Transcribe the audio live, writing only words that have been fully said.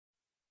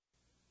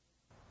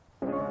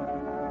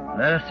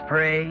Let us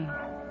pray.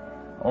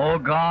 Oh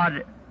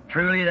God,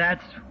 truly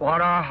that's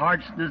what our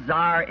heart's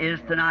desire is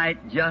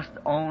tonight, just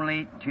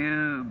only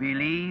to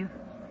believe.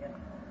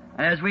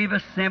 And as we've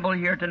assembled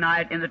here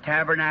tonight in the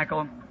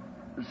tabernacle,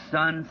 the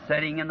sun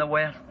setting in the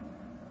west,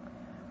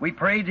 we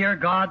pray, dear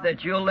God,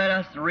 that you'll let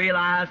us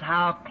realize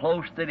how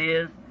close it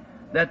is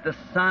that the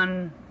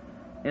sun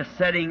is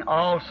setting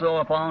also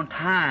upon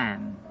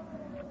time.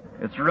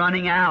 It's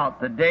running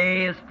out. The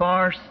day is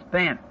far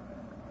spent.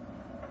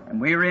 And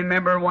we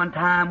remember one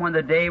time when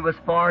the day was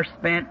far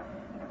spent,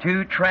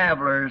 two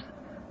travelers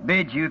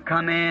bid you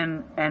come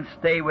in and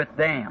stay with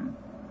them.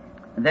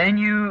 And then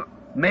you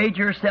made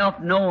yourself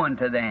known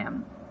to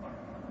them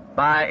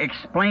by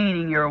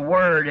explaining your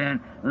word and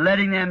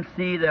letting them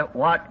see that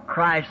what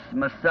Christ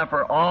must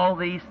suffer all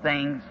these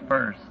things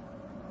first.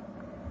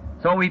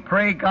 So we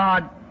pray,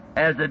 God,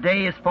 as the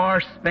day is far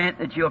spent,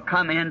 that you'll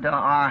come into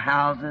our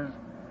houses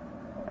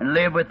and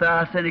live with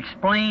us and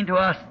explain to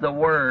us the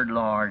word,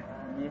 Lord,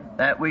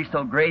 that we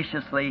so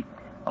graciously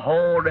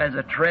hold as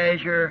a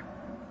treasure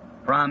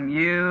from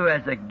you,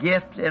 as a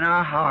gift in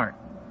our heart.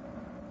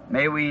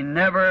 May we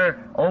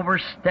never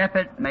overstep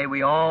it. May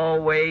we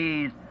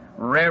always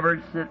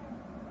reverence it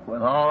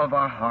with all of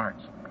our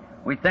hearts.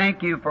 We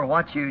thank you for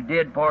what you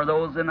did for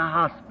those in the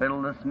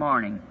hospital this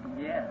morning.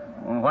 Yes.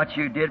 What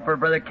you did for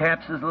Brother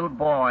Capps' little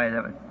boy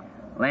that was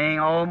laying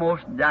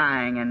almost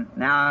dying, and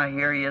now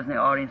here he is in the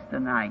audience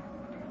tonight.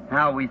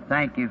 How we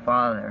thank you,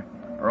 Father,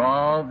 for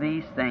all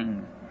these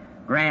things.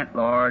 Grant,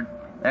 Lord,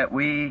 that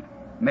we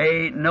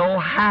may know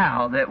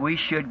how that we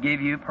should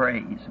give you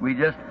praise.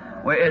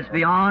 It's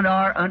beyond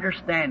our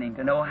understanding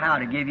to know how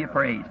to give you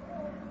praise.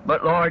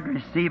 But, Lord,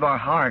 receive our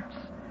hearts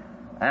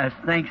as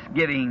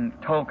thanksgiving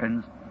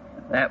tokens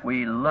that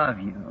we love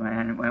you.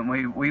 And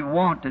when we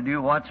want to do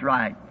what's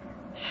right,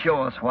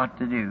 show us what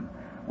to do.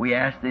 We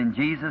ask in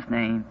Jesus'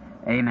 name,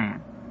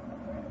 amen.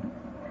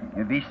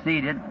 You be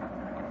seated.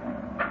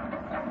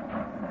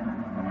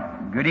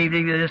 Good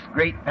evening to this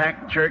great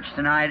packed church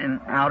tonight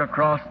and out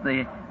across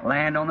the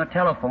land on the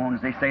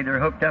telephones. They say they're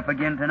hooked up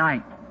again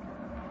tonight.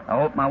 I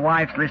hope my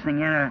wife's listening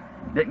in. I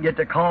didn't get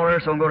to call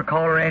her, so I'm going to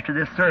call her after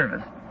this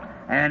service.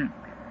 And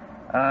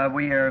I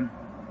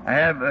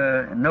have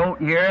a note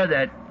here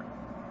that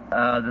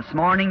this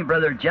morning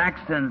Brother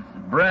Jackson's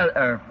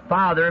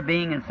father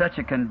being in such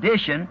a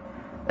condition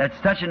that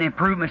such an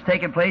improvement's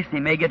taking place,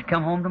 he may get to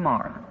come home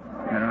tomorrow.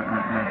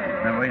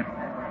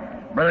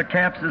 Brother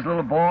Capps'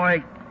 little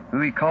boy, who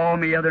he called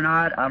me the other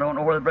night, I don't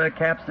know whether Brother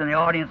Capps is in the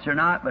audience or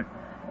not, but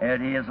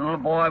his little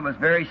boy was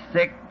very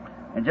sick,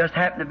 and just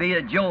happened to be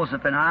that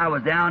Joseph and I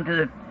was down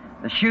to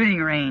the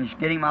shooting range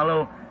getting my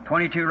little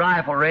 .22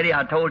 rifle ready.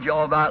 I told you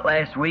all about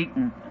last week,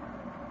 and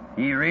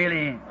he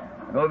really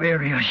going to be a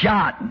real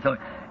shot. And so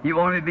he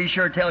wanted me to be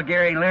sure to tell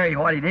Gary and Larry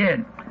what he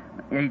did.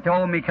 He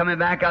told me coming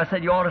back, I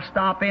said, you ought to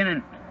stop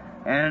in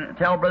and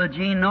tell Brother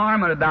Gene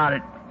Norman about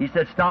it. He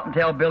said, stop and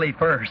tell Billy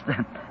first,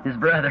 his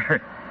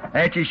brother.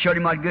 After he showed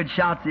him what good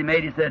shots he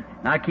made, he said,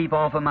 now keep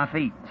off of my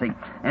feet. See?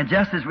 And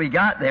just as we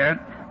got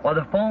there,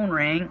 the phone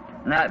rang,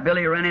 and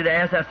Billy ran in to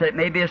ask. I said, it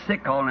may be a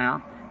sick call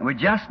now. And we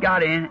just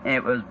got in, and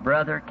it was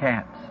Brother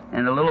Capps.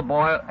 And the little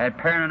boy had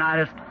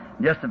peritonitis,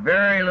 just a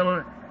very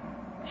little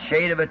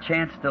shade of a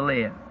chance to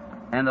live.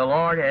 And the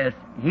Lord has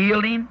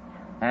healed him.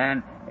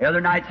 And the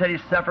other night said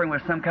he's suffering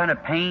with some kind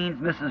of pains.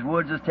 Mrs.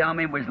 Woods was telling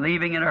me he was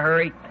leaving in a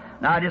hurry.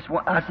 Now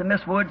I said,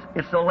 Miss Woods,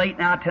 it's so late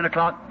now, 10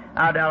 o'clock.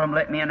 I doubt him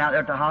let me in out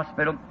there at the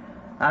hospital.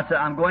 I said,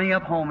 I'm going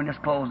up home and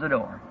just close the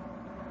door.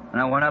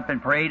 And I went up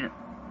and prayed,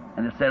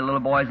 and they said, little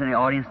boy's in the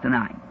audience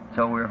tonight.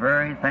 So we're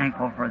very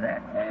thankful for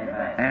that.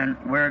 Amen.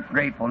 And we're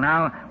grateful.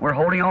 Now, we're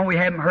holding on. We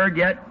haven't heard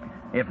yet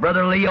if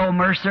Brother Leo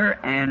Mercer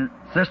and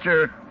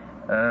Sister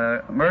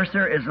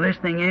Mercer is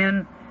listening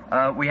in.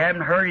 We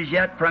haven't heard as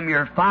yet from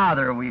your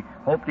father. We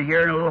hope to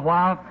hear in a little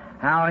while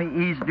how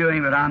he's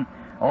doing, but I'm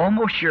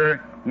almost sure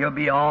he'll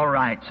be all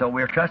right. So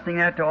we're trusting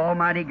that to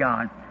Almighty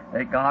God,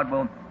 that God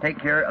will take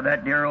care of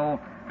that dear old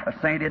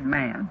sainted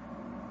man,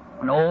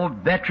 an old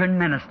veteran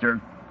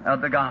minister of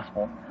the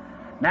gospel.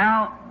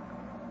 Now,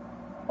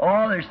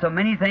 there's so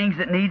many things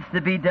that needs to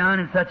be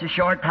done in such a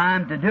short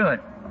time to do it.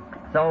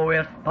 So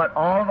we'll put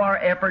all of our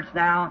efforts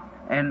now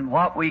in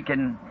what we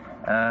can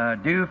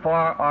do for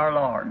our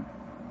Lord.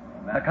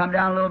 I come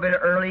down a little bit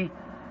early,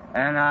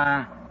 and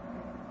I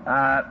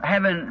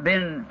haven't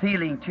been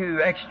feeling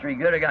too extra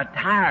good. I got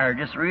tired,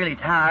 just really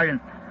tired, and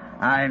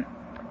I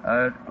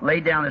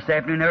laid down this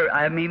afternoon.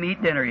 I haven't even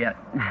eaten dinner yet.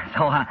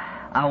 So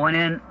I went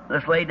in,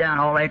 just laid down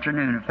all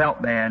afternoon and felt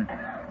bad.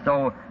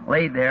 So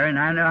laid there, and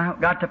I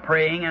got to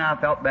praying, and I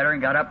felt better and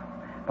got up,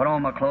 put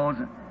on my clothes,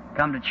 and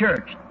come to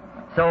church.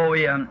 So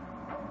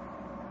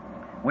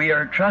we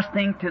are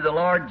trusting to the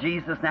Lord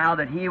Jesus now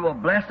that He will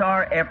bless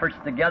our efforts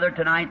together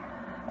tonight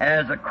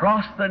as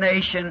across the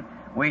nation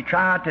we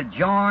try to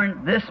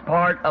join this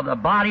part of the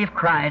body of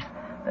Christ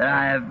that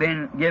I have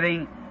been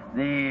giving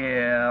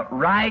the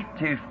right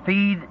to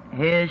feed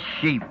His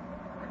sheep.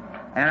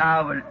 And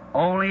I would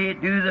only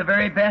do the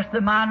very best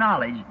of my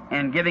knowledge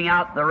in giving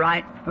out the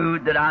right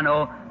food that I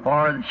know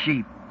for the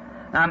sheep.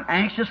 I'm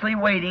anxiously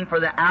waiting for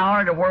the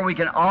hour to where we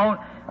can all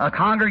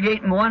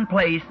congregate in one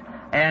place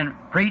and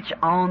preach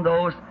on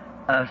those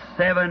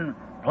 7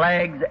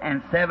 plagues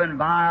and 7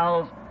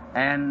 vials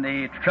and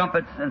the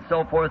trumpets and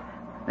so forth.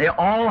 They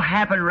all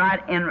happen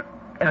right in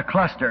a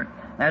cluster.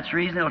 That's the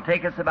reason it'll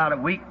take us about a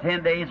week,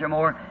 10 days or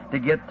more to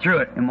get through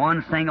it in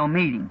one single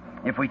meeting,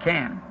 if we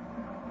can.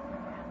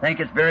 I think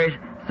it's very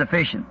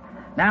sufficient.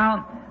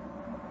 Now,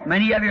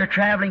 many of you are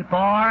traveling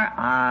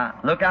far.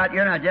 Look out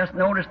here, and I just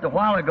noticed a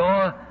while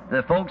ago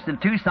the folks in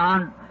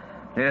Tucson,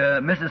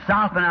 Mrs.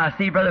 Southman, I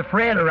see Brother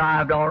Fred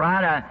arrived all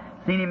right. I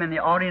seen him in the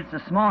audience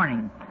this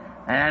morning.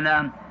 And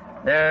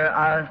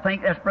I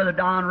think that's Brother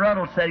Don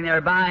Ruddle sitting there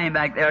by him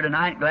back there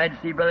tonight. Glad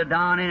to see Brother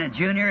Don in. And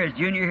Junior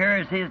here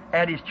is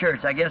at his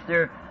church. I guess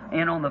they're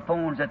in on the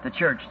phones at the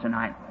church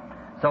tonight.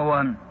 So,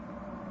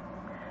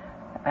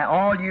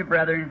 all you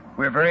brethren,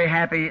 we're very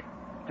happy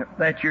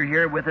that you're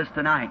here with us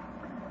tonight.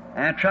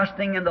 And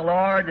trusting in the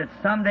Lord that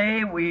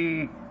someday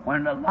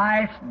when the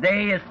life's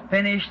day is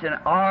finished and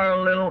our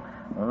little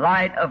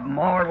light of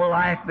mortal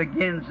life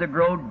begins to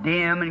grow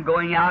dim and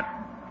going out,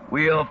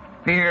 we'll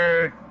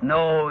fear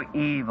no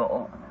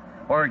evil.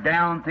 Or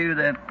down through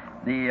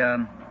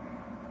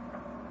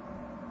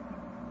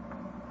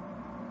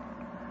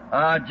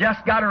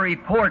just got a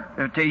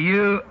report to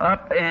you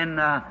up in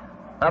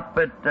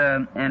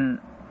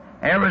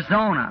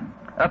Arizona,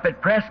 up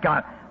at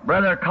Prescott.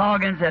 Brother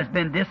Coggins has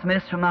been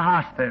dismissed from the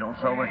hospital,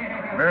 so we're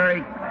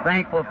very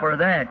thankful for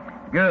that.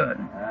 Good.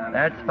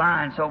 That's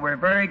fine. So we're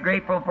very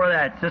grateful for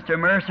that. Sister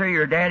Mercer,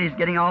 your daddy's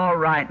getting all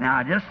right now.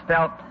 I just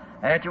felt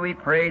after we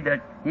prayed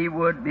that he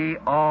would be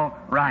all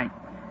right.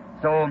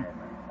 So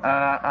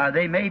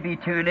they may be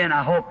tuned in.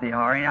 I hope they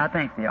are, and I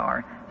think they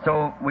are.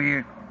 So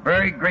we're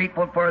very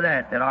grateful for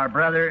that our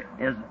brother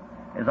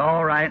is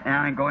all right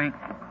now and going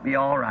to be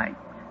all right.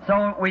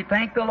 So we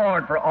thank the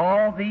Lord for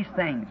all these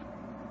things.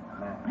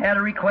 I had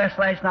a request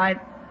last night.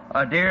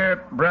 A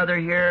dear brother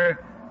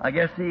here, I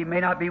guess he may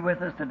not be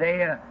with us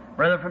today, a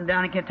brother from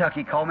down in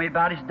Kentucky called me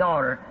about his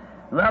daughter.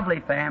 Lovely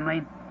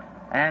family.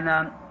 And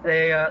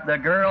the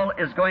girl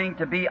is going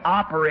to be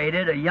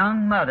operated, a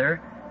young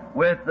mother,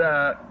 with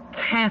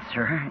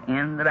cancer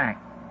in the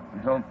back.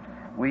 So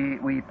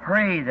we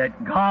pray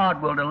that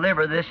God will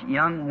deliver this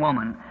young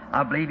woman.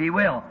 I believe He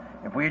will.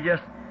 If we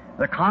just,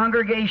 the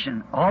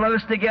congregation, all of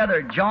us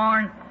together,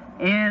 join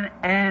in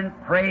and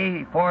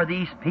pray for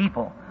these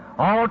people.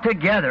 All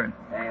together.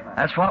 Amen.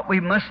 That's what we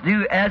must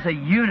do as a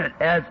unit.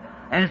 As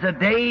the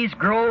days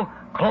grow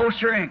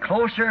closer and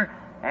closer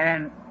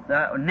and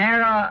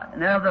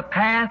narrow the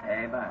path,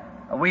 amen,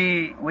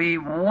 we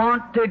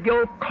want to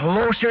go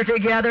closer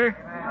together.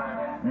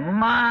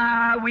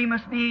 Amen. We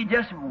must be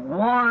just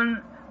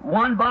one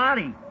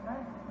body.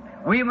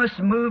 We must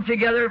move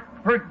together,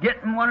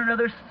 forgetting one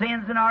another's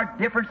sins and our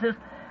differences,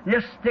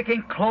 just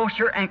sticking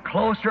closer and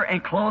closer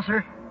and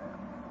closer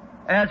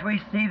as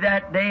we see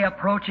that day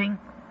approaching,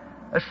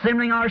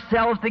 assembling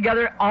ourselves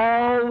together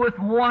all with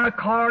one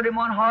accord and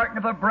one heart. And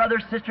if a brother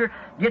or sister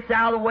gets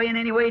out of the way in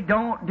any way,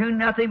 don't do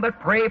nothing but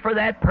pray for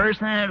that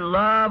person and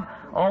love,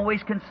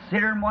 always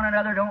considering one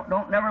another.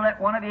 Don't never let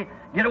one of you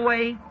get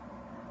away.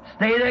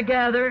 Stay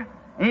together,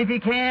 and if you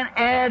can,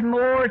 add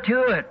more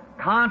to it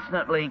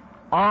constantly,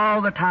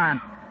 all the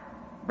time.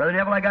 Brother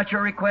Neville, I got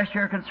your request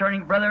here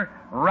concerning Brother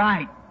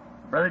Wright.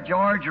 Brother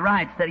George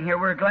Wright sitting here.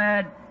 We're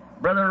glad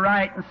Brother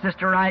Wright and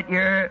Sister Wright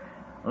here.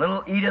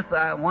 Little Edith,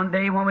 one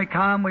day when we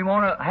come, we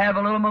want to have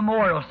a little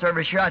memorial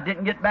service here. I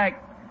didn't get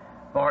back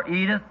for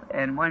Edith,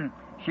 and when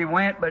she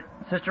went, but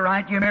Sister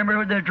Wright, you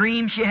remember the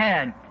dream she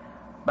had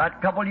about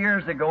a couple of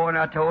years ago, and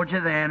I told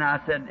you then, I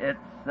said,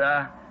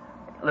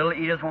 little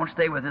Edith won't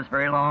stay with us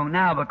very long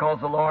now because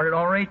the Lord had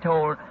already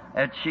told her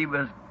that she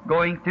was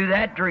going through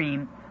that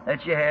dream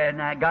that she had,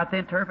 and I got the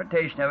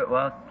interpretation of it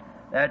was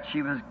that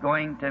she was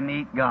going to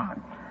meet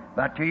God.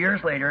 About 2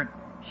 years later,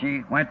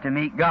 she went to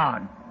meet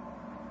God.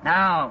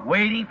 Now,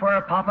 waiting for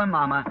her papa and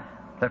mama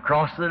to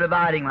cross the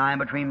dividing line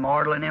between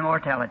mortal and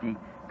immortality.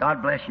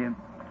 God bless you.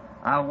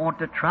 I want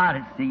to try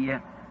to see you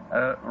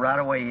right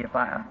away if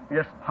I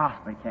just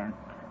possibly can.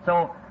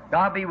 So,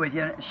 God be with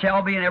you.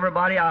 Shelby and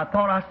everybody, I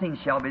thought I seen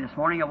Shelby this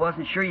morning. I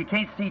wasn't sure. You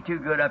can't see too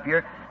good up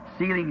here.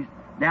 Ceiling's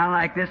down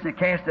like this, and it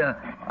casts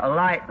a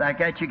light like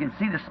that. You can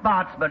see the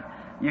spots, but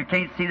you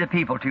can't see the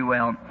people too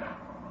well.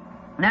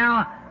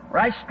 Now,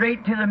 right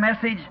straight to the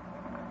message.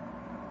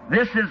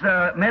 This is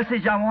a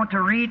message I want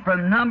to read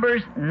from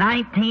Numbers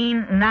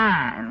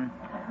 19:9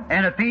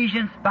 and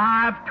Ephesians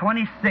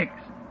 5:26.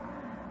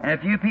 And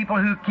if you people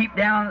who keep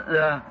down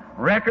the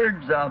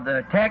records of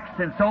the texts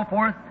and so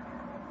forth,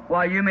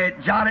 well, you may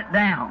jot it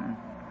down.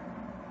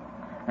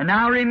 And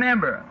now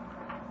remember,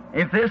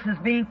 if this is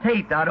being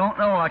taped, I don't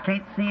know, I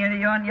can't see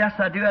anyone. Yes,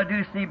 I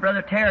do see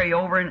Brother Terry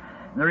over in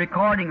the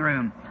recording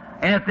room.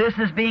 And if this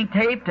is being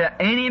taped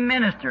to any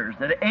ministers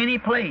at any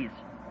place,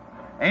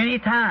 any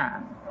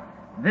time,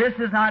 this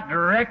is not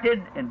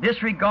directed in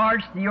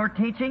disregards to your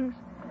teachings.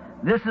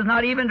 This is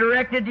not even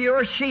directed to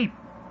your sheep.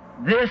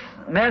 This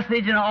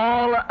message and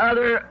all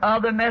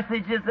other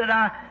messages that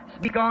I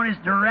speak on is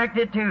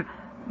directed to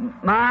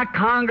my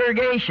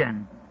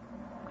congregation.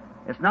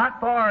 It's not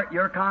for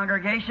your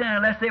congregation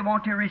unless they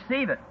want to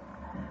receive it.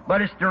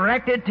 But it's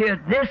directed to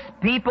this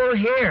people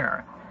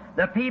here.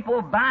 The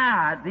people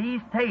buy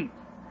these tapes.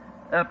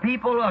 The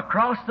people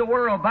across the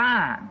world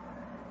buy them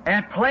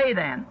and play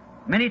them.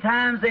 Many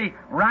times they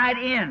write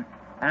in,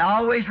 and I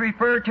always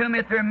refer to them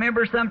if they're a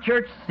member of some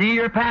church, see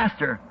your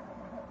pastor.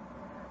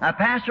 Now,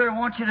 Pastor, I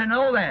want you to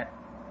know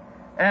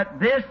that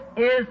this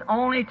is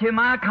only to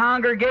my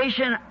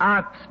congregation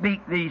I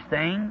speak these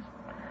things.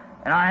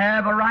 And I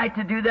have a right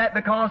to do that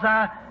because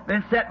I've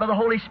been set by the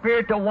Holy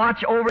Spirit to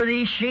watch over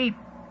these sheep.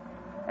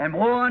 And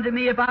woe unto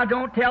me if I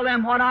don't tell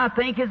them what I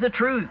think is the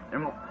truth.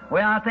 And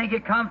well, I think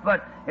it comes,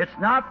 but it's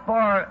not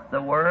for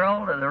the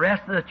world or the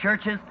rest of the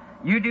churches.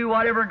 You do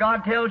whatever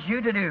God tells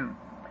you to do.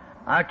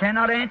 I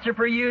cannot answer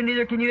for you,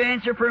 neither can you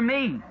answer for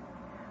me.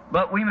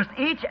 But we must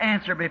each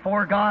answer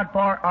before God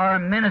for our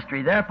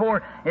ministry.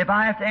 Therefore, if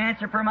I have to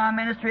answer for my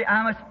ministry,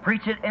 I must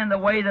preach it in the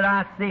way that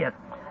I see it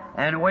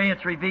and the way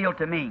it's revealed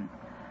to me.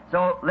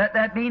 So let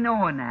that be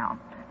known now.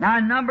 Now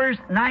in Numbers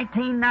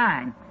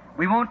 19:9,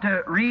 we want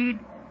to read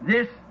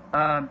this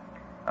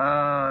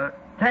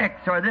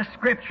text, or this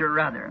scripture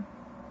rather.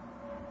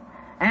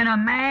 And a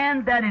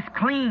man that is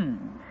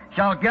clean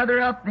shall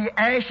gather up the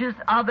ashes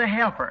of the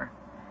heifer,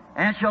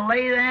 and shall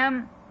lay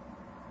them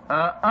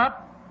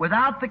up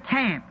without the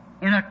camp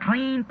in a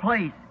clean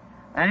place,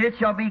 and it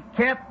shall be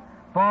kept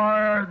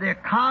for the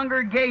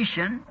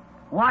congregation,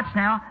 watch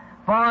now,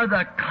 for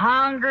the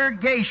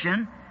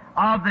congregation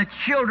of the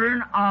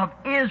children of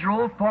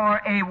Israel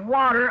for a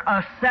water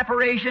of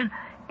separation.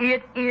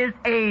 It is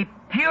a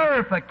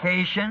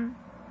purification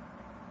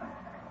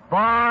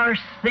for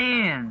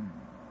sin.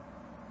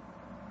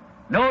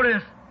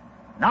 Notice,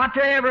 not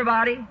to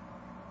everybody,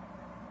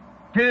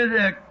 to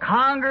the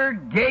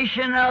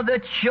congregation of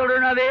the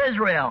children of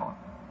Israel.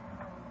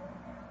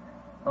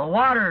 The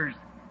waters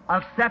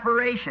of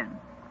separation.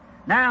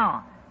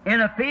 Now, in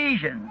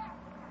Ephesians,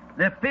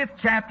 the 5th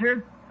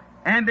chapter,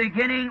 and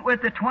beginning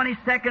with the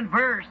 22nd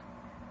verse,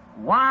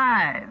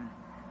 wives,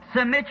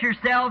 submit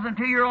yourselves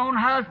unto your own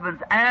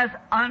husbands as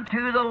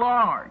unto the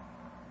Lord.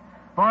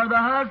 For the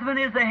husband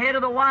is the head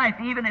of the wife,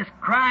 even as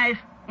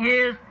Christ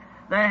is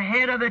the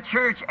head of the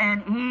church,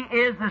 and he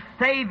is the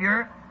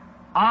Savior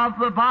of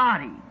the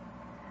body.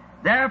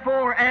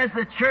 Therefore, as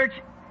the church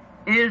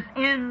is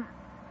in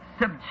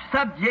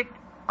subject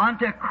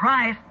unto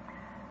Christ,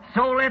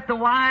 so let the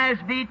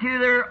wives be to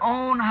their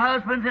own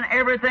husbands in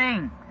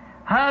everything.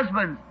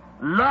 Husbands,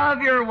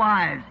 love your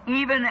wives,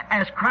 even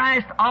as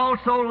Christ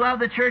also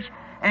loved the church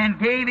and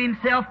gave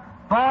himself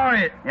for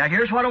it. Now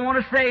here's what I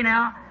want to say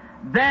now.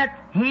 That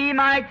he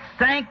might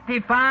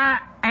sanctify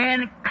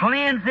and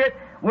cleanse it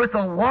with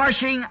the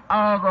washing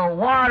of the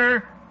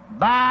water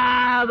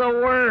by the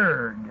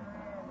Word.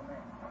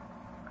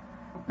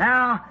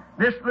 Now,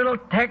 this little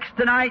text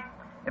tonight,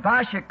 if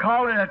I should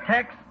call it a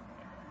text,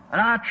 and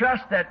I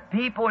trust that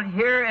people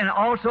here and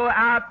also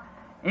out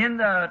in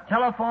the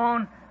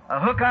telephone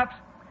hookups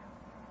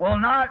will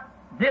not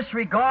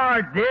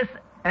disregard this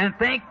and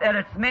think that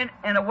it's meant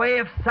in a way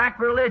of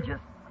sacrilegious.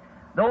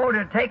 Though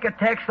to take a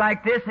text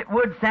like this, it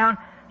would sound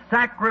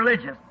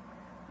sacrilegious.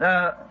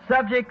 The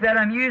subject that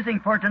I'm using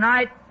for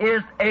tonight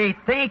is a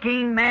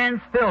thinking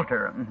man's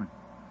filter.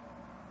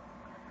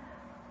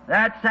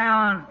 That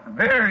sounds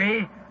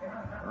very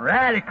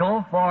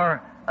radical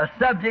for a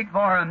subject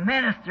for a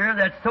minister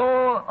that's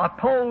so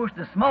opposed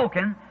to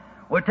smoking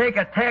would take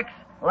a text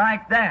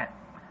like that.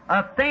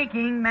 A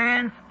thinking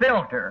man's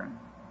filter.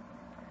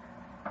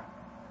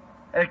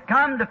 It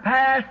come to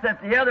pass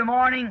that the other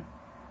morning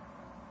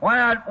when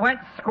I went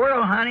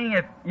squirrel hunting,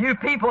 if you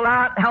people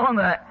out on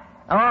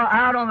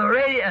the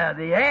radio,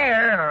 the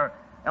air,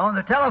 or on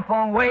the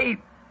telephone wave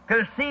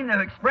could have seen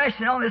the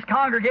expression on this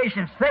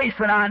congregation's face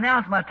when I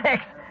announced my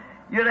text,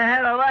 you'd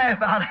have had a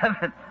laugh out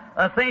of it.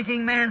 A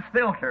thinking man's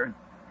filter.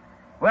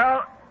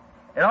 Well,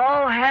 it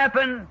all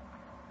happened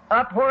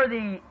up where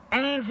the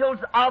angels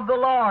of the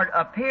Lord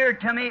appeared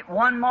to me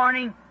one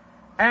morning,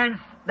 and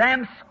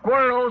them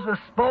squirrels was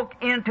spoke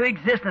into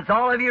existence.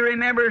 All of you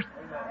remembers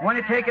when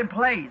it taken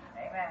place.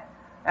 Amen.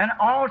 And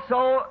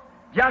also,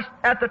 just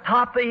at the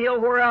top of the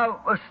hill where I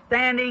was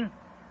standing,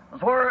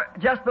 where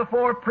just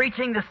before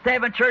preaching the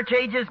 7 church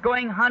ages,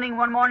 going hunting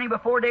one morning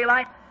before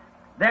daylight,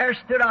 there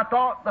stood, I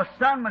thought the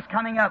sun was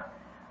coming up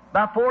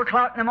about 4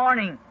 o'clock in the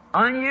morning.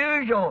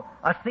 Unusual.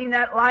 I seen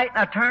that light, and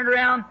I turned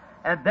around,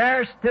 and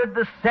there stood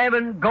the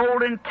 7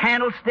 golden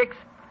candlesticks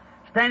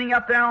standing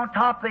up there on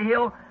top of the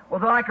hill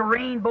with like a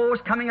rainbows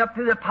coming up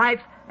through the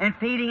pipes and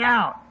feeding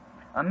out.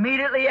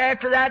 Immediately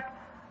after that,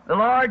 the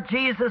Lord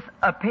Jesus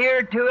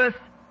appeared to us,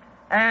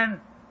 and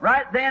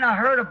right then I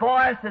heard a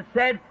voice that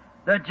said,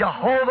 the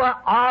Jehovah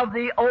of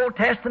the Old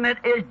Testament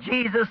is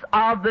Jesus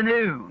of the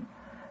New.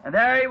 And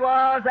there he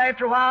was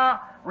after a while,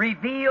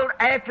 revealed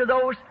after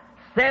those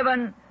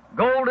 7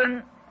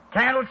 golden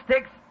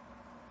candlesticks.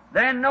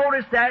 Then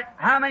notice that,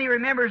 how many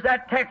remembers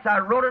that text? I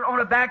wrote it on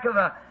the back of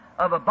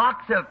a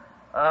box of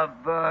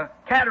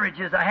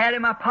cartridges I had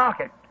in my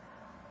pocket.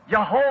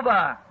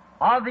 Jehovah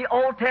of the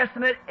Old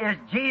Testament is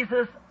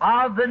Jesus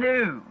of the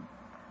New.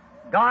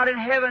 God in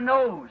heaven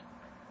knows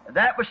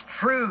that was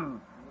true.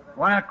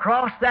 When I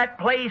crossed that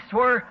place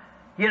where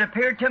He had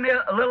appeared to me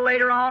a little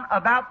later on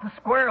about the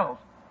squirrels.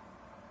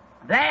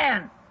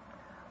 Then,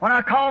 when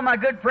I called my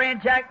good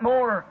friend Jack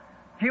Moore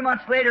a few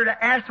months later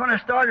to ask when I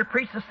started to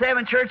preach the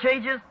 7 church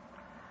ages,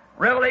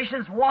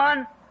 Revelations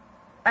 1,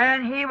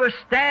 and he was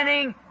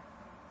standing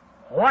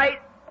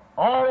white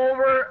all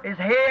over. His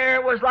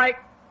hair was like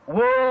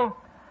wool.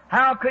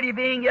 How could he,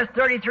 being just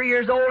 33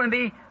 years old, and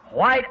be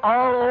white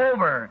all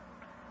over?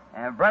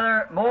 And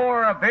Brother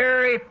Moore, a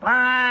very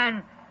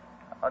fine,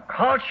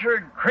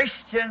 cultured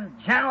Christian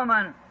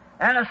gentleman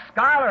and a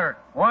scholar,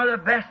 one of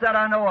the best that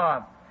I know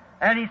of.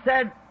 And he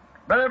said,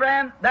 Brother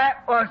Branham,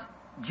 that was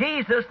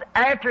Jesus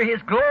after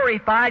His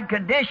glorified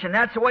condition.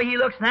 That's the way He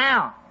looks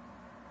now.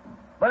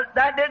 But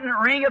that didn't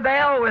ring a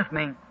bell with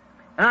me.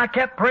 And I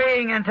kept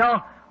praying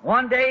until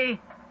one day,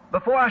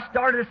 before I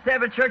started the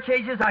 7 church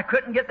ages, I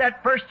couldn't get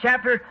that first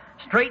chapter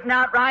straightened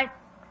out right.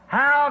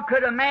 How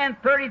could a man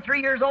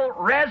 33 years old,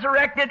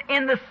 resurrected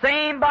in the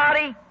same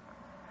body?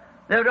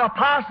 The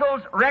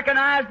apostles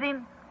recognized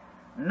Him,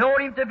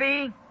 knowed Him to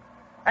be,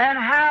 and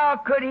how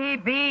could He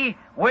be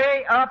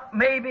way up,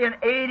 maybe an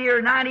 80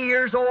 or 90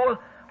 years old,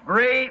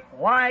 great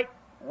white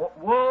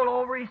wool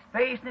over His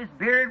face and His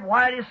beard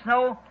white as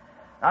snow?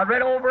 I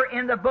read over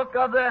in the book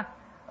of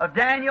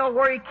Daniel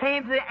where he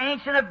came to the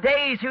Ancient of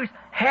Days, whose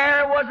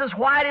hair was as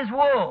white as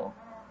wool.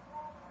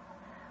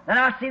 Then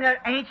I seen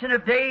that Ancient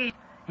of Days.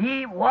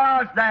 He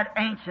was that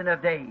Ancient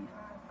of Days.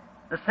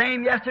 The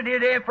same yesterday,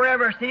 today, and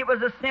forever. See, it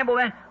was a symbol.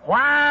 Then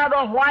why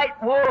the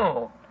white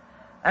wool?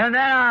 And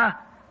then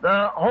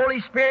the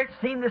Holy Spirit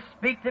seemed to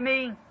speak to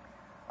me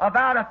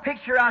about a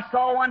picture I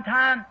saw one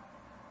time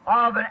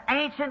of an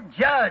ancient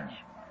judge.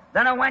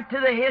 Then I went to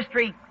the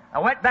history. I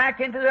went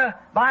back into the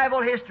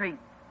Bible history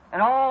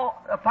and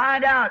all to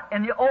find out.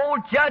 In the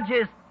old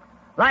judges,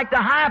 like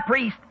the high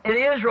priest in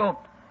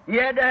Israel, he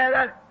had to have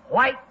that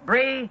white,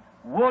 gray,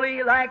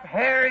 woolly like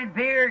hair and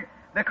beard,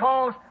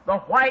 because the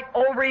white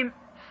over him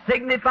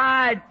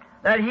signified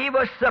that he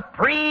was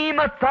supreme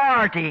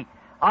authority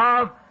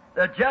of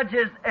the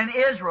judges in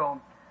Israel.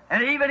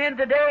 And even in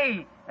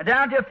today,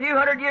 down to a few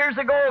hundred years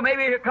ago,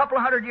 maybe a couple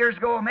of hundred years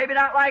ago, maybe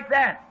not like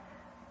that.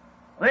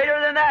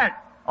 Later than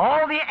that,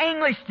 all the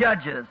English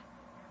judges,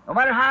 no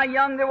matter how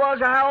young they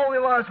was or how old they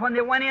was, when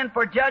they went in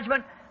for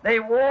judgment, they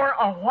wore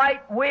a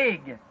white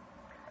wig.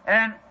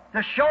 And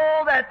to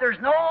show that there's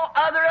no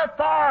other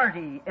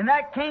authority in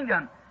that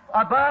kingdom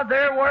above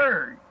their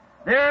word.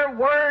 Their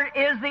word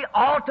is the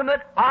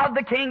ultimate of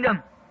the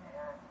kingdom.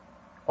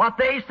 What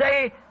they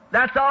say,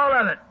 that's all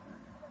of it.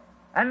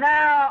 And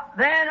now,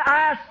 then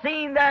I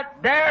seen that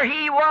there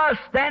he was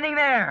standing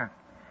there,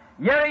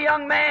 yet a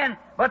young man,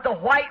 but the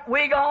white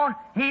wig on.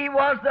 He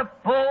was the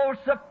full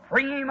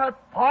supreme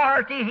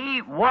authority.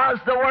 He was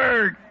the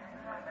Word.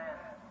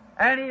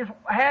 And he's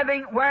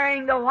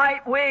wearing the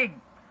white wig.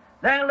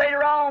 Then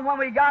later on, when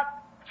we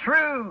got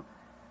through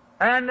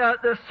and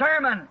the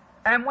sermon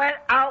and went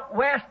out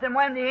west, and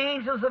when the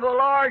angels of the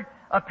Lord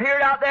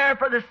appeared out there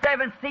for the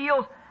 7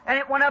 seals, and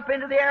it went up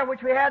into the air,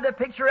 which we had the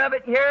picture of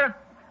it here,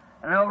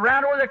 and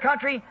around over the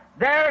country,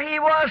 there he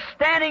was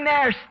standing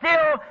there,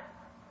 still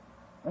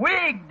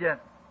wigged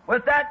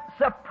with that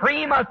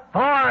supreme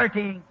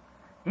authority.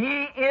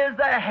 He is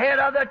the head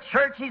of the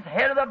church. He's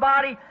head of the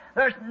body.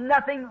 There's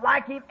nothing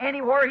like Him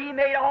anywhere. He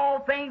made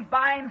all things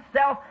by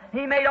Himself.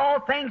 He made all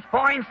things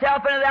for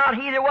Himself, and without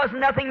He there wasn't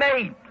nothing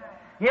made.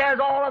 He has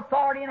all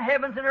authority in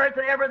heavens and earth,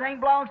 and everything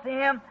belongs to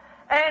Him.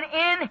 And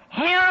in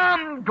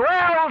Him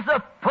dwells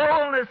the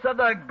fullness of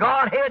the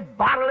Godhead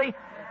bodily.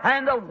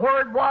 And the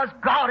Word was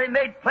God and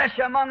made flesh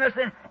among us,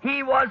 and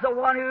He was the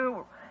one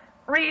who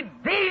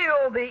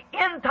revealed the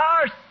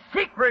entire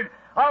secret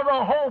of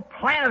the whole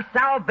plan of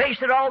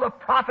salvation. All the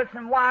prophets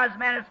and wise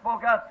men had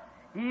spoke of.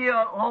 He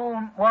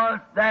alone was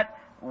that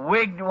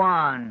wigged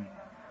one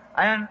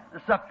and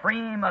the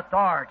supreme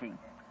authority.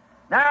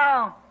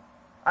 Now,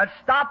 I'd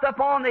stopped up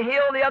on the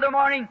hill the other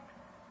morning.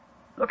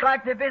 Looked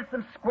like there'd been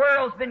some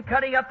squirrels been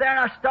cutting up there, and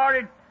I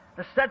started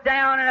to sit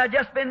down, and I'd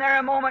just been there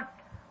a moment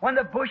when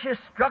the bushes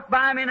struck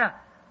by me, and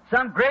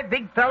some great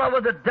big fellow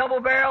with a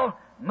double-barrel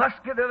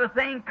musket of a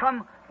thing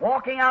come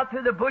walking out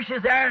through the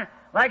bushes there, and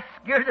like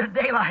scared the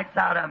daylights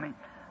out of me.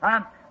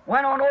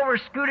 Went on over,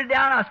 scooted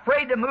down. I was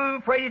afraid to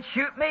move, afraid he'd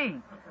shoot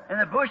me. And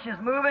the bush is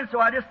moving, so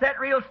I just sat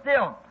real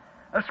still.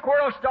 A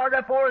squirrel started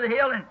up over the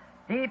hill, and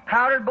he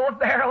powdered both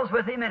barrels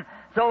with him, and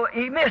so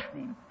he missed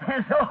him.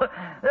 And so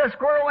the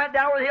squirrel went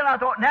down over the hill, and I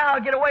thought, now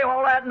I'll get away while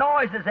all that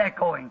noise is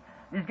echoing.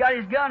 He's got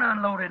his gun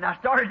unloaded, and I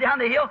started down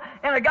the hill,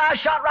 and a guy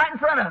shot right in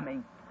front of me.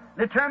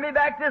 They turned me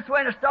back this way,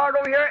 and I started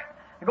over here,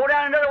 and go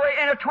down another way,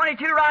 and a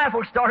 .22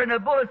 rifle started, and the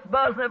bullets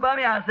buzzing above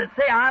me. I said,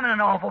 say, I'm in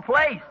an awful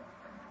place.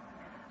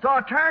 So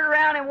I turned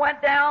around and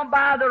went down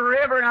by the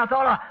river, and I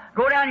thought I'll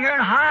go down here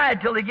and hide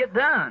till they get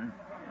done,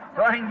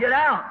 so I can get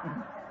out.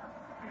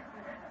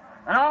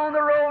 And on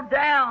the road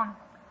down,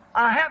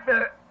 I have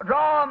to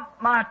draw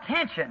my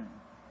attention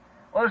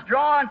was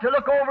drawn to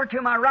look over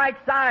to my right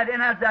side,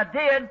 and as I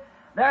did,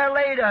 there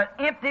laid an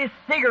empty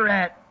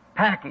cigarette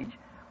package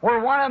where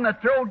one of them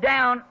had thrown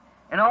down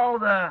in all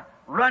the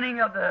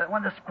running of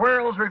when the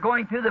squirrels were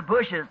going through the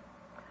bushes.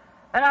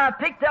 And I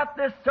picked up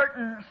this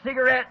certain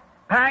cigarette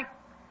pack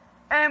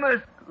and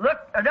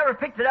I never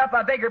picked it up,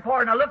 I beg your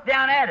pardon. I looked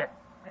down at it.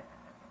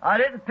 I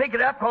didn't pick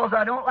it up because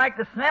I don't like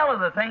the smell of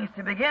the things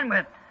to begin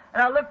with.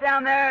 And I looked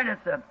down there, and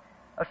it's a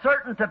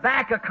certain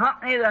tobacco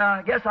company that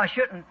I guess I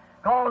shouldn't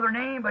call their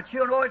name, but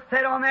you'll know what it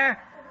said on there.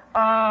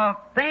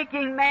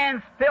 Thinking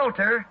man's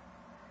filter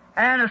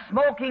and a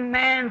smoking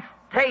man's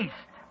taste.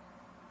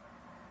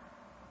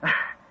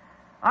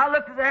 I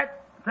looked at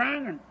that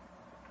thing and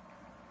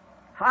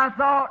I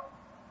thought,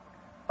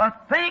 a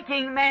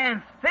thinking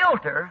man's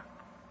filter,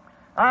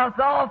 I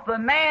thought if the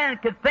man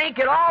could think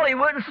at all, he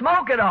wouldn't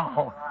smoke at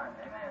all.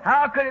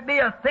 How could it be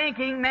a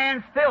thinking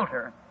man's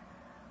filter?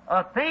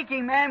 A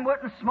thinking man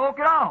wouldn't smoke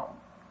at all.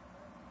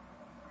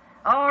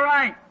 All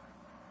right.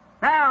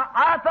 Now,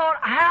 I thought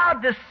how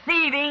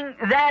deceiving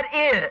that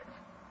is.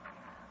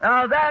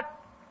 That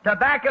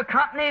tobacco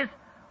companies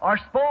are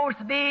supposed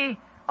to be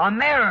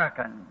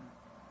American.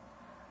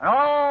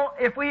 And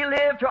if we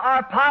live to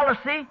our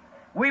policy,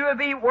 we would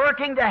be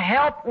working to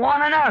help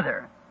one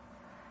another.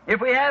 If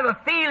we have a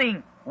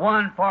feeling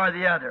one for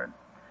the other.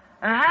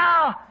 And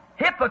how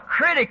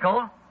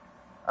hypocritical,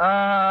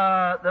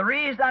 the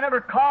reason I never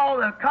call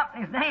the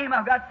company's name,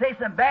 I've got to say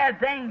some bad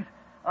things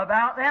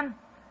about them.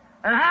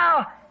 And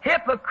how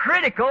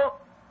hypocritical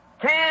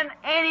can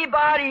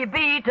anybody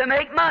be to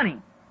make money?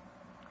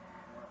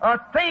 A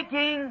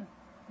thinking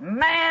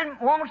man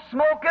won't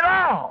smoke at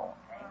all.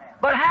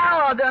 But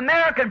how the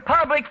American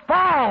public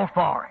fall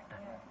for it?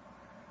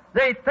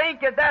 They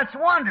think that that's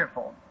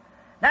wonderful.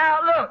 Now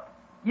look,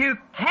 you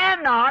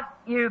cannot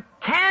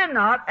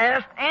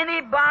ask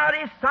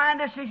anybody,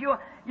 scientists as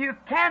you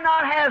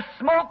cannot have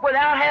smoke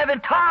without having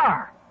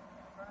tar.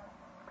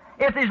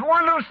 If there's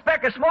one little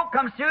speck of smoke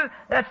comes through,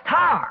 that's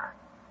tar.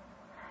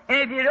 And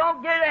if you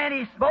don't get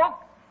any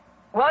smoke,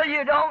 well,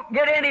 you don't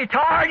get any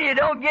tar and you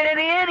don't get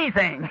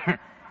anything.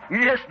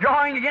 You're just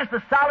drawing against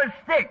a solid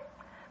stick.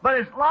 But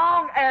as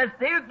long as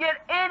you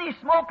get any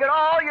smoke at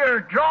all, you're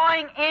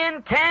drawing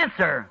in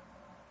cancer.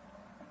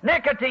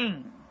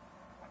 Nicotine.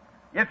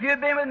 If you've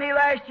been with me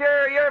last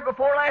year or year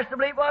before last, I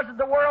believe it was at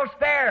the World's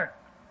Fair,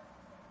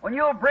 when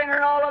you'll bring her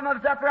and all of them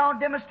was up there on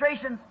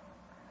demonstrations,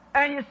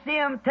 and you see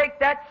them take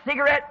that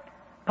cigarette,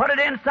 put it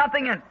in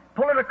something, and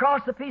pull it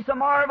across a piece of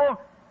marble.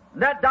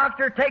 That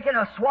doctor taking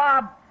a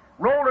swab,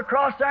 rolled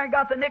across there and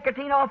got the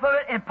nicotine off of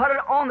it and put it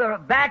on the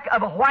back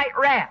of a white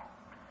rat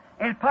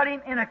and put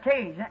him in a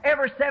cage. And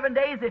every 7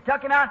 days they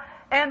took him out,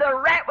 and the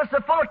rat was so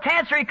full of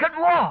cancer he couldn't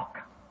walk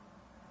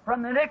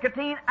from the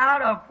nicotine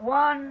out of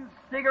one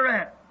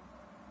cigarette.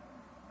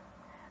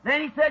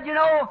 Then he said, you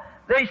know,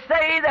 they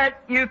say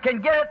that you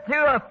can get it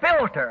through a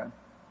filter.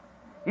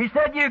 He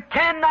said you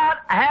cannot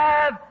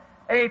have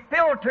a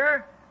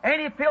filter,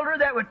 any filter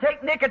that would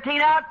take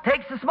nicotine out,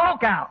 takes the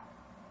smoke out.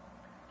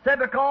 Said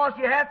because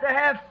you have to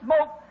have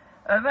smoke,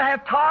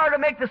 have tar to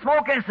make the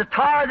smoke, and it's the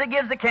tar that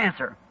gives the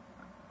cancer.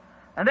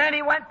 And then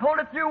he went and pulled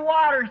it through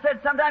water and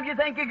said sometimes you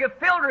think you could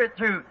filter it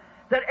through.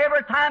 Said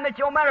every time that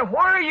no matter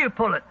where you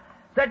pull it,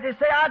 said they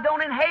say I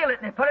don't inhale it,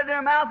 and they put it in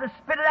their mouth and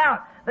spit it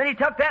out. Then he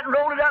took that and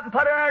rolled it up and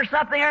put it under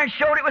something there and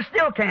showed it was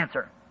still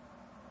cancer.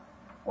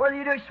 Whether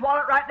you do, swallow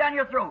it right down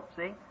your throat,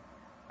 see?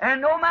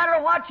 And no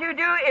matter what you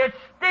do, it's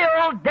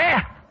still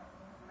death.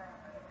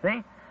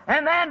 See?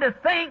 And then to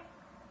think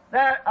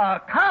that a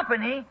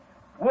company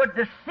would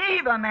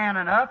deceive a man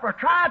enough or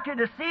try to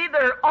deceive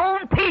their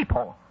own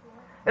people.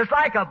 It's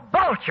like a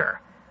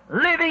vulture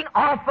living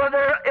off of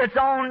its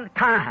own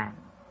kind.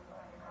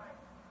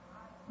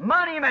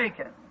 Money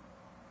making.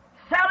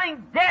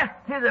 Selling death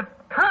to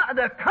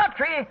the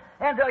country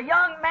and to a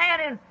young man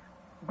and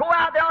go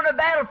out there on the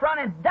battlefront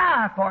and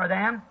die for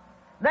them,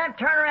 then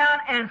turn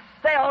around and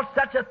sell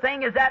such a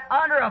thing as that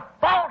under a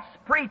false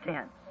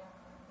pretense.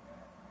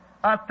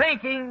 A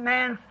thinking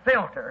man's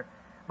filter,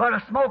 but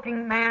a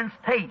smoking man's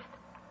taste.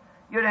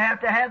 You'd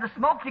have to have the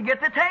smoke to get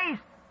the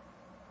taste.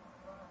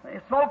 A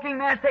smoking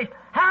man's taste.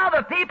 How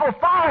the people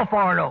fall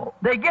for it, though.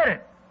 They get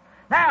it.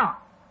 Now,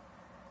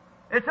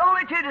 it's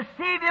only to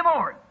deceive you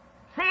more.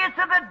 See, it's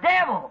of the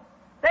devil.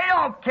 They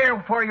don't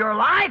care for your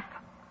life.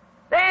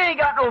 They ain't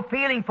got no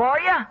feeling for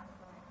you.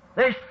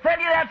 They sell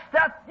you that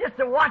stuff just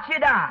to watch you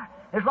die,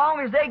 as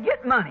long as they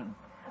get money.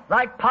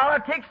 Like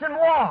politics and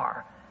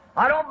war.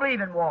 I don't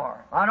believe in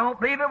war. I don't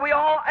believe that we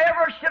all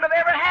should have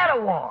ever had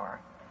a war.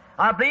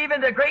 I believe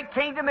in the great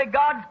kingdom that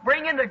God's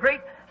bringing, the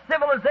great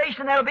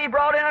civilization that will be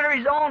brought in under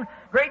His own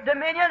great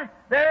dominion.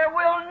 There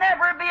will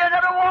never be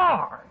another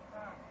war.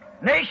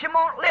 Nation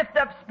won't lift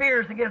up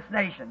spears against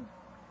nations.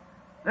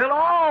 There'll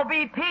all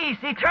be peace,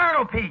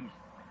 eternal peace.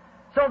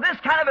 So this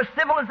kind of a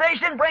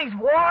civilization brings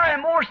war,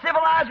 and more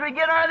civilized we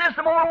get under this,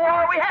 the more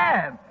war we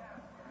have.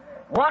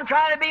 One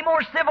trying to be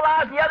more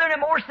civilized than the other, and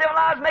the more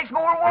civilized makes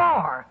more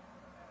war.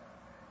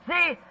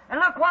 See, and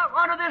look what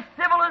under this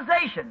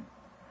civilization,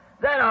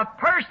 that a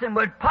person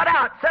would put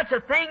out such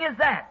a thing as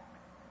that.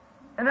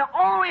 And the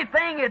only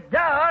thing it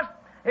does,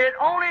 it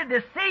only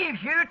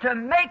deceives you to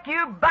make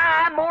you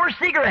buy more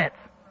cigarettes.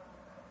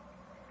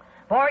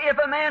 For if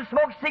a man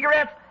smokes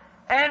cigarettes,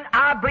 and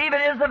I believe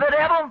it is of the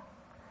devil,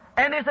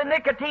 and there's a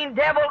nicotine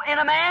devil in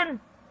a man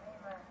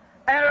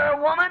and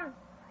a woman,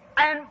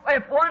 and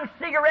if one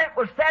cigarette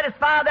will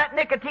satisfy that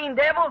nicotine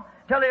devil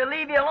till he'll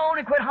leave you alone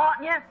and quit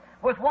haunting you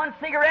with one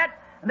cigarette,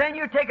 then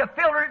you take a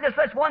filter that just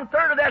lets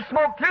 1/3 of that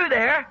smoke through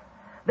there,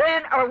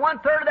 then, or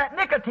 1/3 of that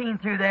nicotine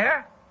through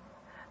there,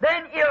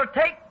 then you'll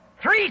take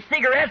 3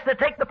 cigarettes to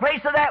take the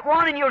place of that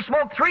one, and you'll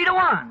smoke 3 to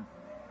 1.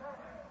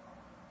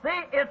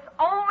 See, it's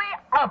only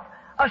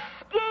a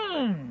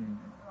scheme,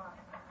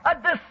 a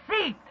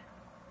deceit,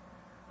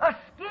 a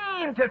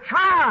scheme to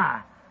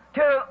try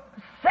to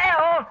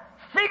sell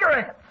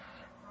cigarettes.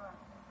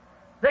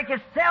 They can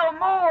sell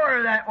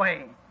more that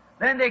way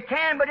than they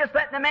can by just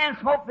letting the man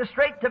smoke the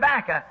straight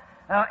tobacco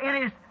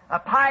in his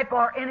pipe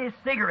or in his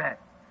cigarette.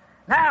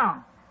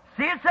 Now,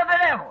 see, it's of the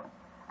devil.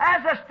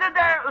 As I stood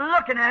there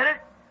looking at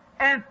it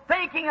and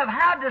thinking of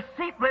how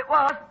deceitful it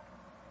was,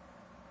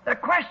 the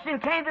question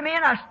came to me,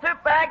 and I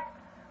stooped back,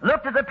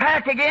 looked at the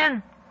pack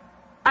again,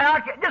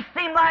 and it just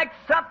seemed like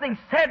something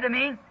said to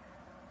me,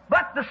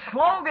 but the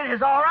slogan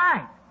is all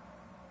right.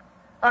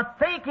 A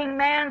thinking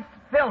man's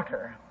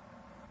filter,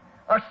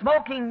 a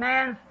smoking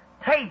man's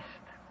taste.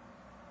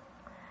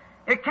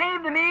 It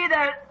came to me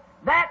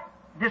that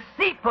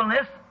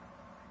deceitfulness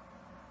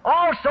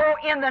also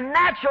in the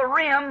natural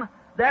realm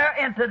there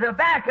into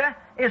tobacco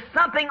is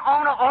something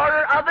on the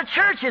order of the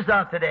churches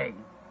of today.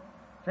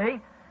 See?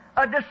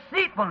 A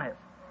deceitfulness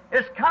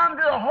has come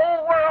to the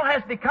whole world,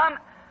 has become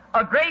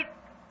a great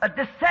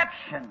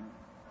deception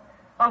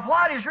of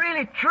what is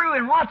really true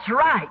and what's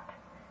right.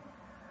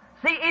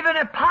 See, even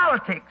in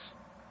politics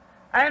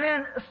and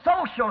in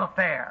social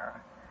affair,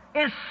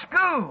 in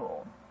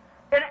school,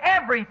 in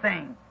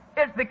everything,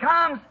 it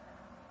becomes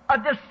a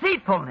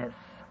deceitfulness.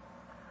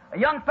 A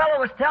young fellow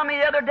was telling me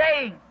the other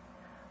day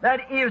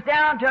that he was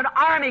down to an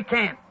army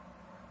camp,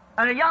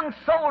 and a young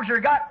soldier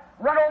got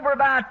run over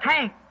by a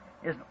tank.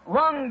 His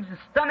lungs, his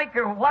stomach,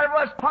 or whatever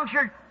was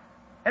punctured,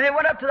 and they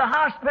went up to the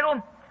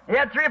hospital. They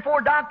had 3 or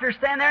 4 doctors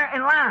stand there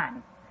in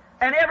line,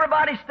 and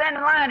everybody standing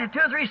in line, and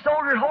 2 or 3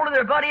 soldiers holding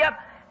their buddy up,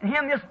 and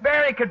him just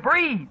barely could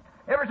breathe.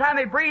 Every time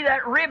he breathed,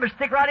 that rib would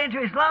stick right into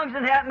his lungs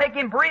and make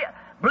him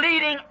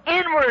bleeding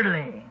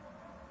inwardly.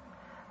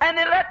 And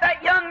they let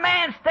that young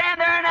man stand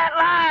there in that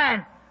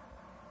line,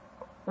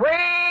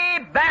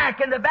 way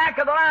back in the back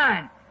of the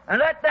line, and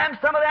let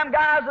some of them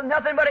guys with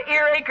nothing but an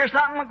earache or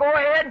something go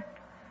ahead.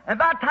 And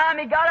by the time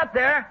he got up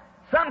there,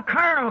 some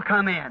colonel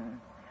come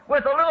in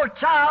with a little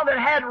child that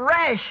had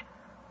rash.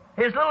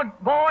 His little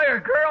boy or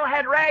girl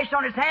had rash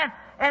on his hand,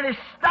 and they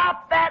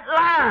stopped that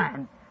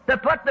line to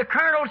put the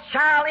colonel's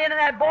child in, and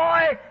that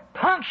boy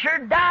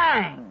punctured,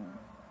 dying.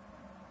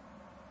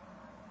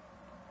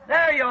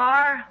 There you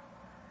are.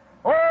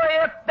 Oh,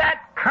 if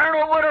that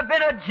colonel would have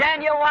been a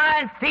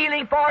genuine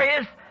feeling for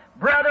his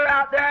brother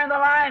out there in the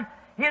line,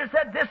 he'd have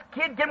said, "This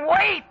kid can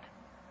wait.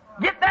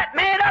 Get that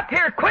man up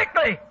here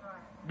quickly.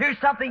 Do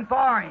something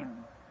for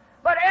him."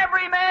 But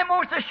every man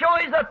wants to show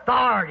his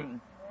authority.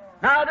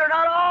 Now, they're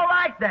not all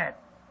like that.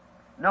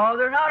 No,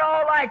 they're not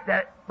all like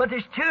that. But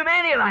there's too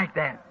many like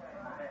that.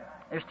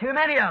 There's too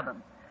many of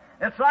them.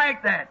 It's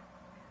like that.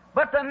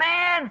 But the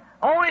man,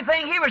 only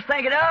thing he was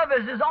thinking of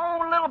is his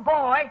own little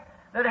boy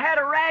that had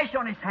a rash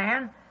on his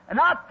hand, and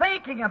not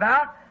thinking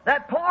about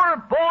that poor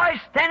boy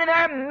standing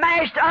there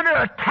mashed under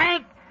a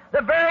tank,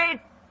 the very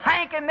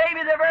tank and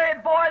maybe the very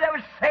boy that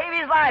would save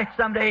his life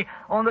someday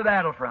on the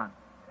battlefront.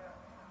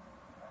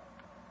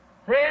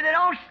 See, they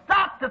don't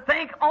stop to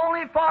think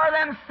only for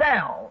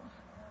themselves.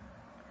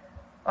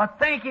 A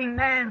thinking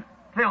man's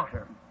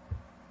filter.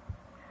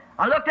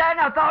 I looked at it and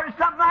I thought it's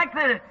something like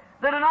the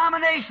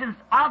denominations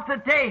of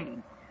today,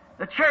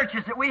 the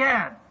churches that we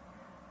have.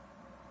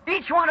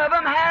 Each one of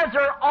them has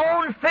their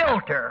own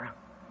filter.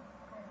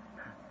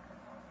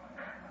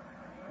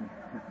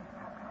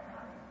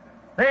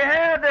 They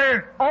have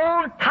their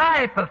own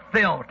type of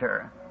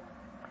filter.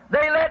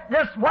 They let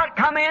just what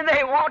come in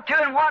they want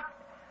to and what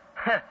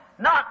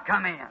not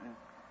come in.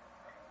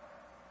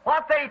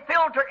 What they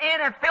filter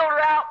in and filter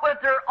out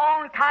with their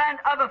own kind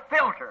of a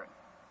filter.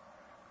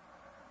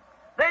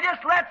 They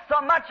just let so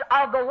much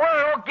of the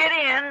world get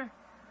in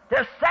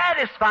to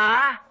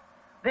satisfy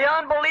the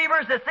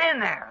unbelievers that's in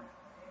there.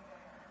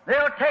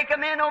 They'll take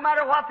them in no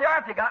matter what they are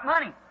if they got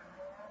money.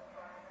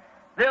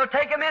 They'll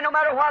take them in no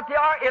matter what they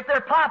are if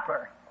they're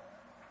popular.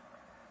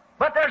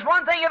 But there's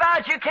one thing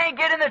about it, you can't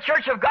get in the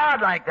Church of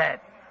God like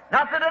that.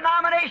 Not the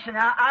denomination.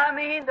 Now, I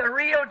mean the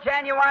real,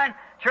 genuine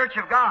Church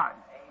of God.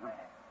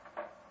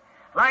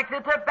 Like the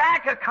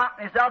tobacco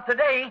companies of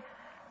today,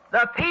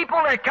 the people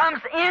that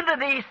comes into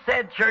these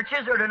said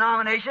churches or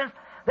denominations,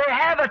 they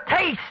have a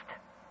taste.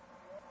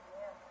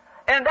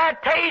 And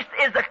that taste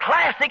is the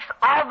classics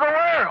of the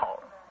world.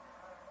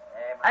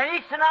 And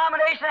each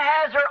denomination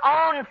has their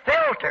own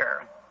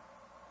filter.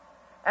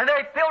 And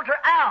they filter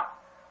out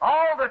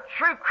all the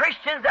true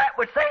Christians that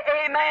would say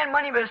amen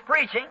when he was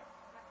preaching.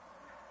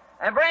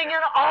 and bring in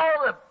all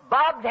the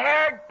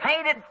bobbed-haired,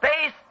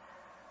 painted-faced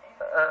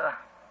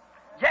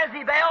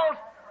Jezebels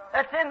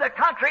that's in the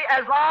country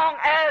as long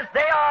as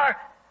they are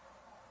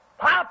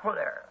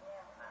popular.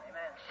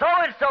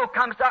 So-and-so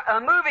comes to a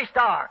movie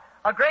star,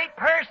 a great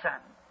person.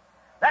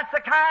 That's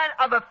the kind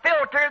of a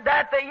filter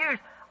that they use.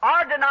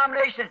 Our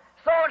denomination,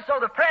 so-and-so,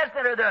 the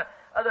president or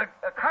the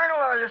colonel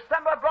or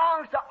somebody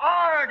belongs to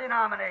our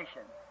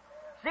denomination.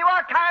 See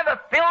what kind of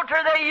a filter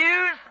they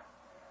use?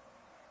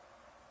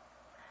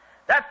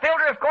 That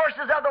filter, of course,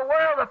 is of the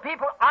world, the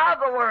people of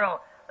the world.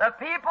 The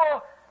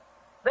people,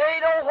 they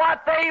know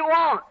what they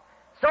want.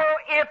 So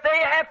if they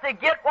have to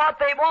get what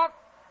they want,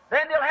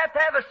 then they'll have to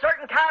have a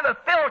certain kind of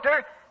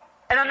filter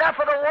and enough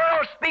of the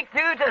world speak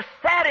through to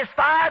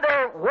satisfy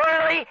their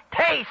worldly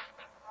taste.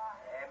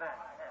 Amen.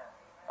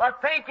 A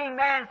thinking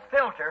man's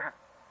filter,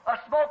 a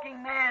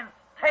smoking man's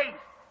taste,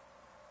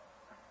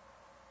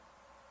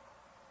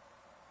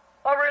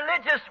 a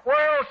religious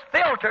world's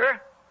filter,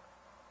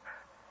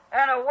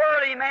 and a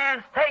worldly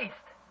man's taste.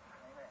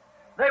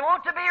 They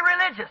want to be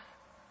religious.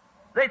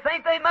 They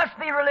think they must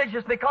be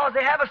religious because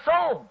they have a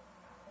soul.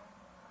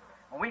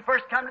 When we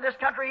first come to this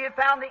country, we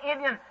found the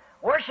Indian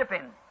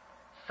worshiping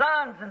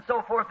suns and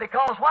so forth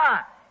because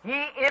why?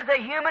 He is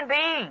a human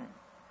being.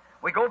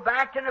 We go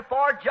back to the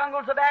far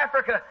jungles of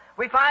Africa.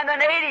 We find the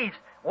natives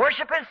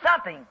worshiping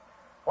something.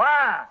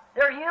 Why?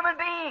 They're human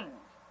beings.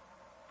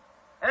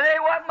 And they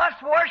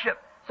must worship.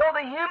 So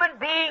the human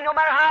being, no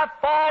matter how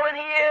fallen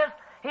he is,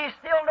 he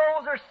still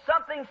knows there's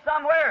something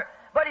somewhere.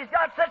 But he's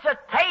got such a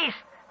taste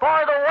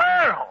for the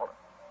world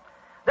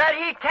that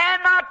he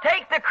cannot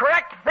take the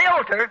correct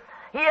filter.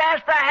 He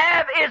has to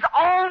have his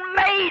own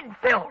made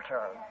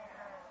filter.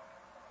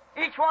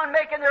 Each one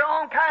making their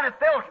own kind of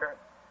filter.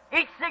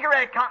 Each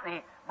cigarette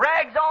company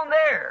brags on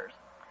theirs.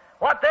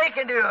 What they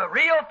can do, a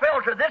real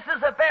filter. This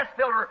is the best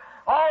filter,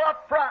 all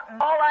up front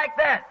and all like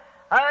that.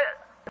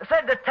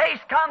 Said the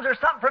taste comes or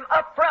something from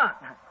up front.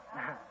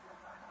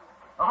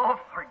 Oh,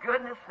 for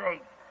goodness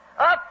sake.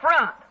 Up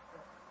front.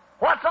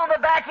 What's on the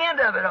back end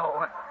of it?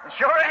 Oh,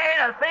 sure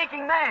ain't a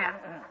thinking man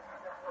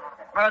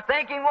or a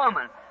thinking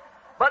woman.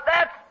 But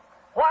that's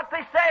what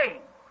they say.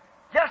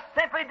 Just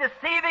simply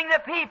deceiving the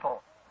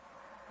people.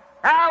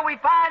 Now we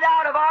find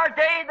out of our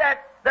day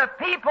that the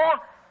people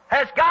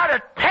has got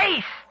a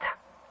taste.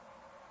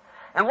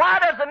 And why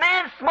does a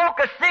man smoke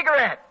a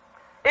cigarette?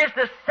 It's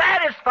to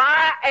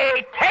satisfy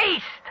a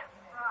taste.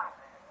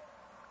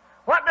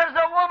 What does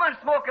a woman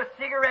smoke a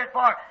cigarette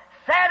for?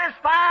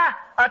 Satisfy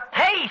a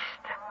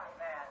taste.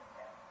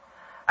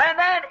 And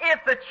then if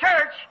the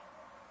church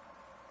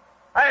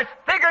is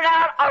figuring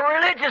out a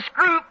religious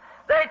group,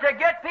 to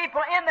get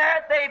people in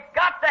there, they've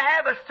got to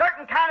have a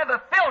certain kind of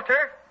a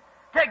filter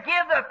to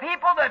give the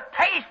people the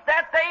taste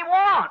that they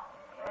want.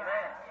 Amen.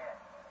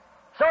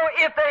 So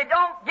if they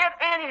don't get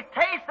any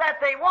taste that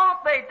they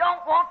want, they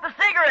don't want the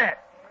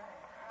cigarette.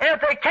 And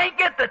if they can't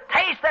get the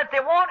taste that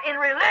they want in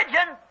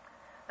religion,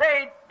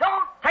 they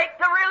don't take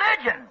the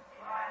religion.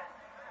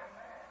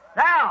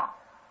 Now,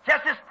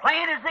 just as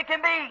plain as it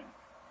can be,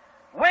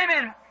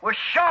 women with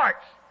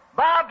shorts,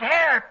 bobbed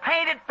hair,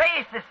 painted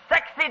faces,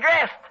 sexy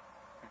dressed,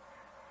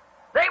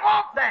 they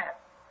want that.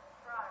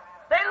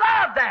 They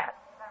love that.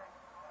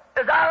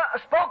 As I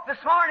spoke this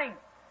morning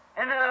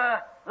and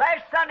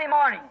last Sunday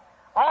morning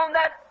on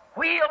that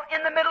wheel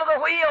in the middle of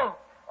the wheel,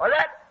 or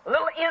that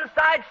little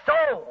inside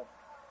soul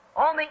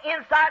on the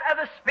inside of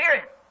the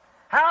spirit,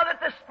 how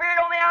that the spirit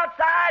on the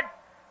outside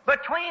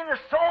between the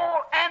soul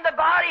and the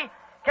body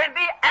can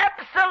be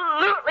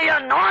absolutely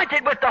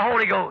anointed with the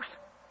Holy Ghost.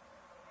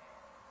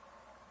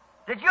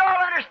 Did you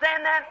all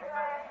understand that?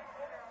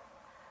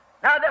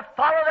 Now to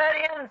follow that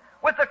in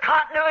with the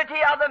continuity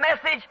of the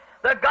message,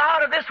 the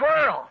God of this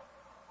world,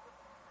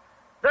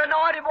 the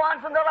anointed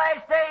ones in the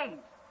last days,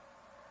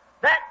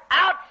 that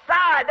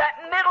outside, that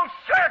middle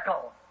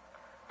circle.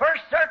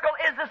 First circle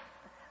is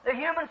the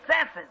human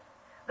senses.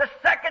 The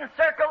second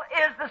circle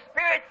is the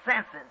spirit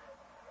senses.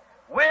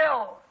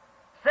 Will,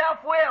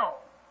 self-will,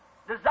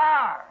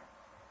 desire,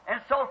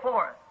 and so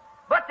forth.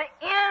 But the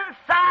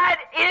inside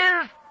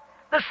is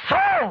the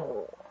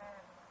soul.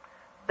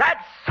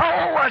 That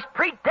soul was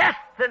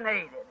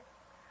predestinated.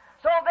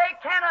 So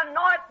they can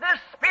anoint this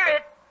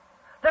spirit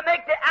to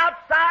make the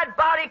outside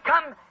body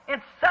come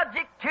in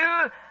subject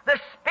to the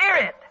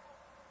spirit.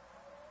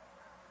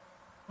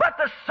 But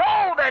the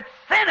soul that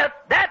sinneth,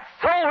 that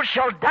soul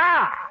shall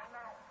die.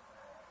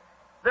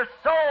 The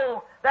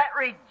soul that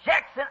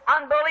rejects in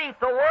unbelief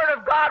the Word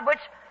of God, which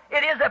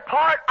it is a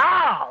part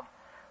of,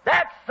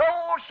 that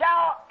soul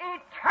shall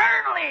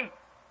eternally,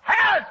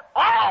 has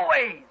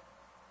always,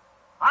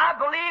 I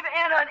believe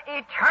in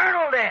an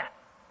eternal death.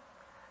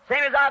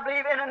 Same as I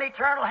believe in an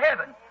eternal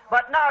heaven,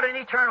 but not an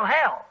eternal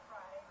hell.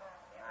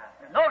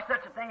 There's no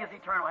such a thing as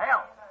eternal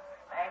hell.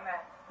 Amen.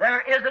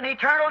 There is an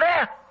eternal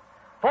death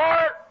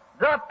for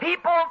the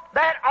people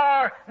that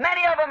are,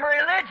 many of them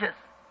religious,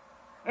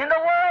 in the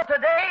world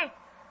today,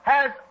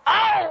 has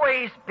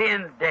always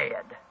been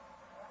dead.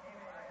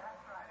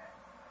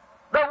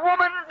 The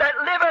woman that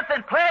liveth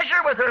in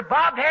pleasure with her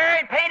bobbed hair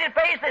and painted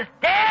face is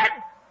dead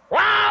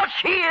while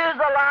she is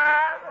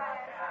alive.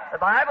 The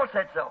Bible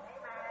said so.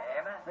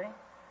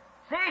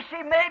 See,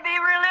 she may be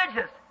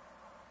religious,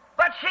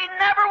 but she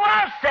never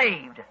was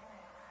saved.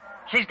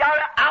 She's got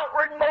an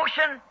outward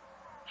motion.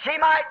 She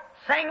might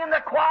sing in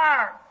the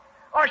choir,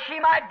 or she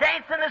might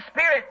dance in the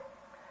Spirit.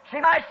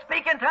 She might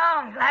speak in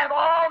tongues and have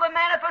all the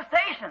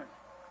manifestations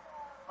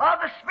of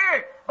the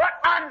Spirit. But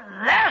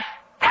unless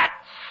that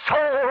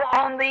soul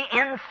on the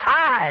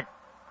inside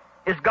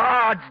is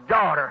God's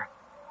daughter,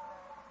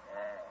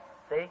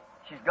 see,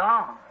 she's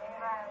gone.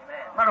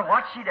 No matter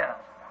what she does.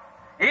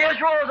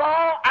 Israel is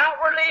all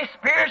outwardly,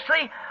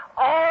 spiritually,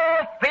 all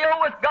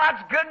filled with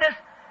God's goodness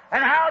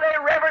and how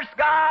they reverence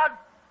God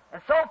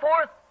and so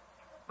forth.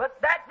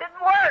 But that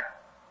didn't work.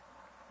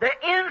 The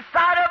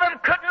inside of them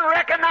couldn't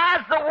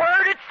recognize the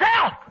Word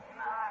itself.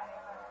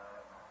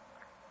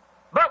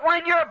 But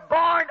when you're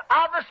born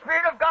of the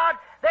Spirit of God,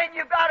 then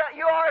you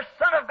are a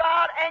son of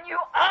God, and you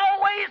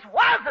always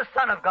was a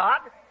son of God.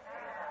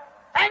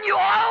 And you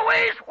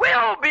always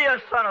will be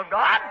a son of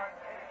God.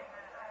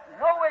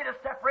 There's no way to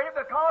separate it,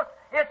 because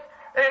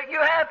you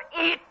have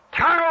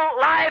eternal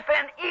life,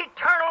 and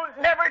eternal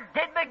never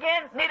did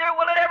begin, neither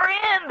will it ever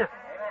end.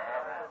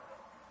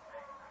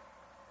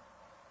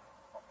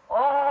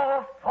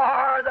 Oh,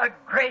 for the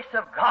grace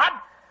of God,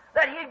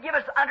 that He'd give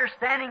us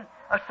understanding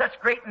of such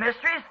great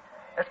mysteries,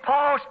 as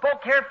Paul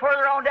spoke here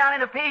further on down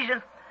in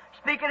Ephesians,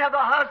 speaking of the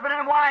husband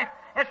and wife,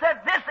 and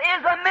said, this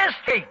is a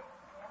mystery.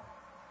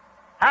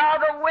 How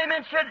the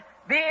women should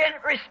be in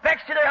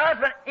respect to their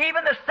husband.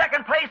 Even the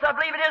second place, I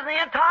believe it is in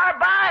the entire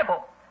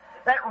Bible,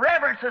 that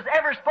reverence was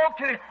ever spoke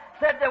to,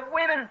 said that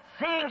women,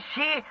 seeing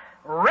she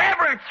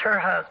reverence her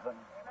husband.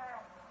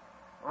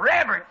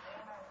 Reverence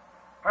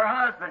her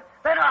husband.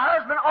 Then a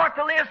husband ought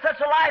to live such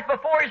a life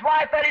before his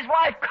wife that his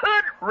wife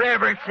could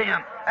reverence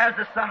him as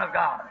the Son of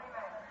God.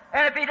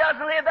 And if he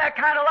doesn't live that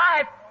kind of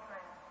life,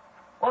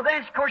 well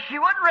then, of course, she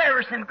wouldn't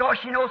reverence him, because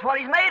she knows what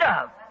he's made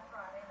of.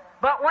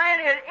 But when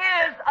it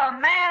is a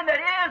man that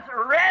is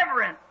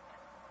reverent,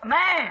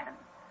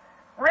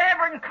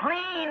 reverent,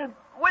 clean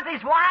with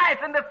his wife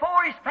and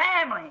before his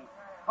family,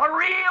 a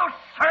real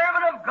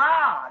servant of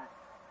God,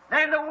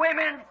 then the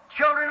women,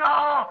 children,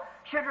 all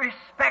should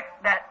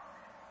respect that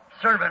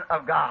servant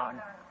of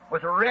God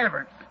with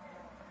reverence.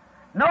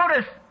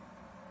 Notice,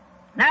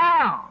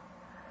 now,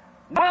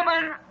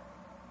 women,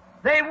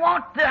 they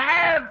want to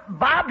have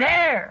bobbed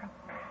hair.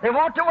 They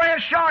want to wear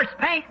shorts,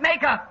 paint,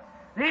 makeup.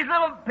 These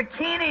little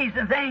bikinis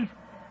and things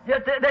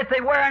that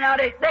they wear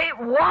nowadays. They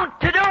want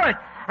to do it,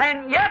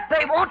 and yet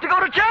they want to go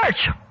to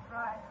church.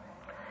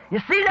 You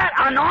see that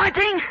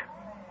anointing?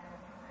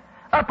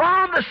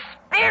 Upon the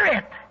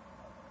Spirit,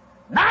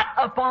 not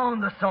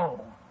upon the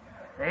soul.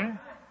 See?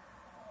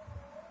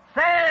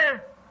 Says,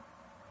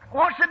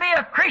 wants to be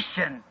a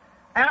Christian,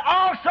 and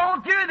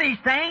also do these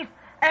things,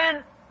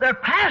 and the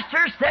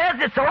pastor says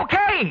it's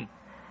okay.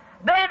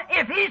 Then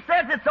if he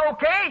says it's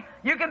okay,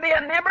 you can be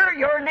a member,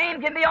 your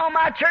name can be on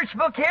my church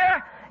book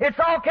here, it's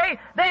okay,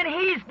 then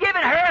he's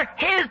given her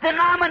his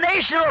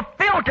denominational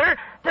filter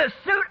to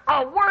suit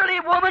a worldly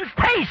woman's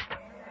taste.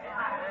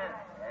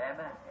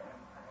 Amen.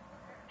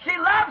 She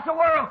loves the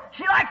world.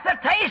 She likes the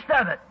taste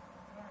of it.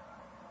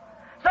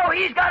 So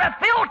he's got a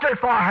filter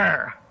for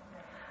her.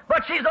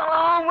 But she's a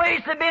long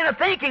ways to being a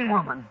thinking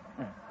woman.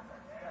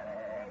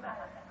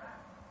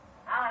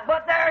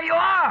 But there you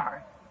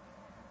are.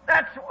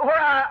 That's where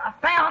I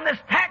found this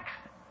text.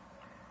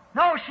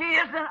 No, she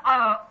isn't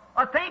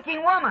a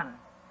thinking woman.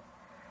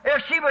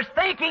 If she was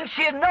thinking,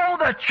 she'd know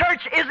the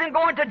church isn't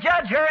going to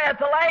judge her at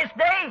the last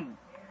day.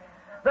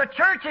 The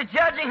church is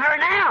judging her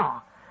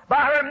now by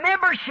her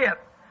membership,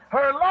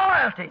 her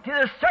loyalty to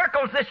the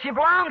circles that she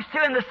belongs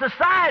to in the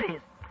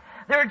societies.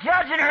 They're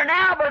judging her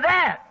now by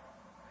that.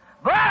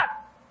 But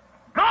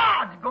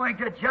God's going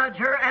to judge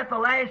her at the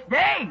last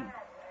day.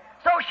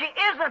 So she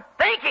isn't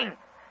thinking,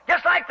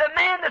 just like the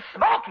man that's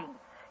smoking.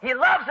 He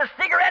loves the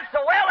cigarette so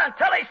well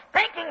until his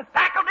thinking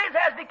faculties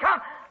has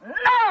become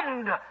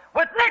numbed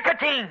with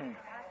nicotine.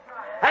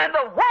 And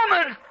the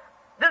woman's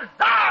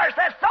desires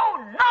have so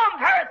numbed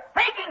her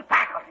thinking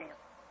faculties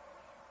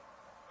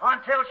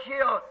until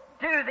she'll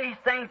do these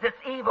things that's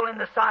evil in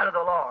the sight of the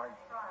Lord.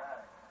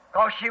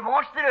 Because she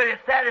wants to do it. It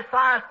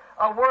satisfies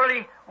a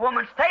worldly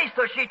woman's taste,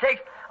 so she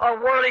takes a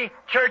worldly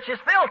church's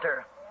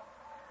filter.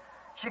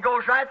 She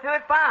goes right through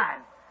it fine.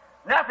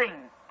 Nothing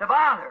to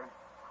bother.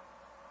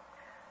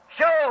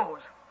 Shows.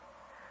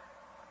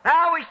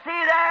 Now we see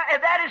that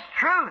if that is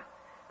truth,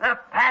 the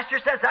pastor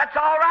says that's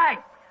all right.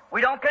 We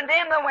don't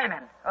condemn the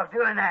women of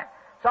doing that.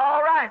 It's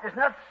all right. There's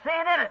no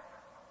sin in it.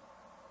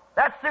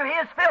 That's through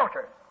his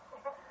filter.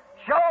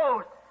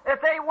 Shows if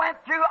they went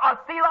through a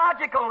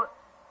theological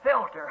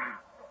filter.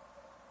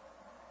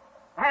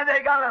 And they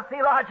got a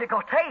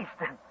theological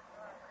taste.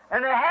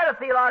 And they had a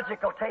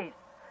theological taste.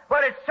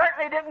 But it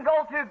certainly didn't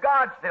go through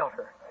God's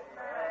filter.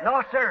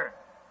 No, sir.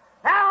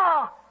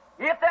 Now,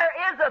 if there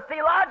is a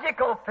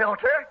theological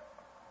filter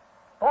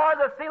for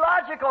the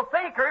theological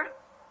thinker,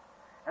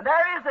 and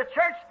there is a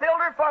church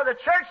filter for the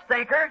church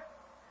thinker,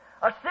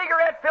 a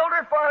cigarette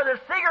filter for the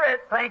cigarette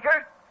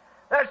thinker,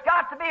 There's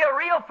got to be a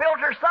real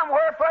filter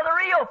somewhere for the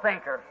real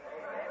thinker.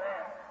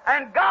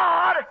 And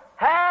God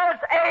has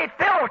a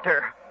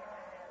filter.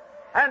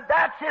 And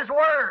that's His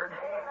Word.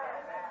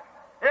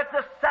 It's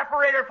a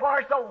separator for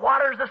us. The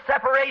water's a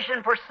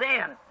separation for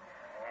sin.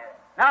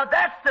 Now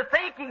that's the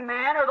thinking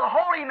man or the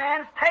holy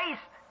man's taste.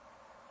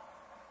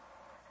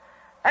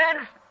 And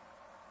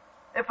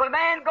if a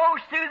man goes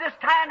through this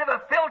kind of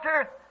a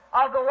filter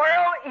of the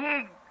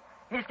world,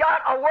 he's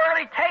got a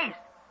worldly taste.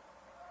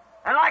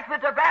 And like the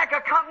tobacco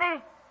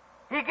company,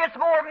 he gets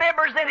more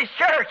members in his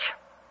church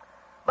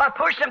by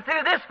pushing them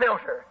through this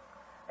filter.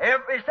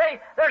 If you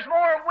say there's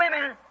more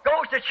women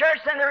goes to church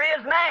than there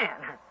is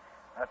man,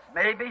 that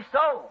may be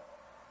so.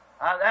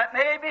 That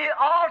may be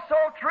also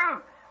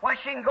true when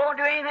she can go and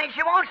do anything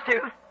she wants to.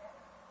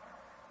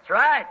 That's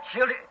right.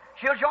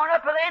 She'll join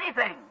up with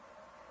anything.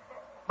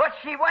 But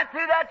she went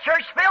through that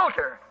church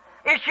filter.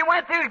 If she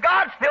went through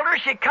God's filter,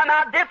 she'd come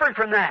out different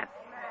from that.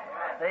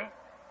 See?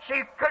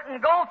 She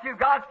couldn't go through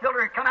God's filter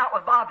and come out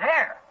with bobbed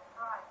hair.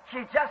 She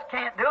just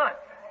can't do it.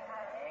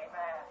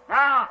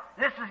 Now,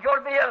 this is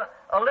going to be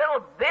a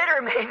little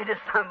bitter maybe to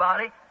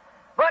somebody,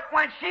 but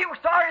when she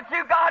started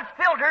through God's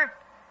filter,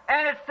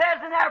 and it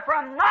says in there for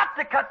them not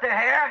to cut their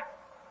hair,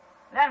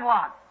 then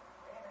what?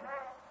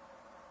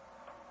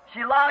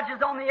 She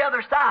lodges on the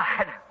other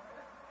side.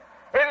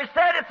 If it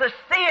said it's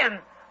a sin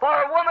for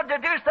a woman to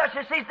do such,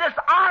 and she's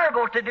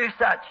dishonorable to do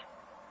such.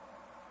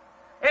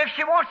 If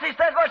she wants, she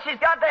says, well, she's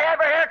got to have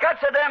her hair cut,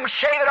 so then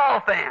shave it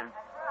off then.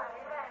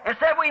 And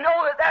said, we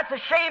know that that's a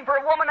shame for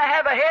a woman to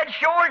have a head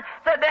shorn,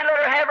 said then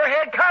let her have her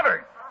head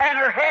covered. And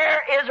her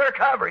hair is her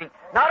covering.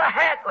 Not a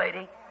hat,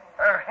 lady.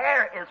 Her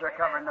hair is her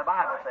covering, the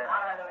Bible says.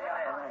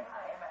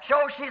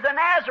 Shows she's a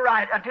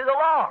Nazarite unto the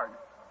Lord.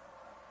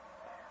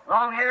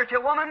 Long hair to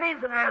a woman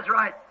means a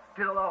Nazarite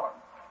to the Lord.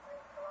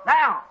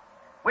 Now,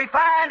 we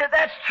find that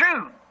that's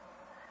true.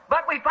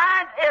 But we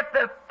find if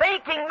the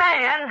thinking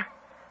man,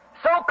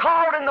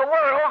 so-called in the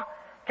world,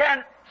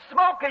 can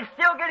smoke and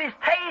still get his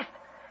taste,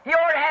 he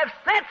ought to have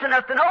sense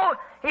enough to know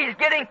he's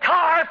getting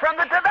tar from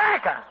the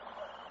tobacco.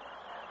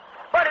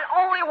 But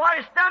only what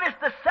it's done is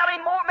to sell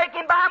him more, make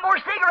him buy more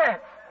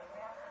cigarettes.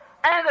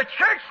 And the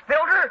church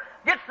filter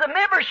gets the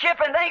membership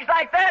and things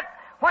like that.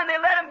 When they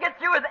let them get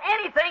through with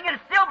anything and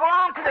still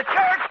belong to the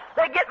church,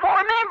 they get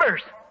more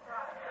members.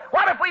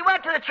 What if we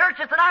went to the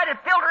churches tonight and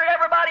filtered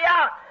everybody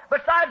out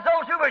besides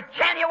those who were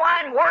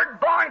genuine,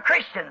 word-born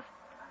Christians?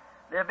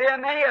 There'd be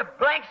many a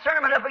blank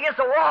sermon up against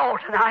the wall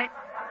tonight.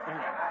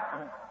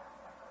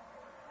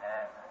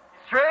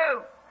 It's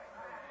true.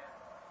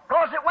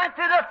 Because it went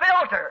through the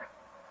filter.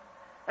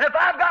 And if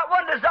I've got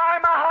one desire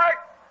in my heart,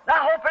 and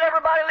I hope that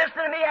everybody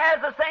listening to me has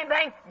the same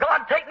thing,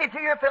 God, take me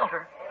through your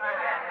filter.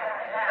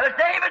 As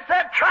David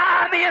said,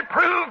 try me and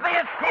prove me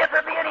and see if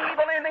there be any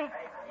evil in me.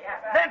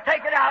 Then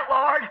take it out,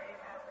 Lord.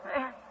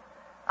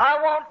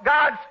 I want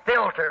God's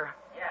filter.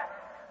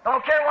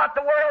 Don't care what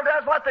the world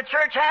does, what the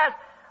church has.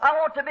 I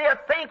want to be a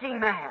thinking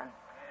man,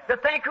 to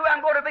think who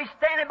I'm going to be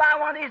standing by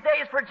one of these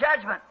days for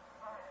judgment.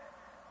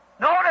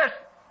 Notice,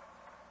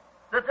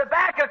 the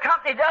tobacco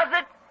company does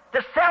it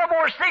to sell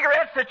more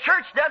cigarettes. The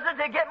church does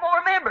it to get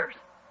more members.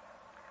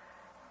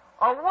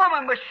 A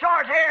woman with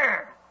short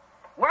hair,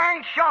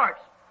 wearing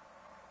shorts,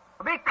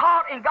 will be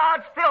caught in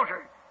God's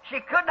filter. She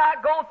could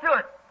not go through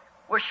it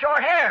with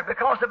short hair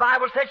because the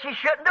Bible said she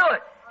shouldn't do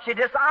it. She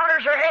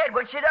dishonors her head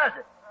when she does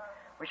it.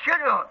 We should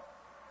do it.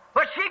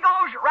 But she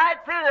goes right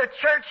through the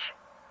church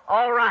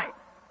all right.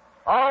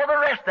 All the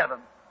rest of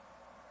them.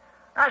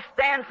 I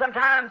stand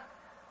sometimes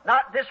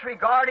not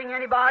disregarding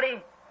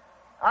anybody.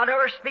 I'll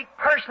never speak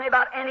personally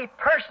about any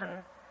person,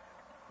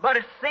 but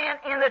it's sin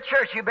in the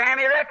church. You bear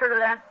me record of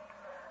that.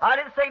 I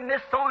didn't say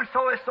Miss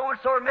So-and-so is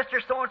so-and-so, or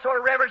Mr. So-and-so,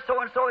 or Reverend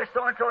so-and-so is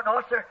so-and-so.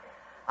 No, sir.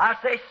 I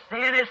say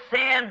sin is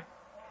sin.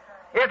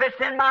 If it's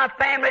in my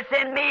family,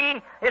 it's in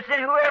me, it's in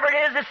whoever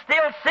it is, it's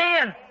still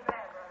sin.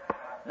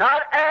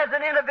 Not as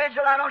an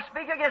individual. I don't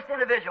speak against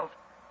individuals.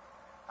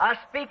 I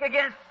speak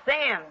against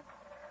sin.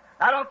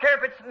 I don't care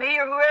if it's me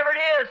or whoever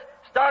it is.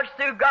 Starts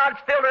through God's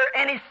filter,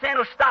 any sin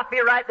will stop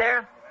you right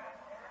there.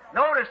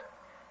 Notice.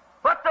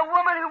 But the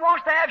woman who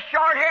wants to have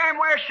short hair and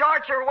wear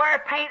shorts or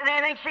wear paint and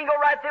anything, she can go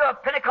right through a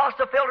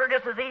Pentecostal filter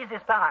just as easy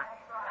as pie.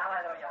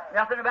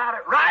 Nothing about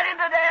it. Right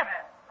into death.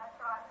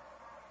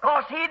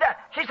 Because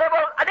she said,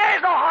 well,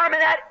 there's no harm in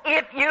that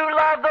if you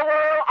love the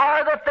world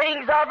or the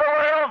things of the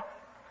world.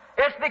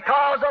 It's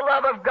because the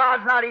love of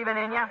God's not even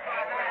in you.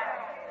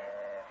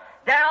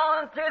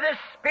 Down through the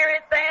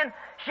Spirit, then,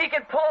 she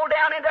can pull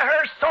down into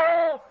her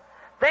soul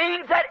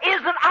things that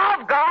isn't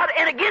of God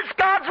and against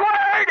God's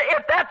Word,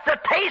 if that's the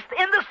taste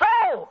in the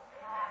soul.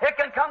 It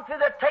can come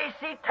through the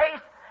tasty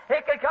taste.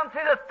 It can come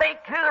through the think,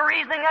 through the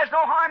reasoning. There's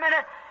no harm in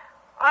it.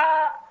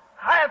 I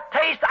have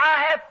taste.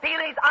 I have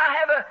feelings. I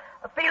have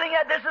a feeling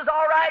that this is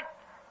all right.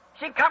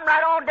 She can come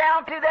right on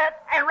down to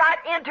that and right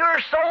into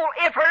her soul,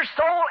 if her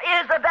soul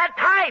is of that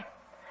type.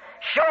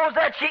 Shows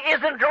that she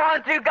isn't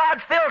drawn through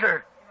God's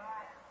filter.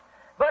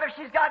 But if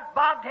she's got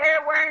bobbed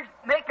hair, wearing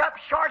makeup,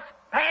 shorts,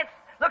 pants,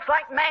 looks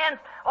like man's,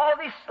 all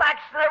these slacks,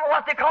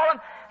 what they call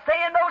them,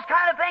 saying those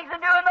kind of things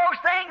and doing those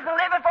things and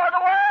living for the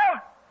world,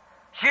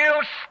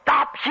 she'll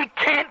stop. She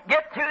can't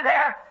get through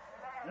there.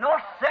 No,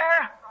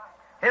 sir.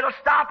 It'll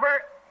stop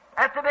her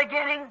at the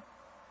beginning.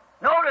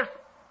 Notice,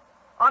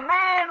 a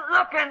man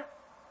looking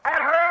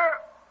at her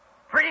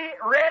pretty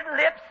red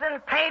lips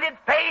and painted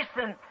face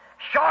and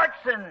shorts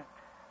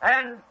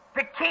and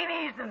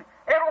bikinis and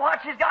every what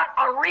she's got,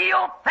 a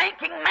real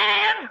thinking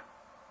man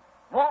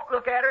won't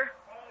look at her.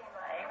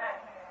 Amen.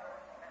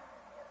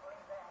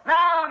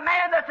 Now, a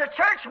man that's a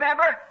church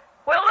member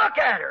will look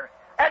at her,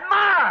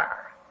 admire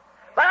her.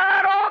 But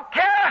I don't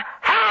care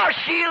how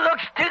she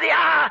looks to the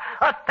eye,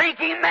 a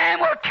thinking man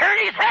will turn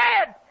his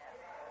head.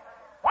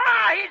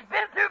 Why? He's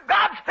been through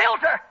God's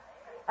filter,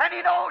 and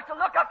he knows to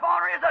look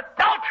upon her is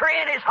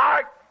adultery in his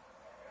heart.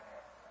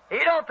 He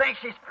don't think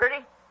she's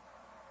pretty.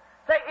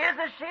 Say,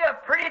 isn't she a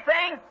pretty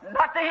thing?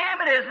 Not to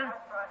him it isn't.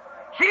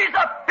 She's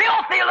a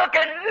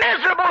filthy-looking,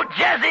 miserable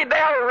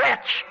Jezebel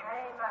wretch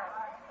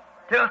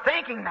to a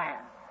thinking man.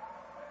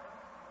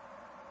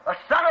 The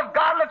Son of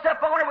God looks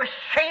up on her with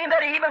shame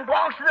that he even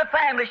belongs to the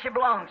family she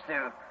belongs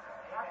to.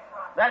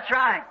 That's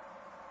right.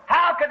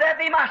 How could that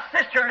be my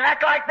sister and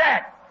act like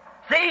that?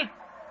 See?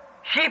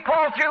 She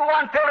pulled through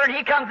one filter and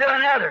he comes through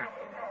another.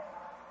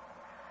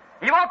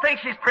 You won't think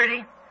she's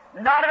pretty.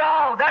 Not at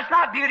all. That's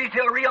not beauty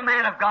to a real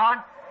man of God.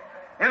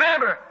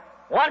 Remember,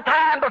 one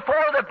time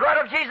before the blood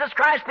of Jesus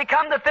Christ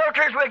become the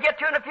filters we'll get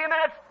to in a few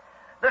minutes,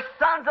 the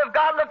sons of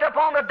God looked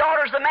upon the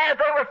daughters of man if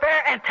they were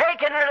fair and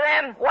taken unto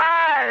them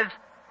wives.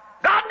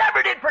 God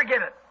never did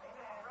forgive it.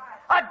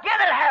 Again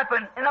it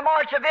happened in the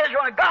march of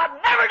Israel, and God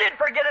never did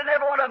forget it, and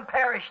every one of them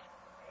perished.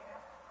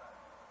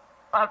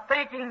 A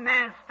thinking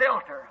man's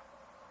filter.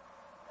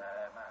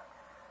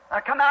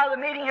 I come out of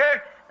the meeting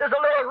here, there's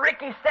a little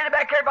Ricky standing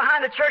back here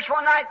behind the church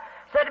one night,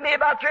 said to me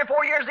about 3 or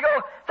 4 years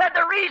ago, said,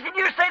 the reason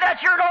you say that,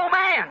 you're an old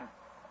man.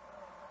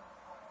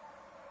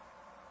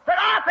 Said,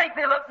 I think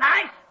they look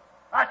nice.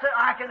 I said,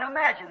 I can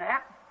imagine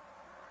that.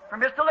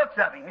 From just the looks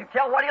of him, you can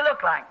tell what he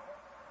looked like.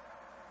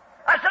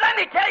 I said, let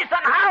me tell you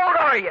something. How old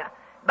are you?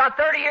 About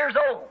 30 years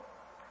old.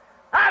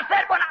 I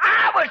said, when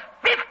I was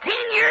 15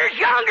 years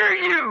younger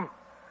than you,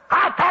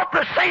 I thought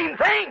the same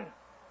thing.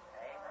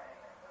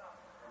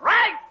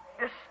 Right?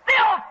 It's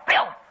still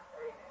filth.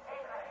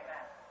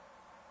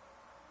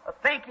 A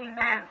thinking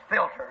man's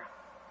filter.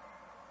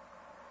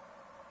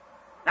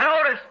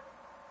 Now notice,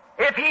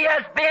 if he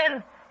has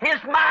been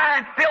his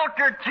mind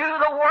filtered to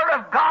the Word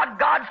of God,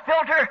 God's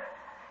filter,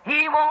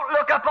 he won't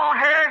look upon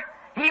her.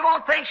 He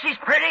won't think she's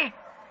pretty.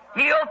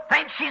 He'll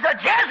think she's a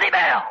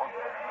Jezebel.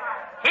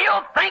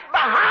 He'll think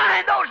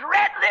behind those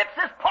red lips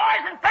is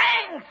poison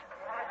things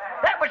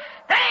that would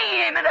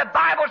sting him. And the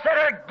Bible said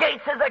her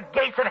gates is the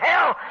gates of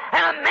hell.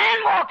 And a man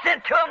walks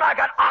into them like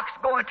an ox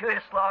going to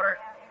his slaughter.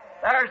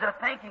 There's a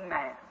thinking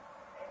man.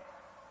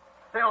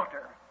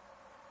 Filter.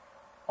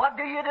 What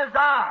do you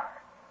desire?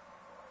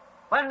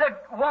 When the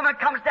woman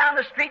comes down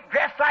the street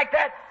dressed like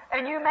that,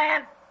 and you,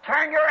 man,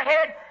 turn your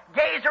head,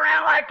 gaze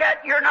around like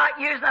that, you're not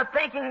using a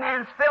thinking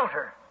man's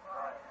filter.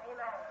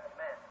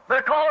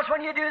 Because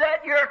when you do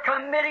that, you're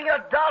committing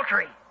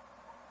adultery.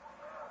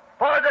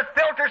 For the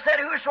filter said,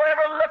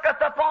 whosoever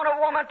looketh upon a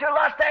woman to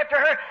lust after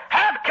her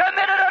hath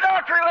committed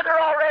adultery with her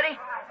already.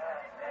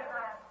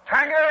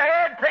 Turn your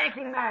head,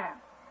 thinking man.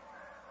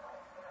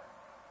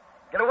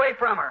 Get away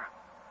from her.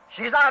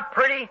 She's not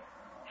pretty.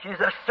 She's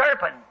a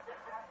serpent.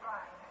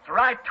 It's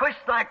right,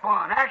 twists like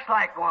one, acts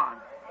like one,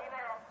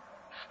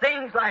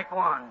 stings like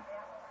one.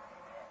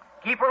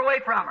 Keep her away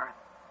from her.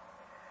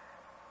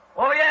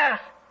 Oh, yes.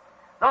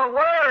 The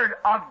Word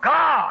of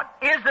God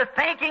is the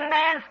thinking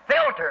man's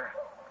filter.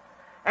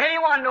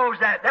 Anyone knows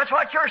that. That's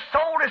what your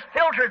soul is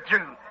filtered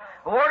through.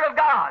 The Word of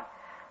God.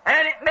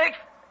 And it makes,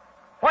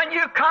 when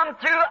you come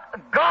to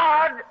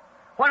God,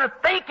 when a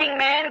thinking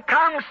man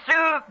comes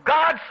through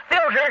God's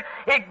filter,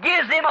 it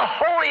gives him a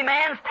holy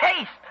man's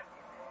taste.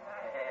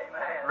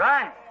 Amen.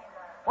 Right.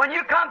 When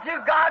you come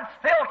through God's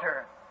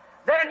filter,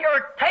 then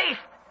your taste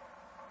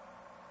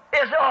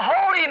is a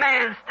holy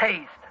man's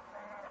taste.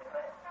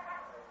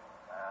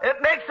 It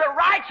makes a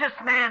righteous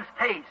man's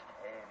taste.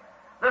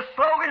 The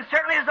slogan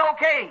certainly is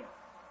okay.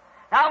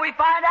 Now we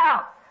find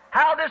out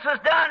how this was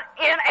done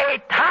in a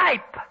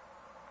type.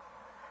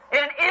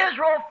 In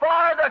Israel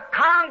for the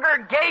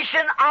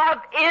congregation of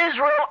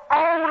Israel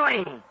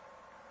only.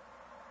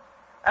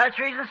 That's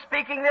the reason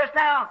speaking this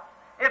now.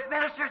 If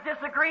ministers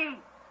disagree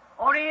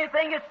on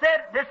anything it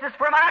said, this is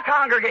for my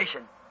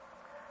congregation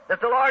that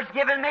the Lord's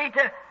given me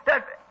to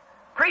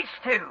preach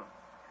to.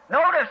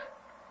 Notice,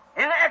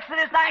 in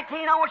Exodus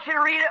 19, I want you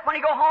to read it when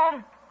you go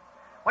home,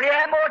 when you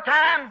have more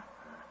time.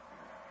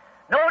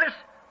 Notice,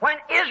 when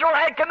Israel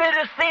had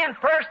committed a sin,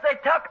 first they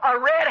took a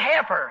red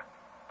heifer,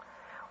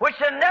 which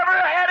had never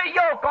had a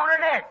yoke on her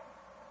neck.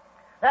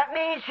 That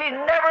means she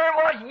never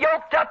was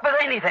yoked up with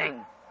anything.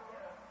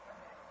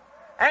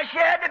 And she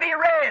had to be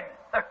red.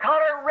 The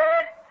color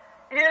red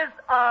is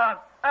an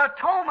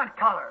atonement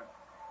color.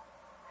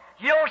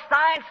 You know,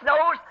 science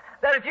knows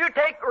that if you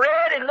take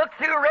red and look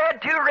through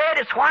red to red,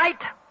 it's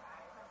white.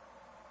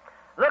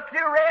 Look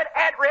through red,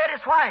 at red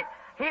is white.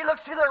 He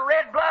looks through the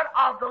red blood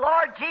of the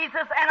Lord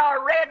Jesus, and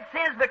our red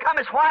sins become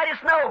as white as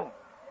snow.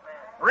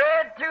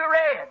 Red through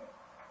red.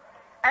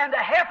 And the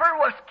heifer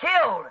was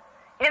killed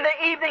in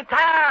the evening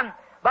time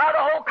by the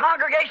whole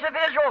congregation of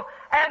Israel,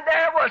 and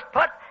there was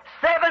put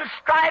 7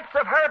 stripes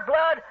of her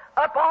blood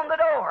upon the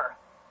door,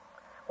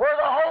 where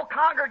the whole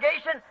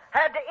congregation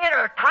had to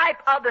enter, a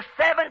type of the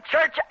 7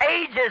 church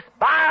ages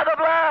by the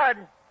blood.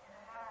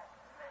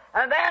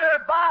 And then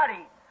her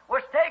body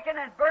was taken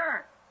and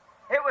burnt.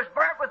 It was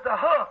burnt with the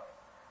hoof,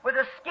 with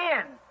the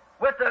skin,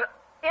 with the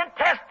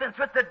intestines,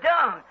 with the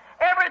dung.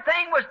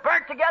 Everything was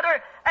burnt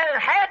together, and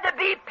it had to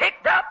be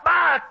picked up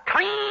by a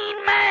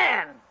clean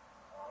man.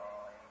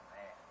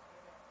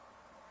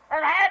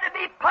 And had to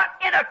be put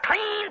in a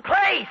clean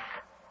place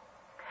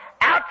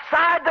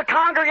outside the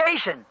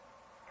congregation.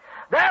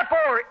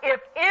 Therefore,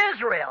 if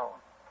Israel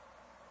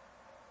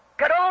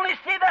could only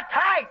see the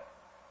type,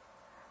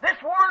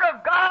 this Word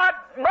of God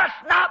must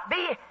not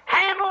be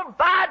handled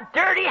by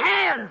dirty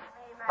hands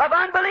of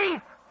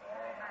unbelief.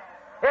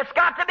 It's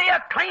got to be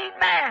a clean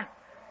man.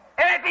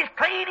 And if he's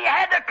clean, he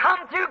had to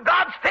come through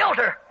God's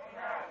filter.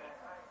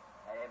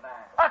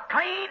 A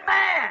clean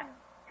man,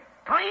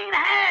 clean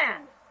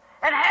hands,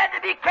 and had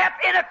to be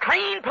kept in a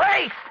clean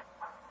place.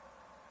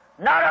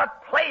 Not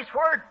a place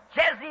where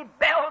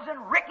Jezebels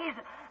and Rickies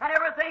and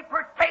everything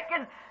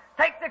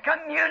take the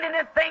communion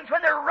and things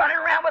when they're running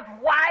around with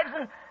wives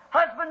and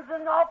husbands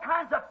and all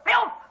kinds of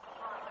filth.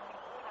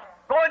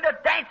 Going to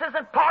dances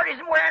and parties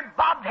and wearing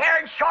bobbed hair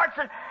and shorts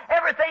and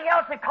everything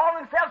else and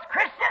calling themselves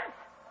Christians.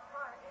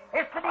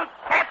 It's to be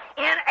kept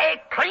in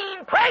a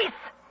clean place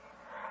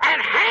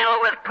and handled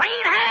with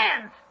clean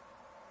hands.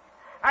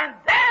 And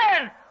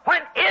then,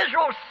 when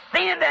Israel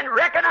sinned and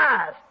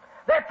recognized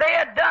that they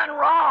had done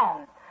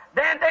wrong,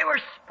 then they were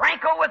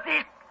sprinkled with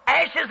these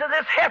ashes of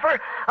this heifer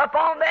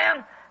upon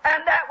them,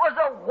 and that was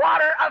a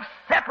water of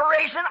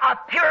separation, of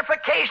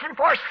purification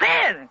for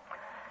sin.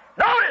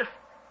 Notice,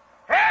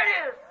 here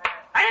it is.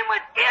 And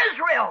with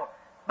Israel,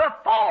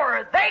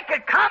 before they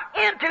could come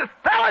into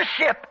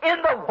fellowship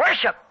in the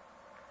worship,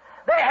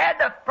 they had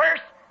to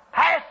first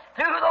pass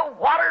through the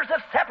waters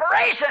of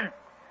separation.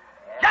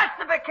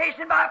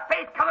 Justification by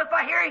faith cometh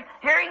by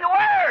hearing the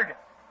Word.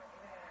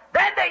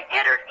 Then they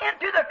entered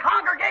into the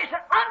congregation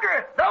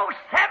under those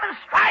 7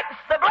 stripes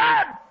of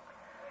blood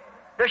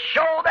to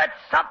show that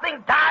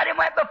something died and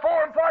went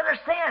before them for their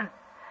sin.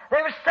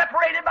 They were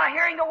separated by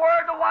hearing the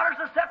Word, the waters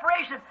of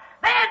separation.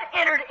 Then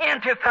entered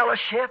into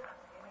fellowship.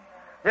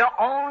 The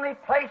only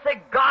place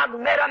that God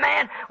met a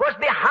man was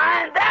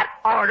behind that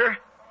altar.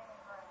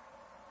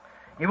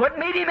 You wouldn't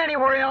meet him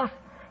anywhere else.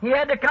 He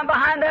had to come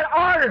behind that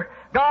altar.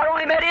 God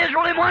only met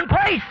Israel in one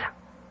place.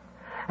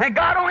 And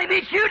God only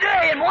meets you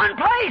today in one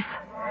place.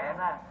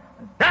 Amen.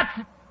 That's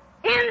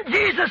in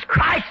Jesus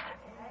Christ.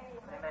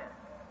 Amen.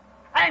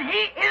 And He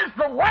is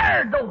the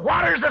Word, the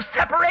waters of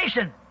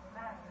separation.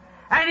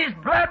 And His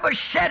blood was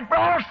shed for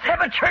all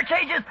 7 church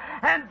ages.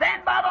 And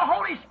then by the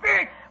Holy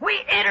Spirit, we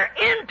enter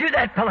into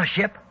that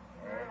fellowship,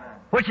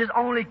 which is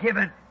only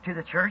given to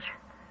the church.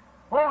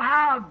 Oh,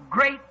 how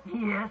great He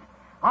is.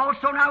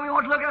 Also, now we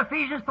want to look at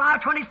Ephesians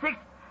 5:26.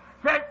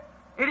 Said,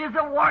 it is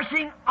the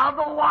washing of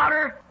the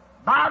water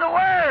by the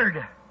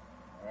Word.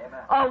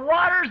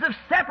 Waters of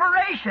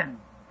separation.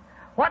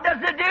 What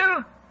does it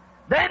do?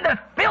 Then the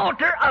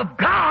filter of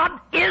God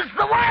is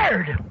the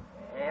Word.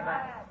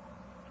 Amen.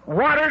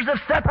 Waters of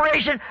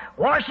separation,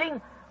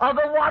 washing of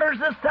the waters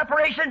of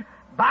separation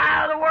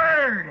by the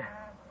Word.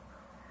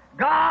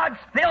 God's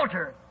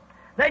filter.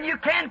 Then you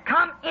can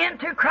come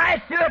into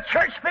Christ through a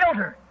church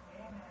filter.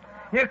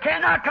 You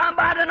cannot come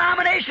by a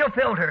denominational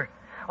filter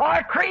or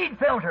a creed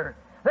filter.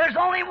 There's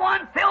only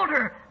one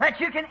filter that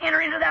you can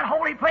enter into that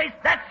holy place.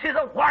 That's through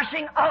the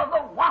washing of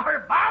the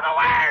water by the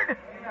Word.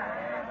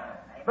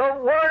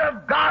 The Word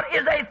of God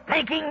is a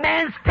thinking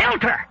man's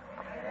filter.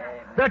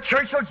 The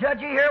church will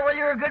judge you here whether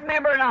you're a good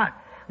member or not.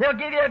 They'll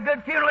give you a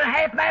good funeral and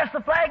half-mass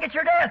the flag at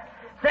your death,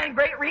 send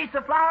great wreaths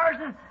of flowers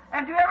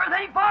and do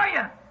everything for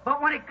you.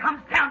 But when it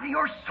comes down to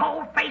your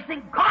soul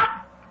facing God,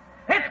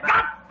 it's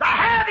got to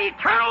have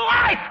eternal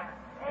life.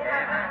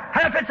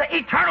 And if it's an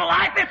eternal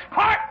life, it's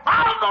part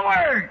of the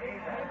Word.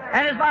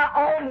 And as my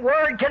own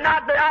word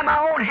cannot deny, my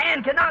own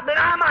hand cannot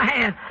deny my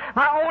hand,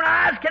 my own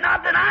eyes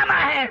cannot deny my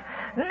hand,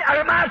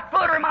 or my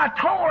foot or my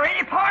toe or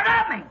any part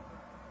of me.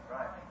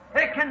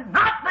 It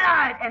cannot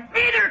deny it, and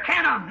neither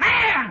can a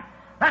man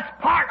that's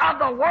part of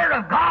the Word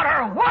of God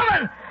or a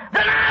woman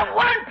deny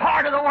one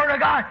part of the Word of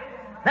God.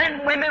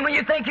 Then women, when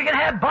you think you can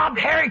have bobbed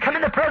hair and come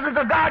in the presence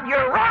of God,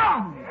 you're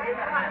wrong.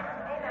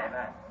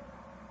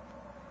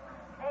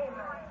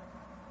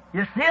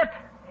 You see it?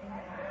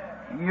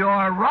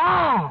 You're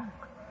wrong.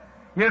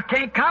 You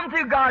can't come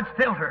through God's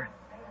filter,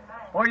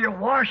 or you're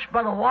washed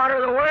by the water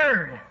of the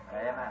Word.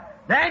 Amen.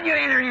 Then you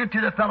enter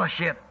into the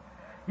fellowship.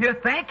 You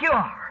think you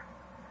are,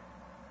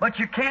 but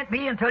you can't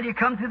be until you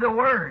come through the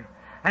Word.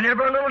 And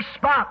every little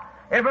spot,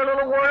 every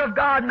little word of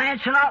God, man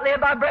shall not live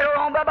by bread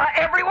alone, but by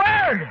every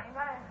word.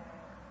 Amen.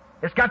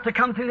 It's got to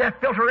come through that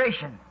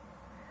filtration,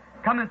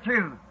 coming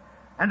through.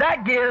 And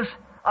that gives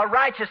a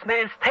righteous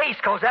man's taste,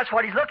 because that's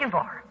what he's looking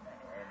for.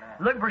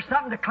 Looking for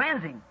something to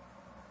cleanse him.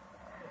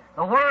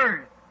 The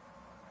Word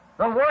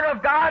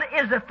of God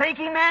is the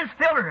thinking man's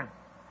filter,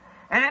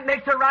 and it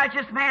makes a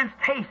righteous man's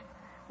taste.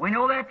 We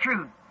know that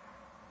truth.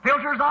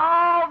 Filters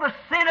all the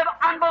sin of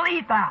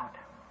unbelief out.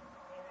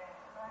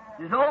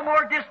 There's no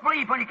more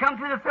disbelief when you come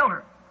through the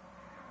filter,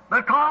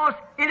 because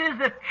it is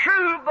the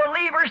true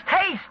believer's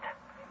taste.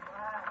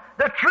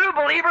 The true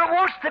believer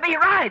wants to be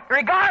right,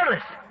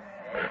 regardless.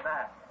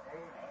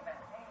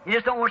 You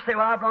just don't want to say,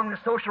 well, I belong to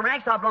social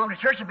ranks, I belong to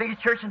church, the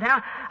biggest church in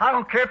town. I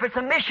don't care if it's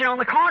a mission on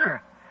the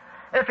corner,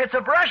 if it's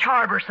a brush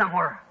harbor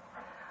somewhere.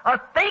 A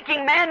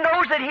thinking man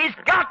knows that he's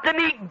got to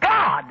meet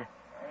God.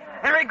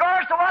 In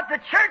regards to what the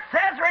church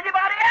says or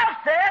anybody else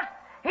says,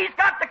 he's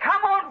got to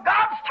come on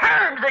God's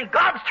terms, and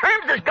God's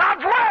terms is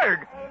God's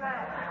Word.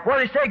 Well,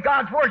 they say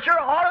God's Word. Sure,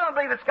 all of them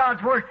believe it's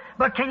God's Word,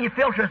 but can you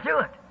filter through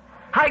it?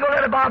 How you going to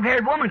let a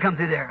bob-haired woman come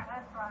through there?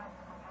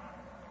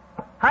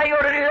 How you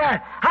going to do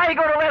that? How you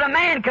going to let a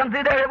man come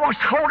through there that wants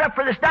to hold up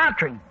for this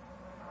doctrine?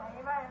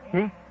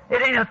 See?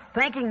 It ain't a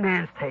thinking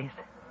man's taste.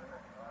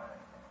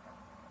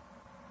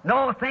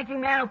 No, a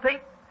thinking man will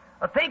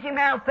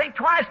think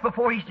twice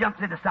before he jumps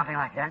into something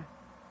like that.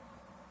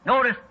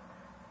 Notice,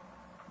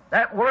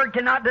 that word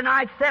cannot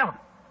deny itself.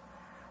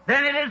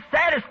 Then it is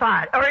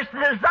satisfied, or it's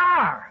a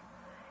desire.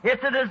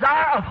 It's a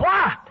desire of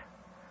what?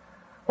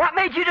 What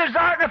made you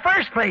desire it in the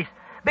first place?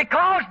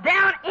 Because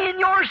down in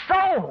your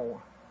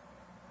soul,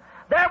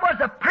 there was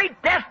a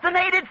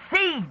predestinated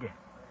seed,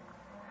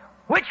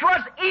 which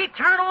was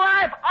eternal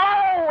life,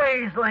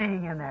 always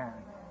laying in there.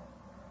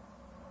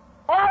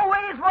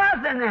 Always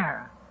was in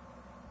there.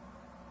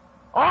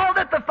 All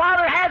that the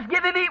Father has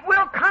given me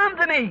will come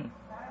to me.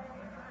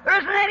 There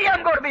isn't any of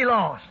them going to be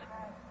lost.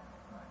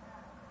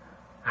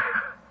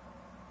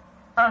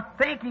 A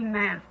thinking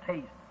man's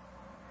taste.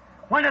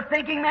 When a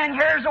thinking man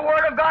hears the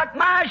Word of God,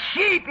 my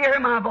sheep hear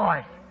my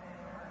voice.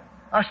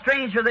 A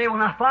stranger they will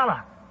not follow.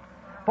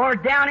 For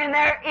down in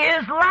there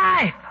is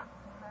life.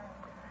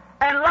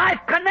 And life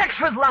connects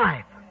with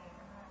life.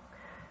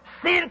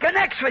 Sin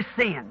connects with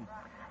sin.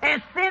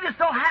 And sin is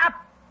so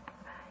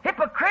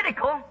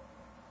hypocritical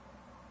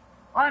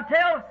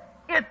until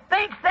it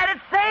thinks that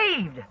it's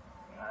saved,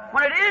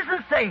 when it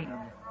isn't saved.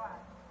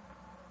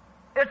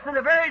 It's in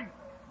the very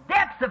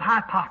depths of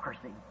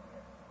hypocrisy.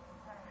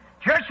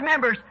 Church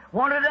members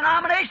want a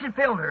denomination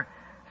filter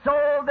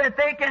so that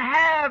they can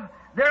have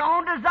their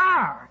own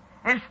desire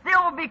and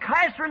still be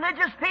classed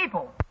religious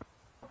people.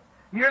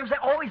 You hear them say,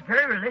 oh, he's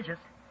very religious.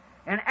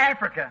 In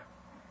Africa,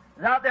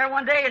 I was out there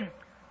one day and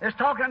they're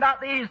talking about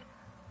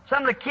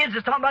some of the kids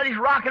are talking about these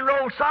rock and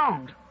roll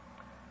songs.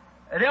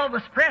 And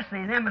Elvis Presley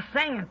and them was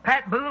singing,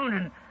 Pat Boone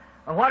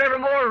and whatever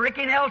more,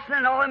 Ricky Nelson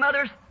and all them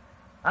others.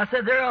 I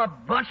said, they're a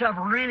bunch of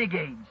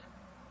renegades.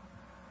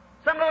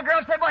 Some little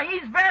girl said, well,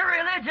 he's very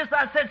religious.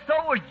 I said, so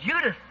was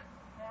Judas.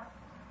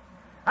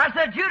 I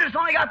said, Judas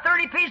only got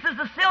 30 pieces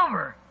of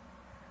silver.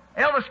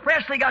 Elvis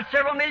Presley got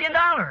several $1 million.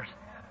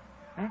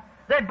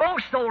 They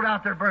both sold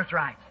out their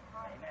birthrights.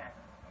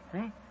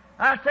 See?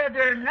 I said,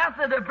 they're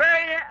nothing, the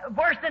very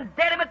worst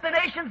indebtedness the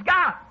nation's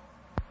got.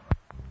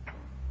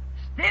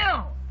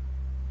 Still,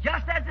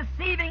 just as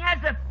deceiving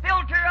as the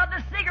filter of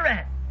the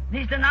cigarette.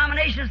 These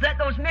denominations let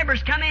those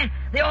members come in.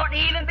 There ought to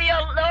even be a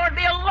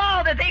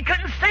law that they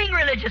couldn't sing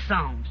religious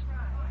songs.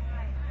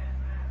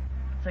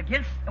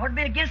 It ought to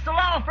be against the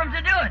law for them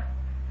to do it.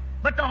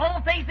 But the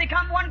whole thing's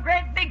become one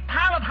great big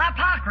pile of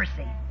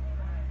hypocrisy.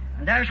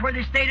 And there's where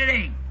they stay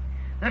today.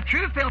 The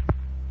true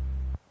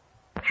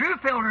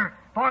filter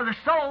for the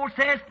soul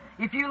says,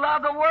 if you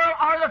love the world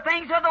or the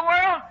things of the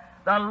world,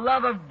 the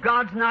love of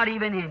God's not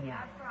even in you.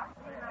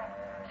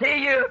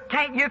 See, you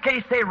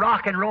can't say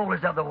rock and roll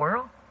is of the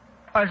world,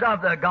 or is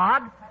of the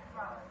God.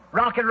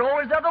 Rock and roll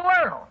is of the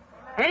world.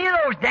 Any of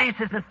those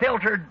dances and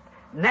filtered,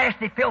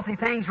 nasty, filthy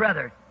things,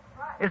 rather,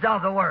 is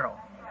of the world.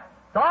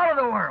 It's all of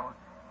the world.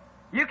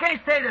 You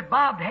can't say that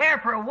bobbed hair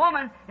for a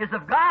woman is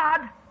of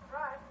God.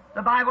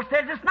 The Bible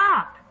says it's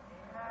not.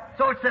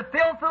 So it's the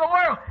filth of the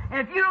world.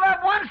 And if you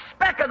love one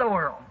speck of the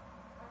world,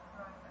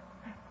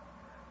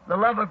 the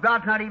love of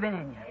God's not even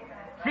in you.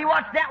 See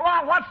what's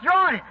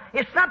drawing it?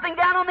 It's something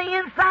down on the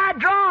inside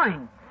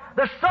drawing.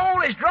 The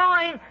soul is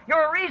drawing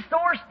your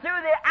resource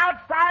through the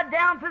outside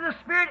down through the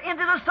Spirit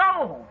into the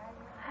soul.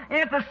 And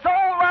if the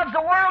soul loves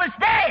the world, it's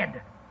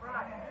dead.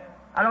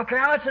 I don't care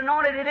how much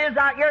anointed it is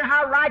out here,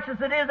 how righteous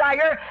it is out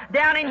here,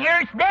 down in here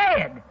it's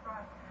dead.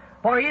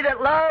 For he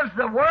that loves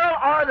the world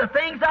or the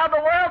things of the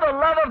world, the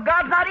love of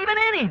God's not even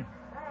in him.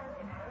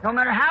 No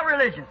matter how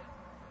religious.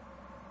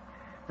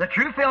 The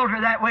true filter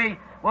that way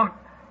will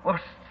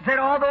set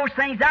all those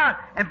things out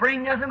and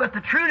bring nothing but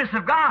the trueness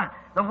of God,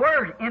 the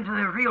Word, into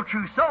the real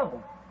true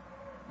soul.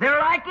 They're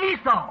like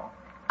Esau.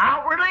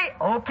 Outwardly,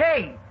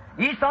 okay.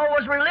 Esau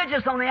was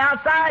religious on the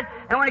outside,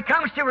 and when it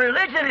comes to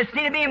religion, it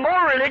seemed to be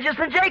more religious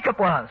than Jacob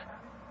was.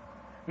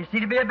 He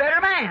seemed to be a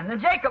better man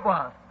than Jacob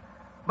was.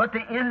 But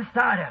the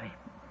inside of him,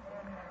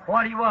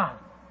 what he was,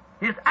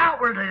 is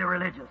outwardly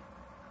religious.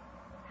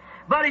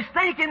 But his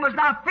thinking was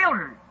not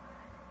filtered.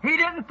 He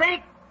didn't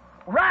think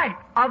right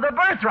of the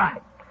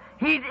birthright.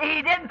 He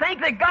didn't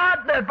think that God,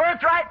 the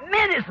birthright,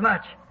 meant as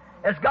much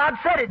as God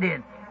said it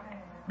did.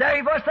 There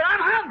he was, said, I'm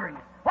hungry.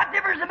 What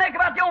difference does it make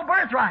about the old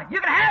birthright? You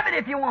can have it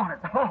if you want it.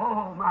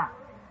 Oh, my.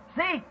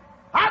 See,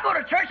 I go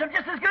to church, I'm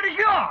just as good as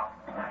you are.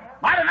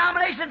 My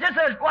denomination is just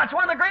as, well, it's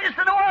one of the greatest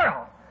in the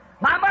world.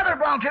 My mother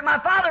belonged to it, my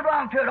father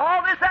belonged to it,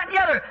 all this, that, and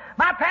the other.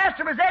 My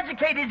pastor was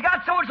educated, he's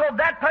got so-and-so.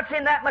 That puts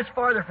him that much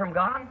farther from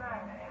God.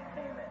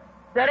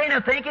 That ain't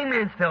a thinking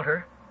man's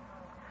filter.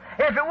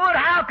 If it would,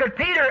 how could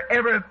Peter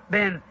ever have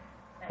been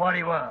what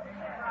he was?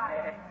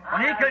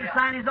 When he couldn't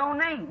sign his own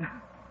name.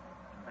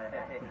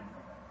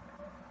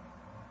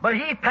 But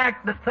he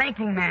packed the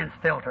thinking man's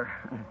filter.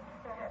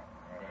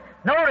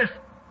 Notice,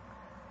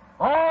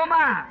 oh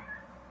my,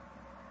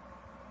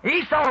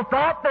 Esau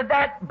thought that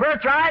that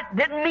birthright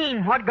didn't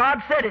mean what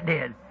God said it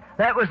did.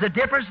 That was the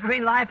difference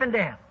between life and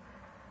death.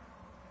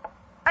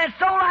 And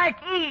so like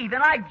Eve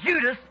and like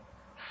Judas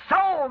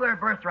sold their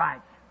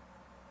birthrights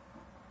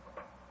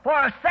for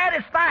a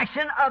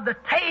satisfaction of the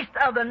taste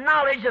of the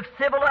knowledge of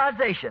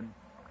civilization.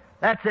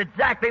 That's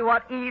exactly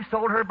what Eve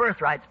sold her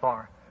birthrights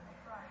for.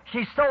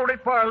 She sold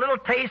it for a little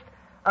taste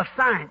of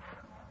science,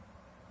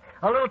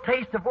 a little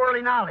taste of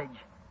worldly knowledge,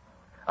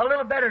 a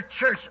little better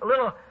church, a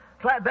little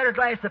better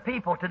class of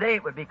people, today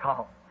it would be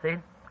called, see?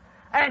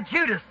 And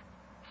Judas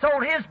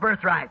sold his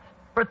birthrights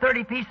for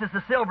 30 pieces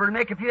of silver to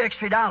make a few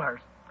extra dollars.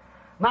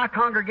 My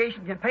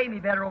congregation can pay me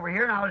better over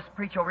here, and I'll just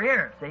preach over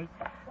here, see?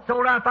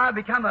 Sold out if I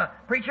become a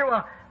preacher.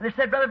 Well, they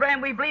said, Brother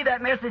Branham, we believe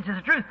that message is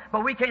the truth,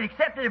 but we can't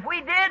accept it. If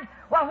we did,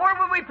 well, where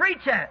would we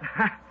preach at?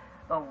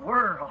 The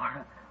world.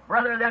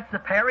 Brother, that's the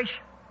parish.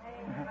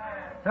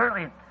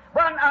 Certainly.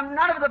 Well,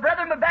 none of the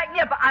brethren would back me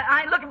up.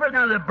 I ain't looking for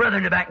none of the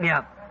brethren to back me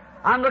up.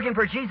 I'm looking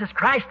for Jesus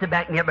Christ to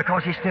back me up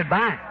because He stood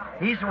by.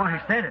 He's the one who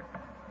said it.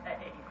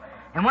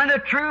 And when the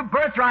true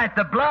birthright,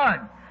 the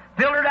blood,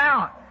 filtered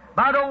out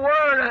by the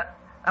Word,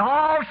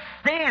 all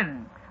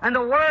sin, and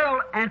the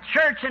world and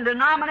church and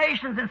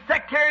denominations and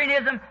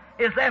sectarianism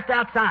is left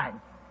outside.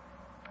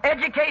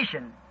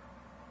 Education,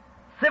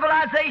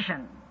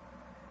 civilization,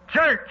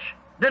 church,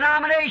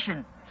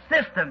 denomination,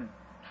 system,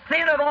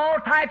 sin of all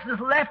types is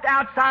left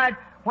outside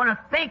when a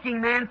thinking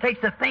man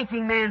takes a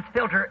thinking man's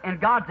filter in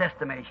God's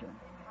estimation.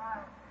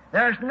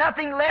 There's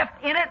nothing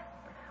left in it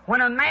when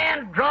a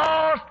man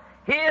draws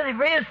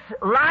his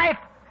life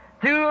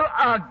through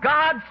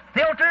God's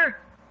filter.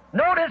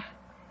 Notice,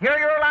 here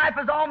your life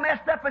is all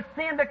messed up with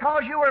sin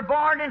because you were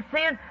born in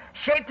sin,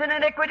 shaped in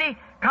iniquity,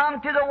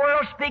 come to the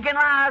world speaking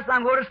lies.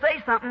 I'm going to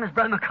say something, as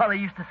Brother McCullough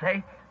used to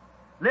say.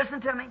 Listen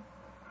to me.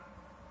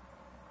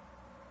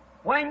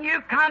 When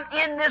you come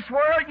in this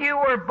world, you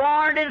were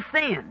born in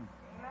sin.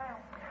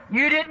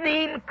 You didn't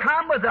even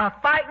come with a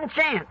fighting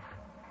chance.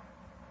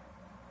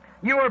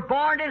 You were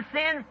born in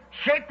sin,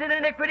 shaped in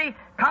iniquity,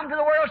 come to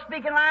the world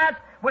speaking lies,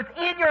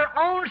 within your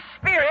own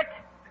spirit,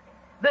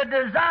 the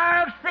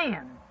desire of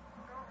sin.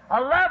 A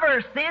lover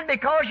of sin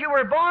because you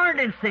were born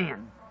in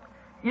sin.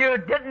 You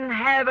didn't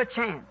have a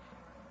chance.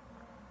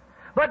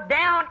 But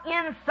down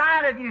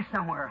inside of you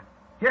somewhere,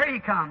 here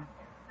you come,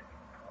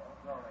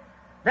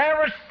 there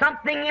was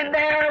something in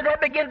there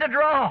that began to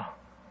draw.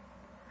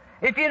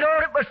 If you know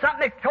it was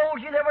something that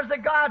told you there was a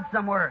God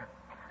somewhere,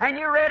 and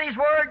you read His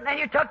Word, and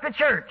you took the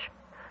church,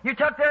 you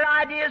took their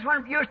ideas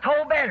when you was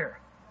told better,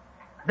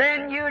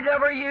 then you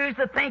never used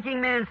the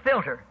thinking man's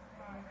filter.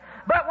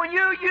 But when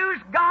you use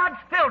God's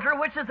filter,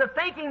 which is the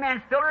thinking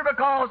man's filter,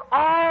 because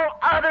all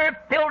other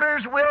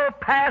filters will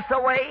pass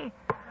away,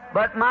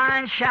 but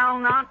mine shall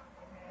not.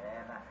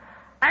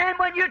 And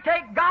when you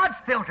take God's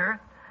filter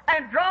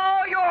and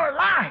draw your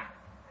life,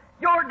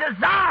 your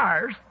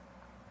desires,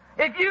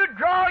 if you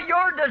draw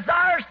your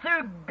desires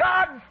through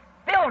God's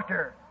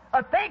filter,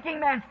 a thinking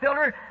man's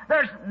filter,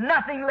 there's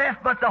nothing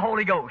left but the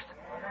Holy Ghost.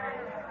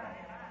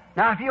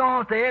 Now, if you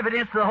want the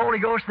evidence of the Holy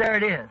Ghost, there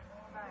it is.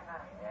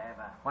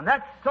 When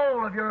that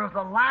soul of yours is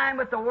aligned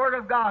with the Word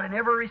of God in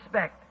every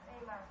respect,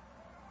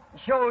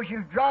 it shows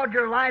you've drawn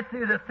your life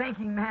through the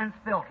thinking man's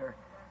filter,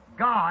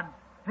 God's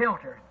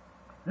filter.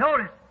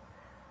 Notice,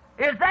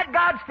 is that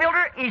God's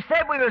filter? He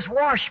said we was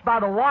washed by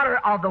the water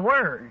of the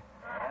Word.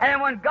 And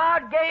when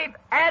God gave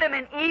Adam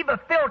and Eve a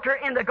filter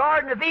in the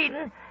Garden of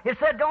Eden, He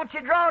said, don't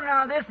you draw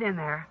none of this in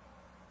there.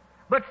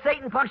 But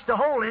Satan punched a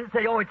hole in it and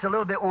said, oh, it's a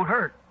little bit, won't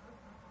hurt.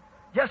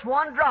 Just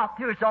one drop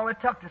through it's all it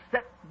took to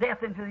set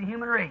death into the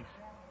human race.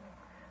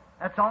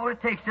 That's all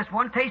it takes, just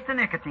one taste of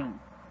nicotine.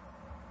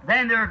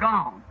 Then they're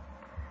gone.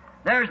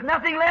 There's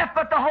nothing left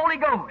but the Holy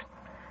Ghost.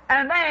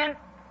 And then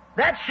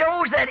that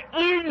shows that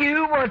in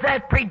you was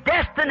that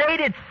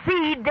predestinated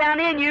seed down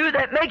in you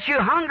that makes you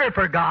hunger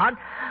for God.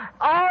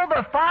 All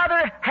the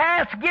Father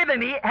has given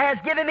me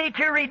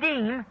to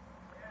redeem.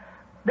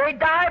 They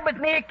died with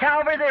me at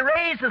Calvary. They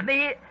raised with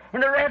me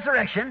in the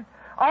resurrection.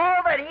 All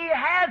that He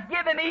has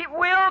given me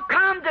will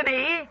come to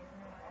me.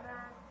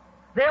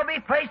 They'll be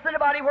placed in the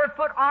body, word,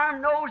 foot,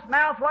 arm, nose,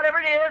 mouth, whatever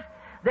it is.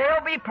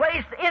 They'll be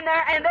placed in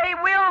there, and they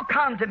will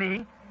come to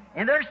me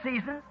in their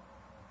season.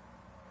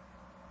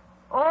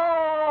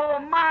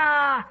 Oh,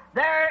 my!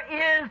 there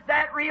is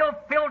that real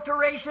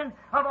filtration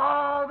of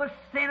all the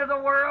sin of the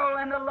world,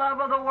 and the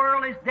love of the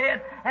world is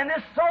dead. And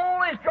this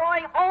soul is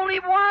drawing only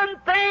one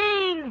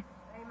thing.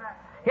 Amen.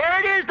 Here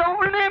it is.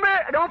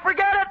 Don't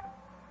forget it.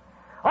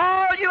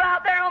 All you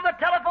out there on the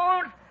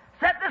telephones,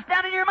 set this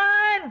down in your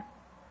mind.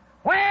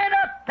 When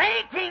a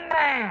thinking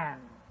man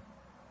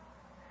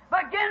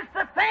begins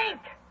to think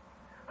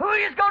who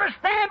he's going to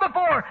stand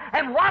before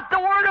and what the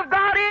Word of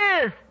God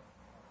is,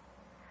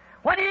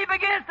 when he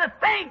begins to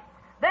think,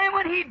 then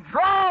when he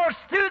draws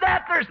to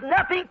that, there's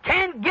nothing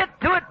can get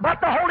to it but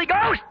the Holy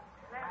Ghost.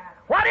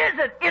 What is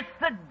it? It's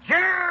the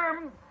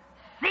germ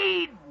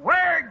seed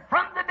word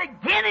from the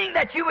beginning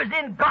that you was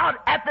in God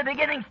at the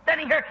beginning,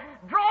 standing here,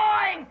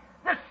 drawing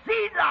the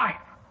seed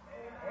life.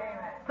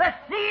 The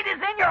seed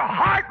is in your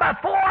heart by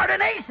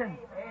foreordination.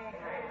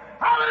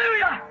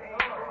 Hallelujah!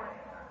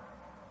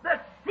 The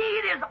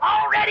seed is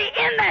already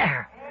in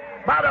there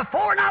by the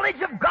foreknowledge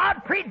of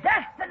God,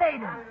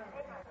 predestinated.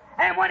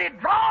 And when it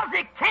draws,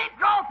 it can't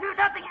draw through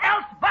nothing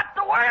else but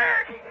the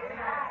Word.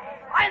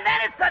 And then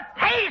it's a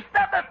taste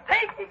of the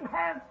thinking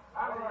man.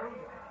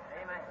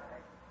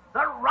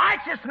 The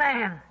righteous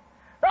man,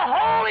 the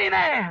holy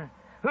man,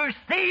 who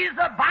sees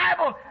the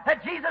Bible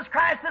that Jesus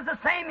Christ is the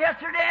same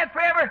yesterday and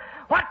forever.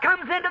 What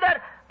comes into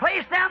that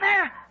place down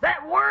there?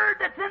 That Word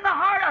that's in the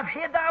heart. I've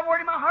hid thy Word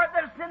in my heart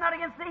that I sin not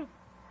against thee.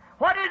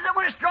 What is it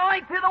when it's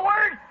drawing through the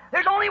Word?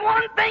 There's only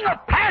one thing will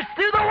pass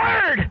through the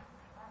Word.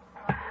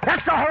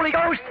 That's the Holy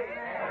Ghost.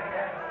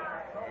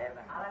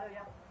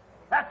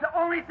 That's the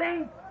only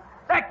thing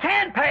that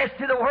can pass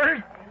through the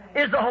Word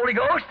is the Holy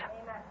Ghost.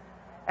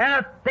 And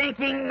a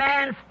thinking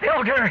man's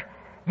filter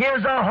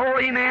gives a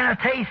holy man a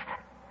taste.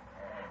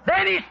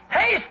 Then he's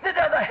tasted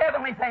of the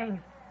heavenly things.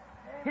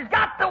 He's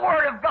got the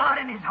Word of God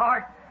in his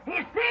heart. He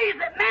sees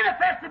it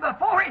manifested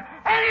before him,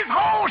 and his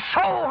whole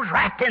soul's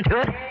wrapped into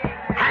it.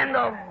 And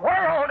the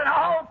world and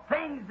all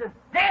things is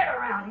dead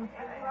around him.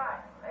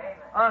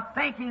 A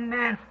thinking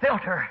man's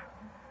filter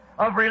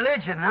of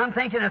religion. And I'm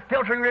thinking of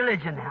filtering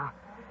religion now.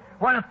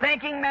 When a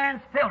thinking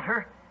man's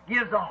filter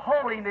gives a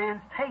holy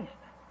man's taste.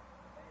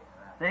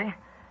 See?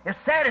 It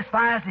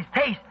satisfies his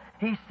taste.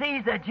 He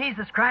sees that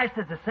Jesus Christ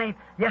is the same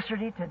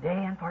yesterday,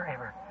 today, and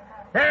forever.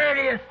 There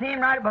it is, seen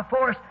right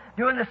before us,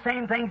 doing the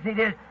same things he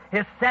did.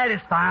 It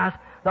satisfies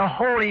the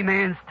holy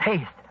man's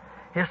taste,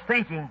 his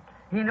thinking.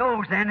 He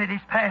knows then that he's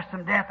passed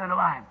from death unto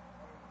life.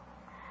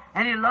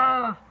 And he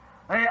loves,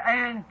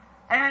 and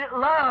it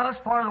loves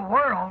for the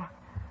world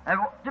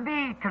to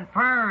be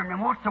confirmed,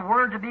 and wants the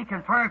Word to be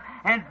confirmed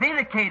and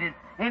vindicated.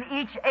 In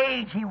each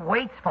age he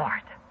waits for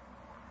it.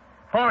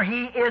 For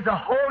he is a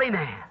holy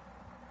man.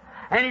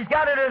 And he's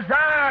got a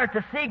desire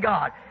to see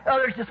God.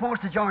 Others just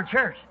wants to join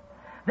church.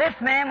 This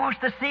man wants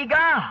to see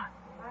God.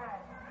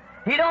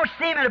 He don't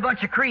see him in a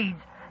bunch of creeds.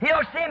 He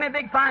don't see him in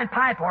big fine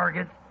pipe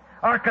organs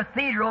or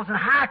cathedrals and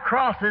high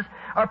crosses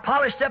or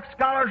polished up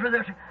scholars with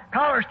their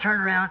collars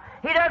turned around.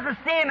 He doesn't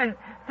see him in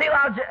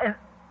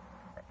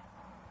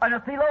a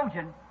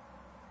theologian.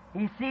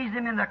 He sees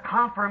him in the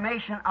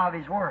confirmation of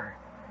his Word.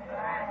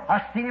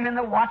 I've seen him in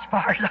the watch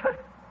bars of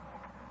it.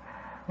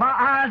 My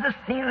eyes have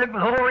seen the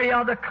glory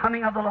of the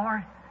coming of the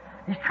Lord.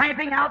 He's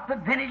tramping out the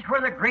vintage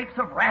where the grapes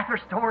of wrath are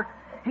stored.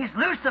 He's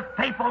loose of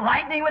faithful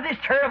lightning with his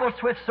terrible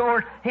swift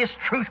sword. His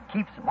truth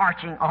keeps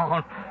marching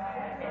on.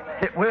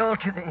 It will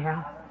to the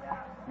end.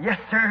 Yes,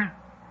 sir.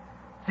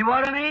 See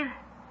what I mean?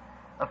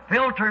 A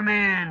filter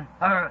man,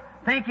 or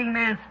thinking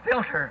man's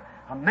filter,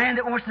 a man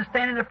that wants to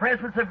stand in the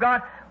presence of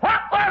God.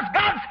 What was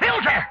God's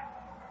filter?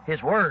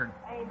 His Word.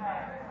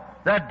 Amen.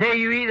 The day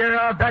you eat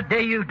thereof, that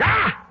day you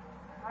die.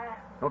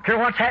 Don't care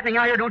what's happening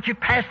out here, don't you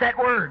pass that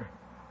Word.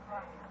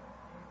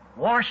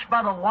 Washed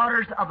by the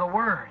waters of the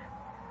Word.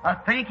 A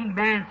thinking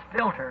man's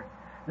filter.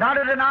 Not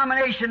a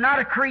denomination, not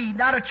a creed,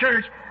 not a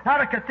church,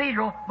 not a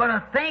cathedral, but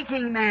a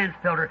thinking man's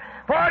filter.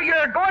 For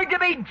you're going to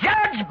be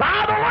judged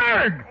by the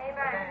Word.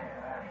 Amen.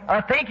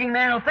 A thinking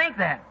man will think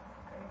that.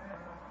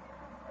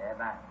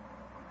 Amen.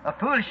 A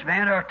foolish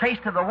man or a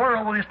taste of the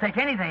world will just take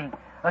anything,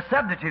 a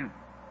substitute.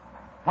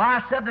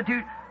 Why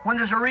substitute when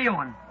there's a real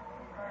one?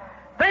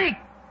 Think.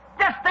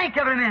 Just think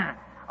of it a minute.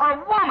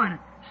 A woman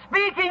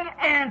speaking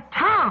in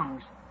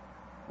tongues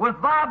with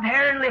bobbed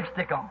hair and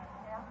lipstick on.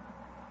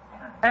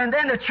 And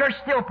then the church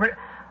still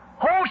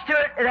holds to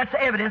it, and that's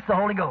evidence of the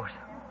Holy Ghost.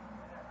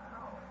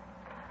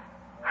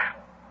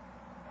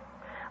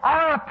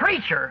 Or a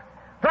preacher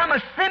from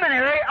a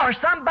seminary or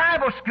some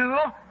Bible school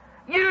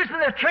using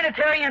the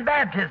Trinitarian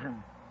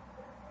baptism.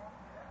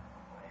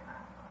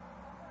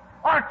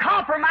 Or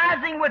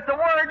compromising with the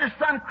Word to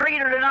some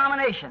creed or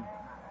denomination.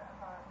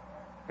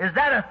 Is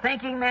that a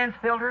thinking man's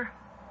filter?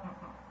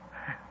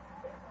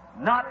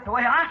 Not the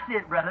way I see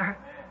it, brother.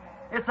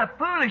 It's a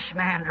foolish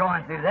man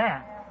drawing through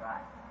that.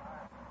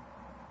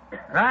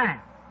 Right.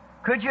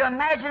 Could you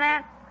imagine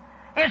that?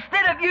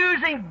 Instead of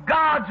using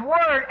God's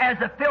Word as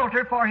a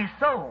filter for his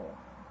soul,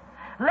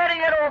 letting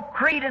that old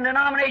creed and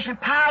denomination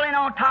piling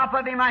on top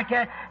of him like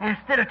that,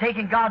 instead of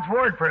taking God's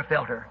Word for a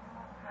filter.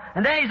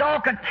 And then he's all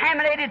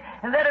contaminated,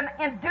 and let him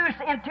induce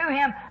into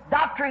him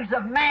doctrines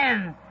of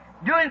man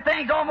doing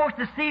things almost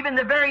deceiving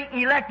the very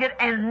elected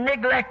and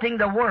neglecting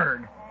the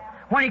Word,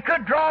 when he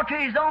could draw to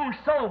his own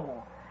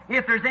soul,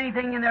 if there's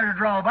anything in there to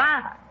draw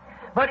by.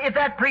 But if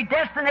that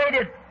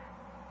predestinated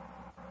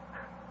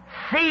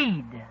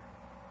seed,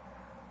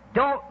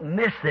 don't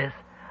miss this,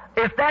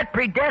 if that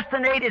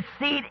predestinated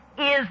seed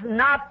is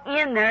not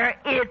in there,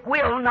 it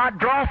will not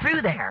draw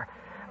through there,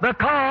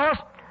 because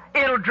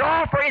it'll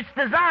draw for its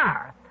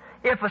desire.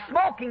 If a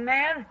smoking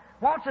man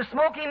wants a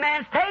smoking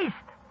man's taste,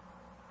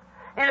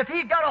 and if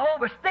he's got a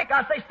hold of a stick,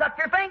 I say, suck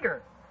your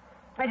finger.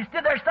 And he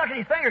stood there sucking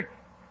his finger.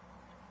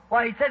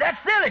 Well, he'd say, that's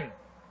silly.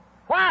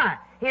 Why?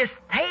 His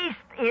taste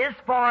is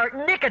for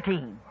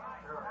nicotine.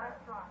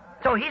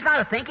 So he's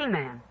not a thinking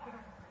man.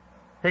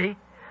 See?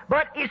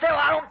 But he said,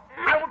 well,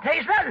 I don't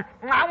taste nothing.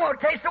 I want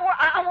to taste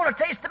I want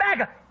to taste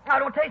tobacco. I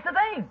don't taste a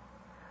thing.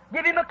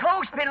 Give him a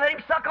clothespin and let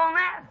him suck on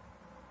that.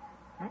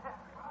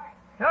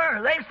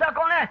 Sure, let him suck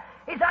on that.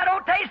 He said, I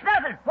don't taste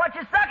nothing. What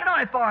you sucking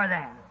on it for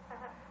then?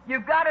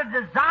 You've got a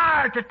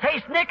desire to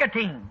taste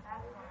nicotine.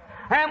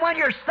 And when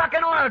you're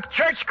sucking on a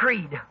church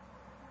creed,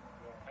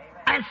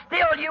 and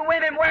still you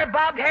women wear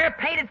bobbed hair,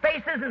 painted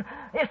faces, and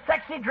is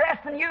sexy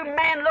dressed, and you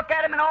men look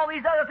at them and all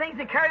these other things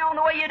and carry on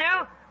the way you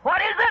do,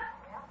 what is it?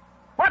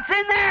 What's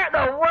in there?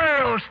 The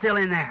world's still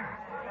in there.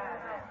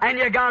 And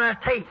you got a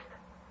taste.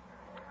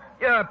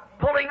 You're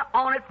pulling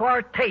on it for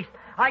a taste.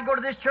 I go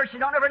to this church, they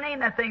don't ever name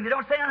that thing. They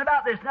don't say nothing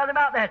about this, nothing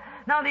about that.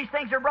 None of these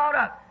things are brought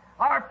up.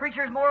 Our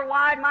preacher's more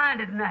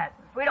wide-minded than that.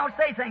 We don't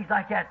say things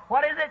like that.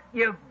 What is it?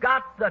 You've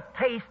got the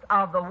taste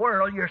of the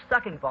world you're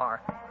sucking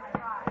for.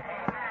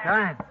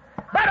 Right.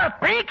 But a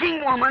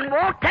thinking woman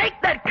won't take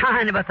that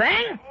kind of a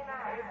thing.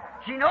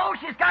 She knows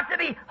she's got to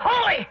be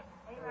holy.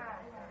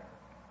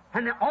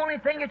 And the only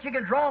thing that you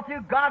can draw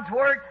through God's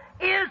Word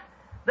is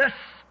the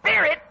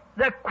Spirit,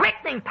 the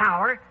quickening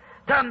power,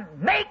 to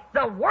make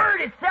the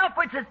Word itself,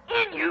 which is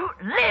in you,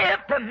 live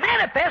to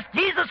manifest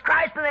Jesus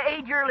Christ in the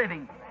age you're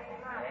living.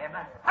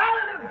 Amen.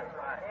 Hallelujah.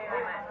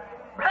 Amen.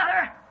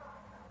 Brother,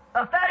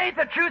 if that ain't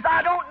the truth,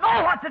 I don't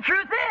know what the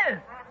truth is.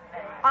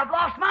 I've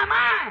lost my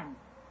mind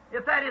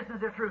if that isn't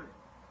the truth.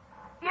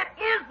 It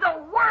is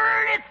the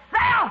Word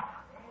itself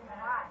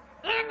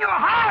in your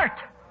heart,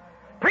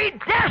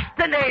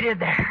 predestinated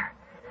there,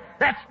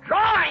 that's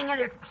drawing,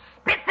 and it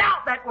spits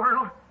out that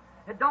world.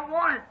 It don't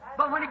want it.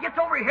 But when it gets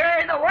over here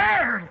in the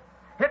Word,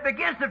 it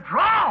begins to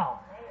draw.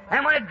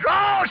 And when it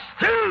draws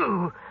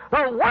through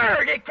the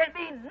Word, it can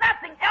be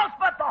nothing else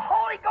but the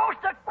Holy Ghost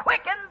to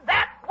quicken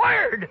that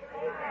Word.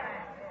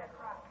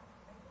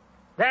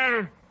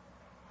 Then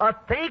a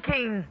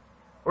thinking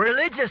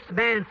religious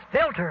man's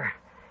filter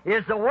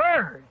is the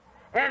Word,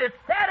 and it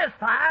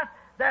satisfies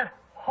that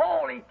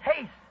holy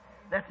taste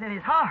that's in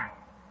his heart.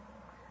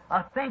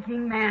 A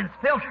thinking man's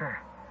filter,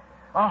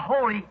 a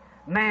holy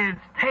man's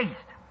taste.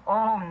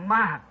 Oh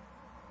my!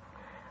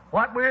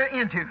 What we're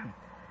into.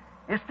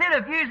 Instead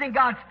of using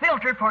God's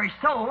filter for his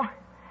soul,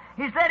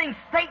 he's letting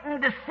Satan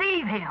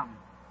deceive him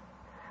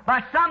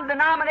by some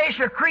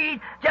denomination or creed,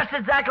 just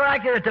exactly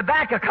like the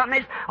tobacco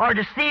companies are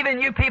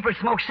deceiving you people who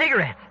smoke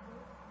cigarettes.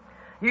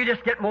 You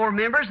just get more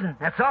members, and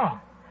that's all.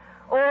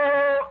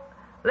 Oh,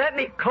 let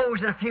me close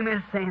in a few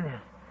minutes saying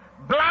this.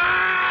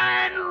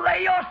 Blind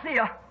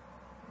Laodicea.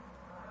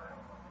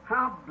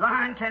 How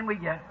blind can we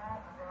get?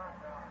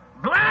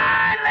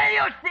 Blind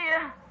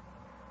Laodicea,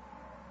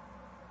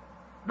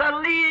 the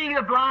leading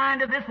the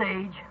blind of this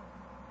age,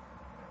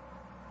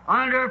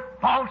 under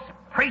false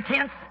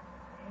pretense,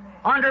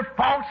 under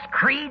false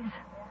creeds,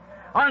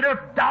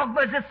 under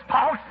dogmas it's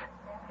false,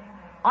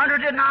 under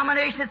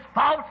denominations it's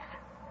false,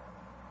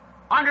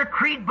 under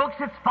creed books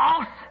it's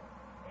false.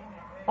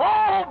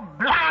 Oh,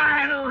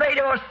 blind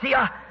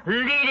Laodicea,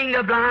 leading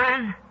the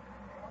blind,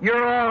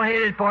 you're all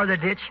headed for the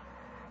ditch.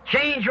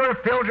 Change your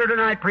filter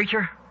tonight,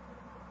 preacher.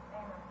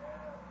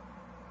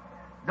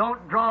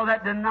 Don't draw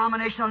that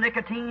denominational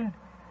nicotine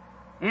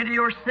into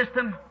your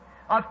system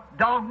of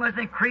dogmas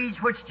and creeds,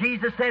 which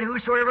Jesus said,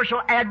 whosoever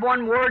shall add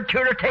one word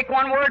to it or take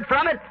one word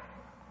from it.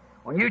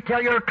 When you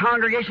tell your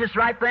congregation it's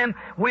right for them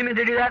women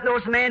to do that, and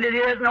those men to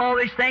do it, and all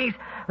these things,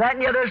 that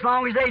and the other, as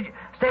long as they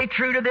stay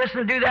true to this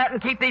and do that and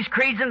keep these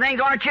creeds and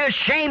things, aren't you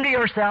ashamed of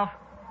yourself?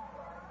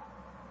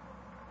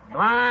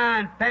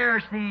 Blind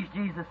Pharisees,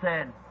 Jesus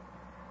said.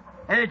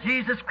 And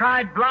Jesus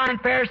cried,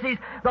 blind Pharisees,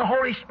 the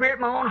Holy Spirit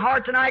in my own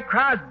heart tonight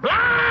cries,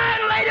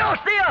 blind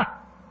Laodicea!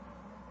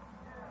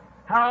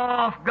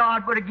 How if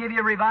God would have given you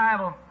a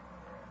revival?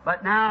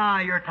 But now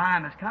your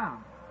time has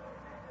come.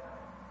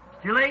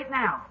 It's too late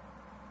now.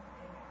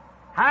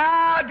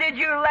 How did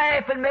you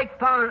laugh and make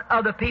fun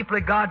of the people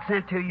that God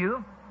sent to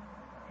you?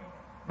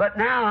 But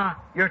now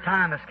your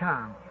time has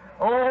come.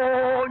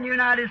 Oh,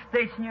 United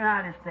States and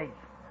United States.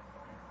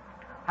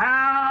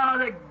 How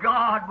that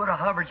God would have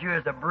hovered you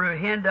as a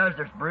brood. Hen does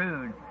there's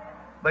brood,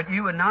 but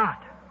you would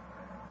not.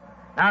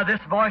 Now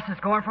this voice is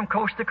going from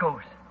coast to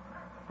coast,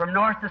 from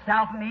north to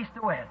south and east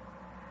to west.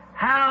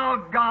 How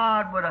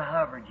God would have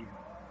hovered you,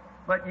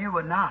 but you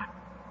would not.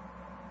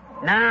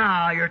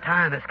 Now your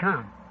time has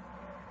come.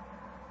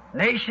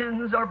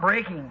 Nations are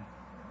breaking.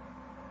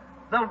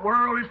 The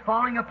world is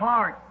falling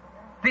apart.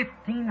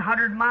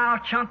 1,500-mile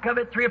chunk of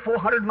it, 300 or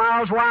 400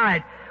 miles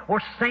wide,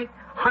 or sink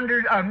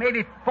 100 or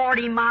maybe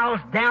 40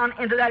 miles down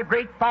into that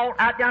great fault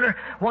out yonder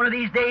one of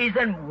these days,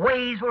 and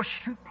waves will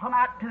shoot plumb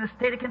out to the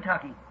state of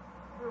Kentucky.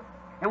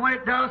 And when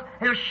it does,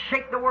 it'll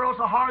shake the world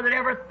so hard that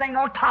everything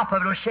on top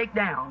of it will shake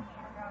down.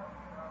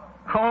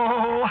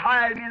 Oh,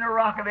 hide me in the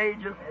rock of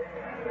ages.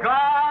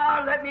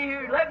 God, let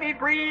me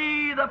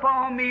breathe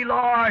upon me,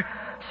 Lord.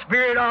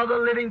 Spirit of the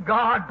living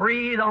God,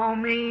 breathe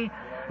on me.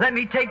 Let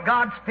me take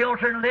God's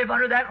filter and live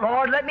under that,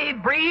 Lord. Let me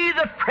breathe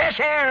the fresh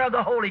air of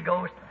the Holy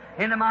Ghost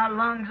into my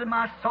lungs and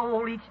my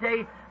soul each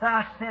day, that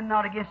I sin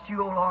not against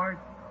you, O Lord.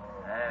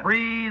 Amen.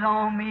 Breathe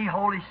on me,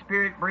 Holy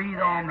Spirit, breathe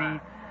on me.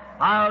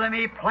 Let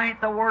me plant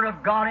the Word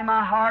of God in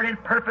my heart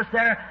and purpose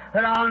there,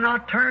 that I'll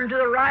not turn to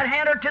the right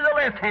hand or to the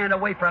left hand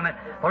away from it,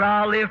 but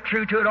I'll live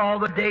true to it all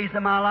the days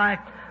of my life.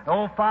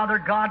 Oh, Father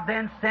God,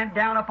 then sent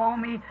down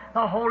upon me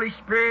the Holy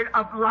Spirit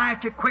of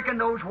life to quicken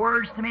those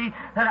words to me,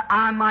 that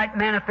I might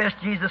manifest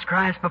Jesus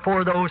Christ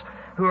before those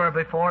who are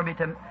before me,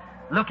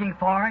 looking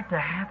for it to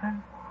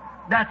happen.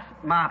 That's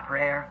my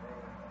prayer.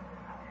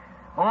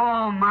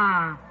 Oh,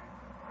 my.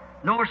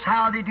 Notice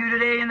how they do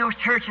today in those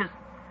churches,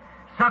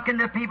 sucking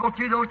the people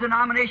through those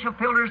denominational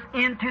filters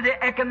into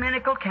the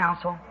ecumenical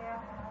council.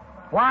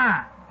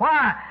 Why?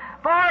 Why?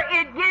 For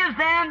it gives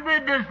them the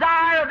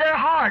desire of their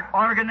heart,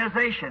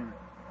 organization.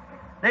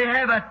 They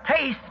have a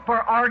taste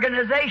for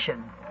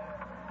organization.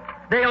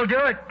 They'll do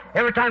it.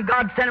 Every time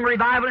God sends them a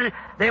revival,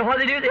 what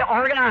do? They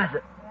organize it.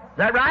 Is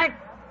that right?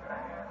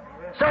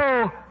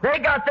 So they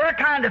got their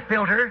kind of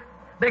filter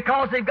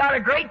because they've got a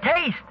great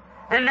taste.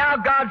 And now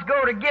God's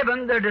going to give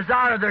them their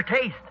desire of their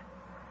taste.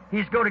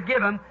 He's going to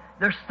give them,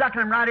 they're sucking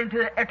them right into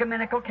the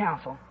ecumenical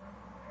council.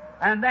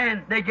 And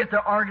then they get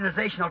their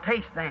organizational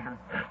taste then.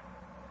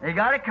 They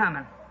got it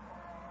coming.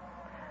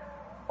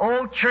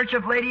 Oh, Church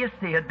of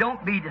Laodicea,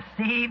 don't be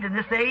deceived in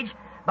this age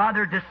by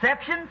their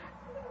deceptions.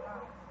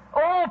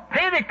 Oh,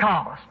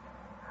 Pentecost,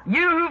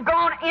 you who've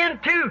gone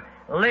into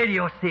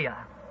Laodicea,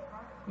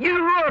 you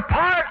who are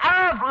part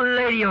of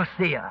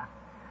Laodicea,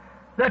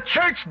 the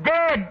church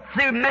dead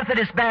through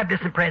Methodist,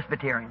 Baptist, and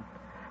Presbyterian,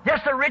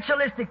 just a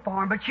ritualistic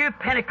form, but you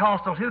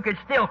Pentecostals who could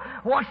still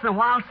once in a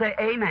while say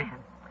amen,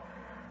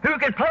 who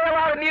can play a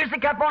lot of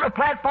music up on a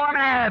platform and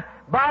have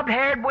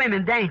bobbed-haired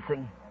women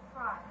dancing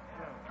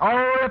all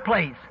over the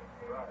place,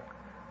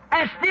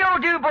 and still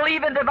do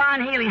believe in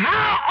divine healing.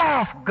 How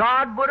off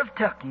God would have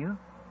took you,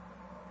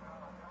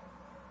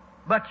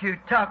 but you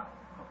took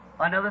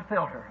another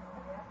filter,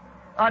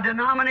 a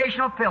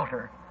denominational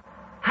filter.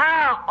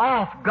 How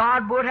off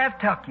God would have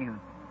took you.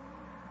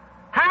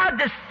 How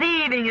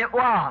deceiving it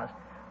was.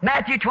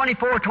 Matthew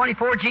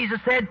 24:24, Jesus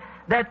said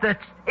that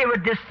it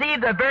would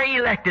deceive the very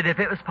elected if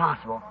it was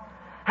possible.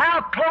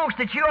 How close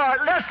that you are,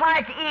 just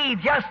like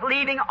Eve, just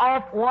leaving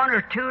off one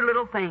or two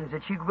little things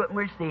that you couldn't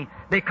receive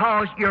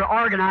because you're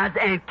organized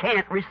and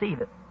can't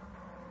receive it.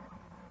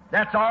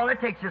 That's all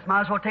it takes. Just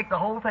might as well take the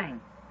whole thing.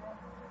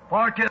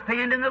 For to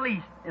offend in the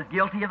least is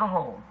guilty of the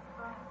whole.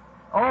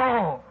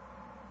 Oh,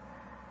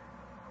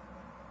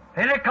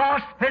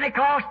 Pentecost,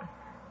 Pentecost,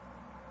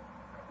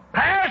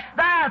 pass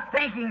thy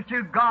thinking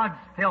through God's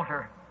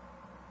filter,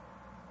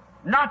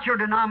 not your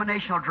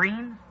denominational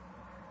dreams,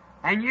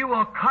 and you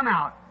will come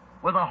out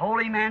with a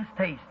holy man's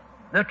taste,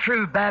 the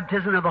true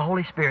baptism of the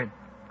Holy Spirit.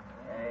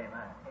 Amen.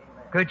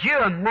 Could you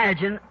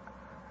imagine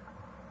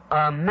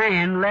a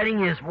man letting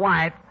his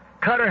wife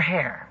cut her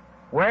hair,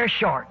 wear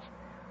shorts,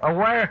 or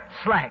wear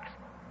slacks,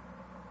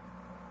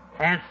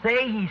 and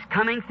say he's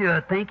coming through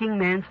a thinking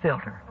man's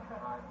filter?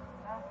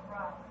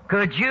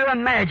 Could you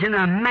imagine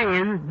a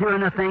man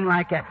doing a thing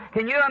like that?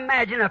 Can you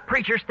imagine a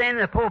preacher standing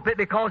in the pulpit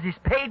because he's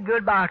paid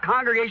good by a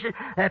congregation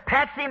that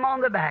pats him on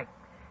the back,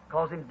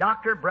 calls him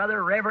doctor,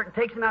 brother, reverend, and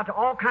takes him out to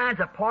all kinds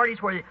of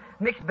parties where they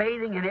mix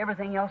bathing and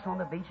everything else on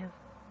the beaches?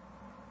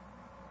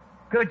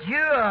 Could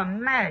you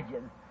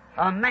imagine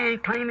a man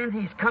claiming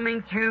he's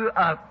coming through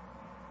a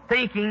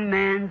thinking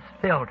man's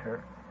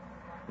filter?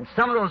 And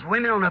some of those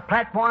women on the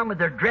platform with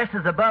their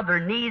dresses above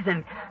their knees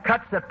and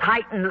cuts the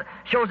tight and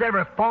shows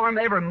every form,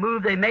 every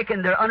move they make,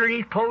 and their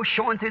underneath clothes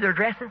showing through their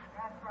dresses.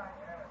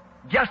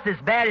 Just as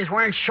bad as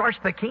wearing shorts,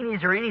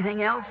 bikinis, or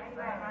anything else.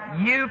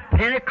 You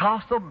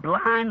Pentecostal,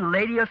 blind,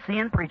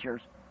 Laodicean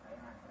preachers.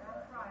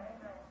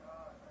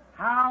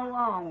 How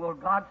long will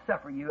God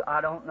suffer you?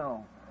 I don't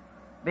know.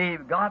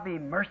 God be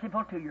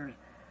merciful to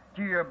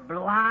your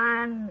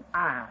blind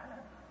eyes.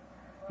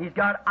 He's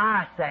got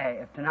eye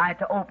salve tonight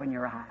to open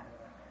your eyes,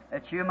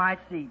 that you might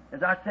see.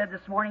 As I said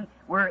this morning,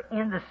 we're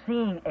in the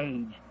seeing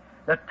age.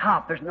 The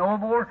top, there's no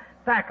more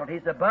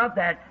faculties above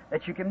that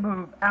you can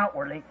move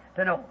outwardly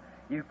to know.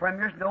 From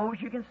your nose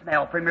you can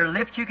smell, from your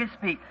lips you can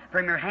speak,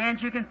 from your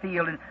hands you can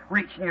feel and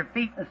reach, and your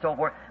feet and so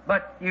forth,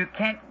 but you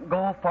can't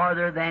go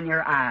farther than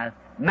your eyes.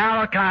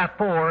 Malachi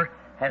 4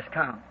 has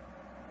come.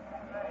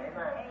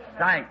 Amen.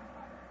 Sight.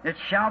 It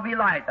shall be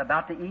light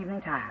about the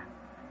evening time.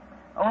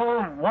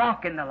 Oh,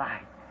 walk in the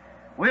light.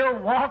 We'll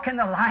walk in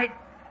the light,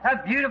 a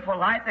beautiful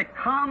light that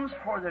comes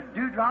for the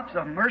dewdrops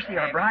of mercy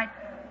are bright.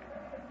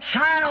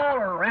 shine all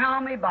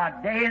around me by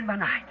day and by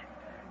night.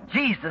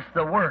 Jesus,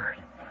 the Word,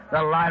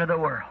 the light of the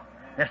world.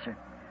 Yes, sir.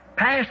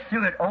 Pass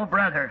through it, oh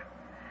brother,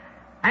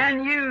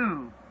 and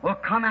you will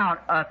come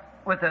out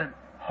with a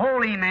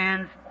holy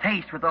man's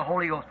taste with the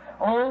Holy Ghost.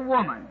 Oh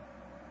woman,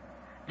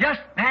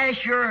 just pass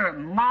your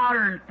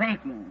modern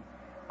thinking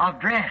of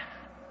dress.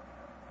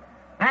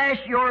 Pass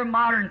your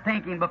modern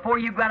thinking before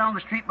you go out on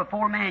the street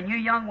before man, you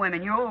young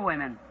women, you old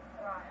women.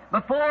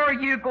 Before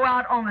you go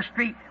out on the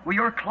street with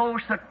your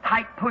clothes so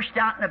tight pushed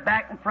out in the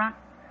back and front.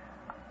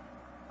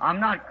 I'm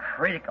not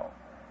critical.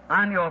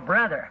 I'm your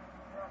brother.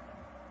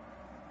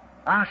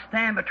 I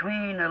stand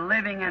between the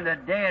living and the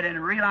dead and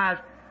realize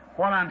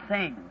what I'm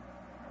saying.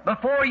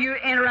 Before you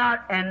enter out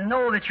and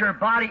know that your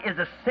body is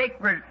a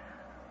sacred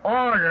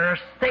order, a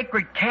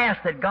sacred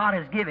caste that God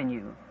has given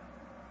you,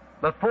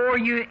 before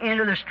you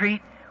enter the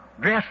street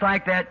dressed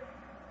like that,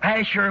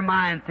 pass your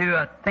mind through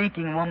a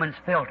thinking woman's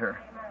filter.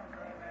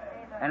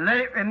 And let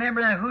it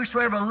remember that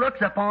whosoever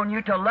looks upon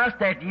you to lust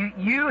after you,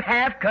 you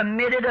have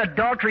committed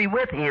adultery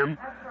with him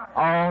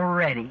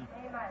already.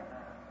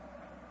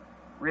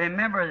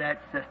 Remember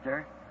that,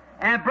 sister.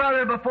 And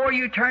brother, before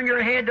you turn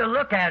your head to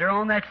look at her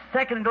on that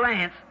second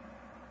glance,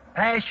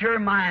 pass your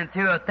mind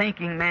through a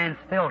thinking man's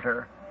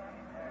filter.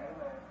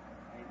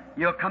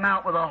 You'll come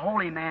out with a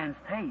holy man's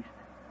taste,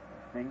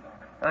 see,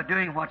 of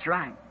doing what's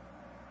right.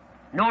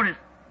 Notice,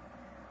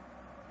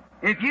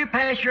 if you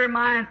pass your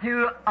mind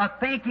through a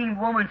thinking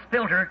woman's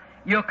filter,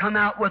 you'll come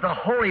out with a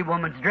holy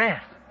woman's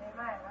dress. Amen.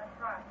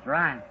 That's right. That's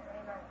right. Amen.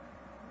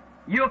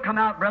 You'll come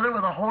out, brother,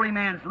 with a holy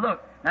man's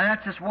look. Now,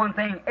 that's just one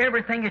thing.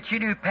 Everything that you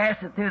do, pass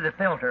it through the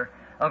filter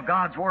of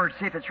God's Word,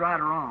 see if it's right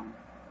or wrong.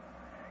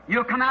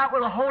 You'll come out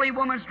with a holy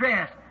woman's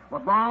dress,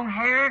 with long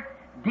hair,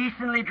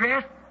 decently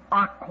dressed,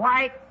 a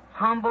quite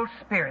humble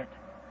spirit.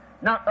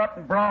 Not up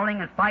and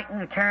brawling and fighting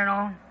and carrying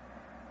on.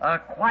 A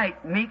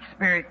quite meek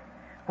spirit,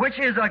 which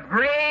is a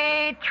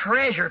great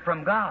treasure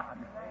from God.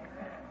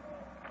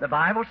 The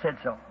Bible said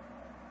so.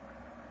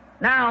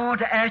 Now I want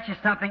to ask you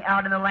something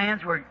out in the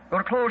lands. We're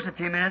going to close in a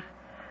few minutes.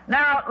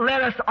 Now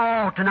let us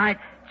all tonight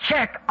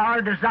check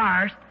our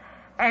desires,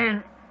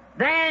 and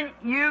then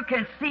you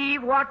can see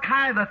what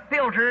kind of a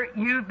filter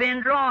you've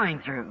been drawing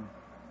through.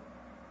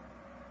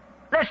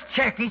 Let's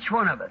check each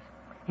one of us,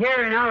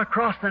 here and out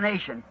across the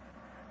nation.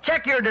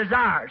 Check your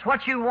desires,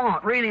 what you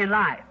want really in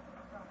life.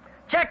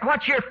 Check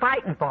what you're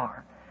fighting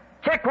for.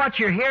 Check what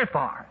you're here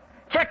for.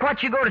 Check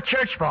what you go to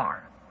church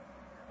for.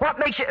 What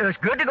makes you... It's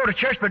good to go to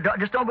church, but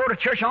just don't go to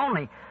church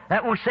only.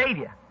 That won't save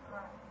you.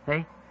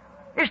 See?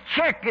 Just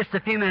check just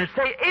a few minutes.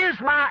 Say, is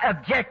my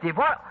objective?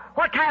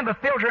 What kind of a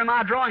filter am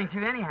I drawing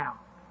through anyhow?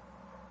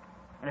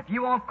 And if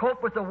you won't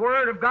cope with the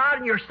Word of God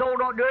and your soul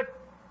don't do it,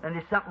 then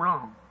there's something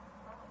wrong.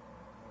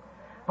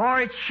 For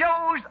it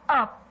shows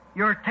up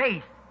your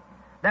taste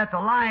that the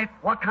life,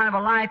 what kind of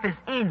a life is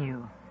in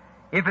you.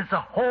 If it's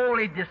a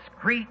holy,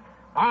 discreet,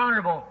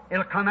 honorable,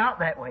 it'll come out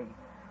that way.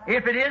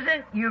 If it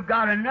isn't, you've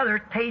got another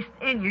taste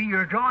in you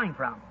you're drawing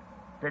from.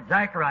 That's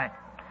exactly right.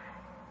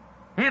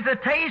 If the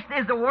taste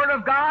is the Word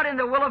of God and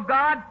the will of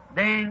God,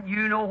 then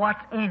you know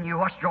what's in you,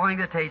 what's drawing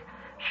the taste.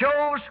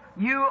 Shows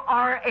you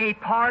are a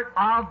part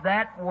of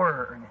that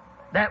Word.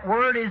 That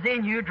Word is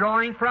in you,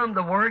 drawing from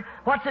the Word.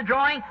 What's it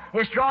drawing?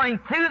 It's drawing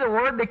through the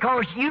Word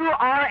because you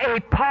are a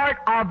part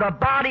of the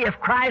body of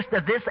Christ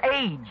of this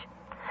age.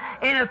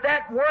 And if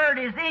that Word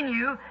is in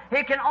you,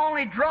 it can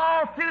only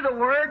draw through the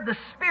Word the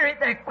Spirit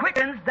that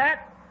quickens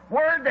that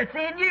Word that's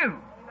in you.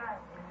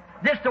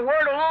 Just the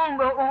Word alone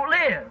won't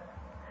live.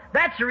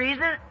 That's the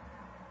reason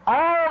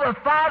all the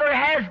Father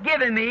has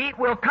given me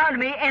will come to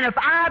me, and if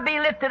I be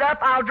lifted up,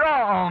 I'll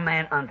draw all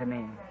men unto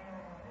me.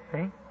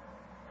 See?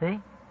 See?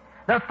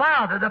 The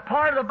Father, the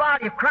part of the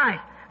body of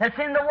Christ that's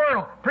in the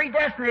world,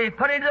 predestinated,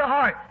 put into the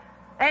heart.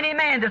 Any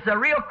man that's a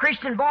real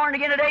Christian born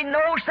again today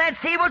knows since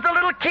he was a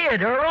little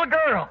kid or a little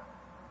girl,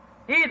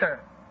 either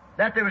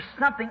that there was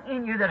something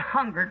in you that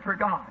hungered for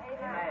God.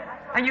 Amen.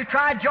 And you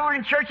tried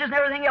joining churches and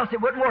everything else, it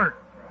wouldn't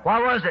work.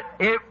 Why was it?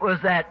 It was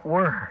that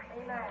Word.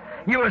 Amen.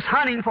 You was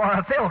hunting for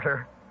a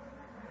filter.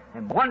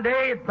 And one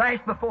day it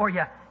flashed before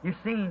you. You've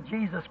seen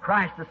Jesus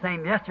Christ the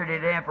same yesterday,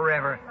 today, and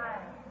forever. Amen.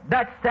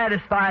 That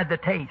satisfied the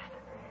taste.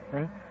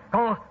 See?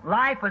 Because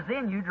life is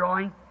in you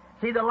drawing.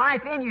 See, the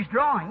life in you's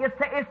drawing. It's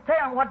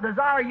telling what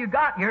desire you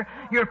got here.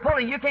 You're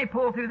pulling. You can't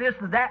pull through this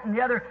and that and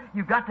the other.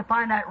 You've got to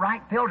find that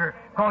right filter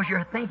because you're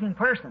a thinking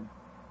person.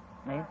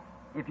 See?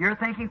 If you're a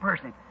thinking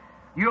person,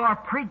 you are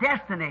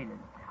predestinated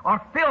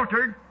or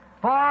filtered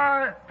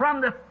for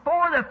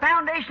the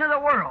foundation of the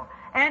world.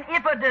 And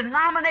if a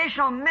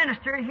denominational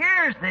minister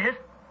hears this,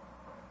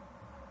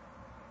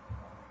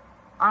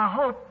 I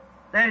hope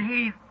that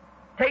he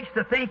takes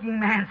the thinking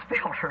man's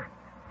filter,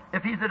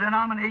 if he's a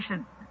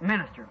denomination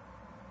minister.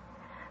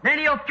 Then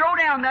he'll throw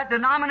down that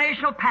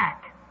denominational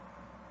pack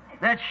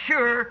that's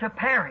sure to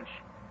perish,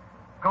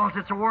 because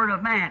it's a word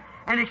of man,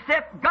 and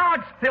accept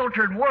God's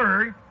filtered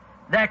word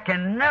that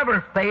can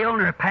never fail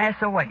nor pass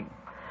away.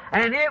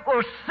 And it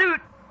will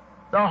suit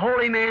the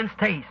holy man's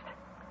taste.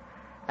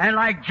 And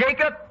like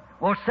Jacob,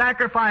 will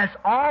sacrifice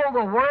all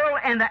the world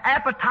and the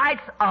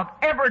appetites of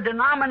every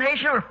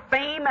denomination or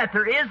fame that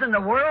there is in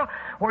the world,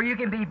 where you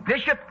can be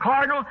bishop,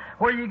 cardinal,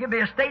 where you can be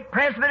a state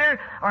presbyter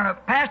or a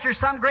pastor of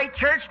some great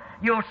church.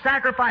 You'll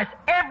sacrifice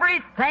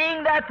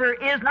everything that there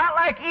is, not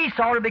like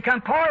Esau to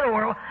become part of the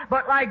world,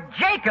 but like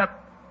Jacob,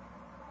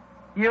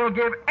 you'll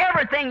give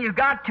everything you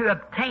got to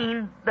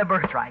obtain the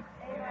birthright.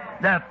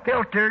 The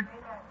filtered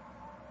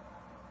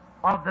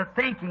of the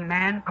thinking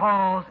man,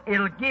 cause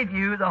it'll give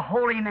you the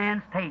holy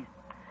man's taste.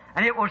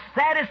 And it will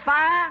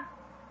satisfy,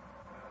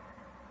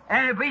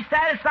 and if we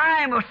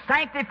satisfy and will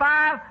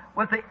sanctify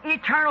with the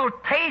eternal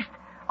taste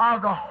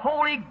of the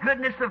holy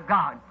goodness of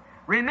God.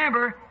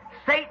 Remember,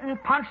 Satan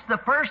punched the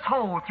first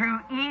hole through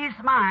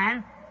Eve's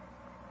mind,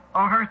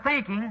 or her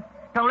thinking,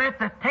 to let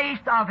the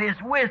taste of his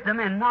wisdom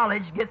and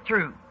knowledge get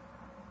through.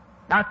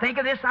 Now think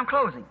of this, I'm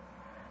closing.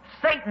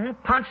 Satan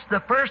punched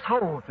the first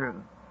hole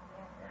through,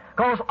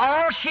 because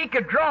all she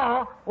could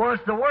draw was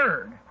the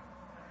Word.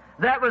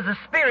 That was the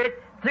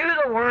Spirit through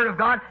the Word of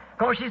God,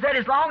 because she said,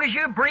 as long as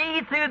you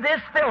breathe through this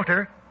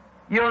filter,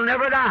 you'll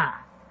never die.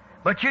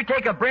 But you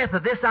take a breath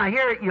of this out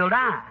here, you'll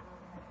die.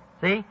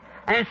 See?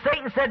 And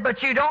Satan said,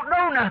 but you don't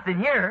know nothing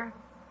here.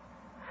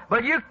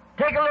 But you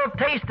take a little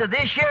taste of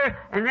this here,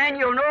 and then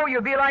you'll know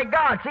you'll be like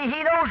God. See,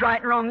 He knows right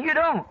and wrong, you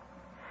don't.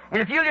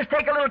 And if you just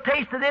take a little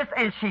taste of this,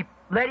 and she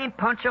let him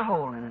punch a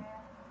hole in it.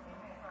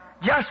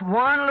 Just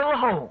one little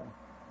hole.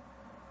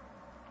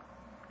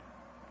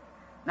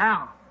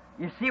 Now,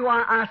 you see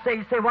why I say,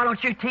 you say, why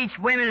don't you teach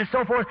women and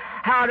so forth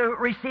how to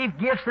receive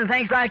gifts and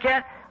things like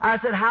that? I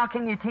said, how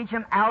can you teach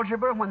them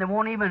algebra when they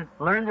won't even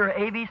learn their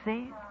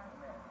ABCs?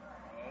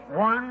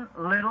 One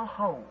little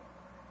hole.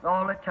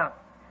 All it took.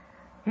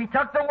 He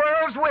took the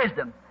world's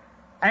wisdom,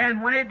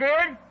 and when it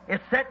did,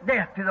 it set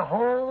death to the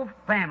whole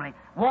family,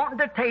 wanting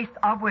the taste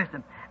of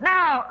wisdom.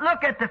 Now,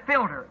 look at the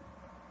filter.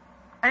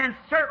 And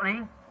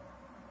certainly,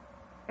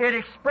 it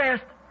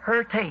expressed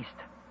her taste.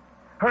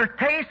 Her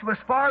taste was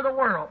for the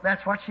world.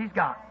 That's what she's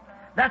got.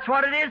 That's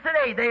what it is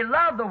today. They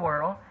love the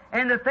world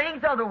and the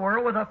things of the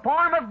world with a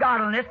form of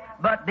godliness,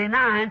 but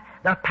denying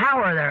the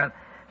power thereof.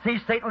 See,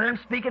 Satan let them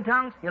speak in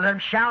tongues. He'll let them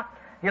shout.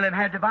 He'll let them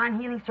have divine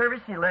healing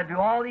service. He'll let them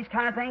do all these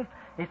kind of things.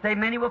 He say,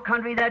 many will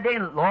come to me that day,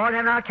 and Lord,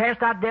 have not I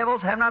cast out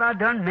devils? Have not I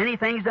done many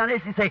things done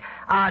this? He say,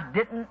 I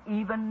didn't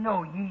even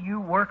know you, you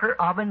worker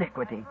of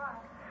iniquity.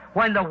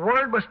 When the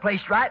Word was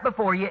placed right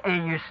before you,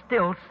 and you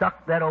still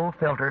sucked that old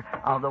filter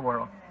of the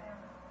world.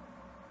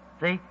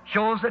 See,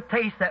 shows the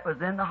taste that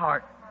was in the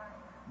heart.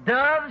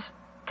 Doves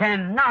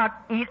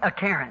cannot eat a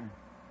caron.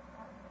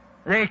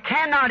 They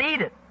cannot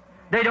eat it.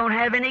 They don't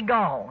have any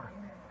gall.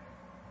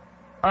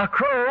 A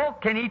crow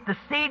can eat the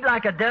seed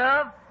like a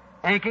dove,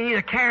 and can eat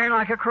a caron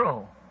like a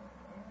crow.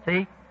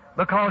 See?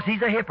 Because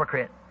he's a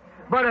hypocrite.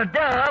 But a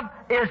dove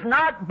is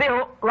not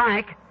built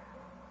like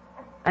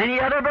any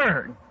other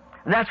bird.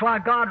 And that's why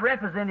God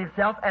represents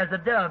Himself as a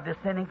dove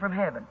descending from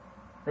heaven.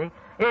 See?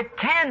 It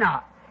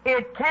cannot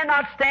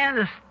stand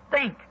the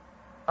stink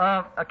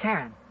of a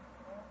caron.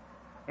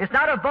 It's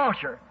not a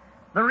vulture.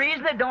 The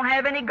reason it don't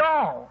have any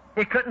gall,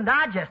 it couldn't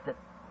digest it.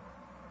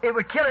 It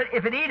would kill it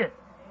if it eat it.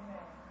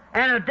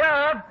 And a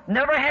dove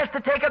never has to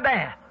take a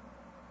bath.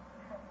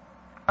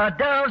 A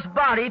dove's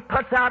body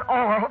puts out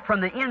oil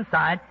from the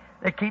inside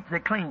that keeps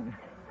it clean.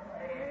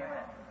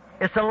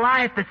 It's the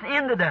life that's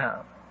in the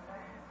dove.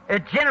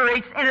 It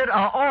generates in it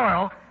an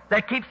oil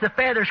that keeps the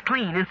feathers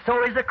clean, and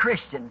so is a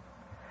Christian.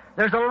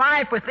 There's a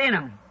life within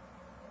him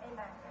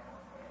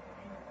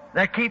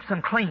that keeps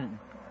them clean.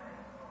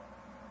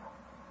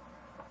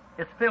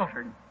 It's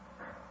filtered.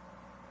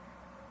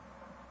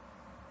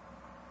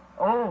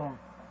 Oh,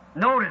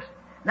 notice.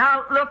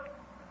 Now look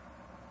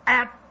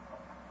at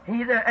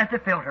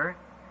the filter,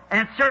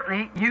 and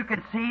certainly you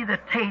can see the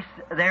taste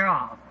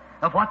thereof,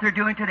 of what they're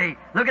doing today.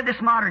 Look at this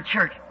modern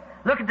church.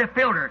 Look at the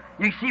filter.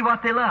 You see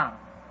what they love.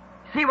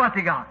 See what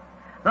they got.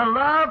 The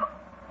love,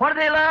 what do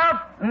they love?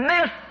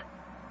 Miss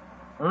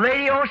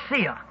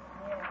Laodicea,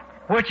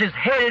 which is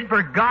headed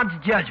for God's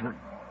judgment.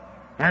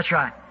 That's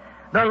right.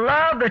 The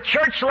love, the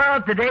church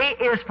love today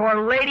is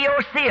for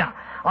Laodicea,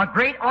 a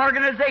great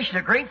organization,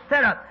 a great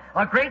setup,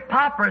 a great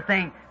popular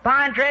thing,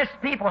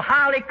 fine-dressed people,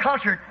 highly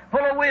cultured,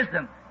 full of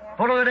wisdom,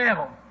 full of the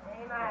devil.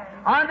 Amen.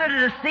 Under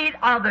the deceit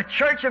of the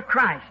Church of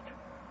Christ.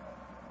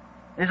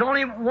 There's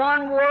only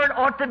one word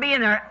ought to be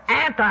in there,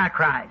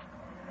 Antichrist.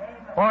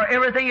 Or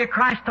everything that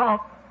Christ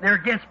taught, they're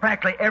against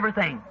practically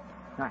everything.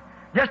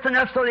 Just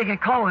enough so they can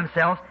call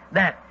themselves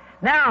that.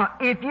 Now,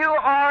 if you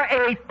are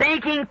a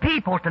thinking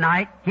people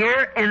tonight,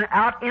 here and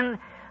out in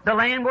the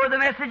land where the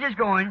message is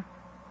going,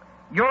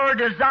 your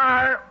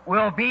desire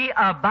will be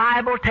a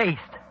Bible taste,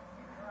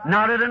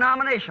 not a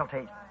denominational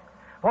taste.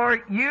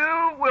 For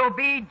you will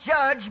be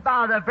judged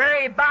by the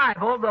very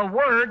Bible, the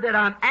Word that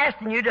I'm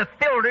asking you to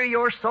filter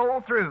your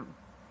soul through.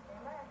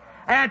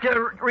 And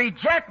to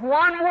reject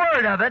one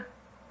word of it,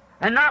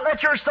 and not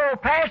let your soul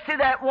pass through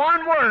that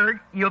one word,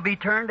 you'll be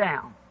turned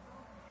down.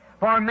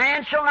 For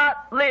man shall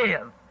not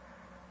live,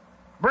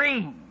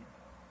 breathe,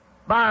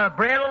 by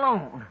bread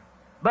alone,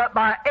 but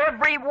by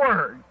every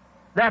word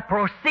that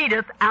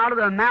proceedeth out of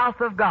the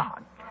mouth of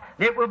God.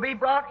 It will be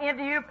brought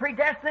into you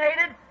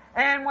predestinated,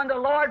 and when the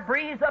Lord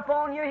breathes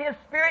upon you, His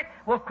Spirit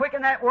will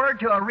quicken that word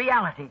to a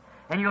reality.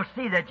 And you'll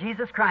see that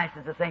Jesus Christ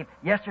is the same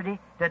yesterday,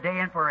 today,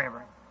 and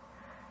forever.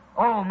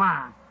 Oh,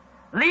 my.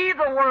 Leave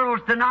the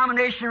world's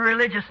denomination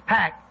religious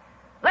pack.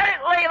 Let it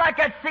lay like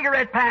that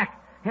cigarette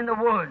pack in the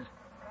woods.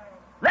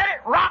 Let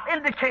it rot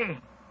and decay.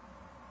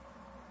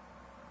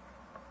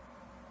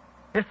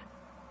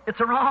 It's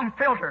a wrong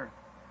filter.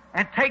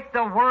 And take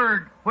the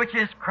Word, which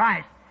is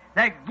Christ,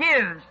 that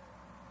gives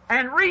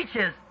and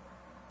reaches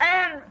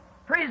and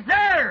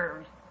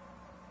preserves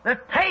the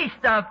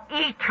taste of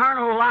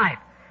eternal life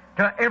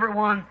to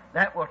everyone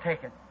that will take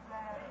it.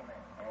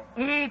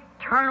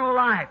 Eternal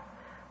life.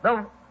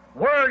 The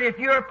Word, if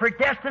you're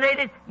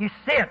predestinated, you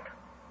see it.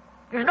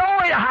 There's no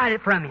way to hide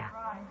it from you.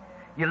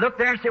 You look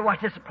there and say, watch,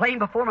 this is plain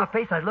before my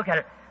face. I look at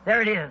it.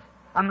 There it is.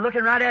 I'm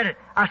looking right at it.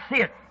 I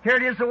see it. Here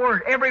it is, the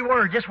Word. Every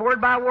word, just word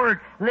by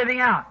word,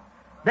 living out.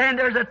 Then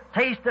there's a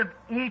taste of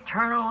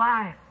eternal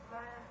life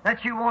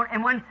that you want.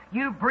 And when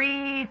you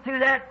breathe through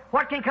that,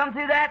 what can come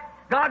through that?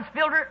 God's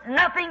filter,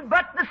 nothing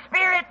but the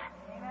Spirit.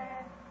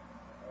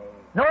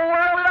 No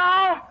world at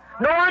all.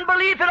 No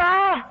unbelief at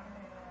all.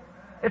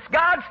 It's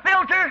God's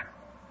filter.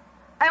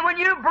 And when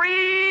you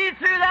breathe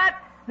through that,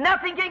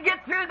 nothing can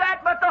get through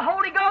that but the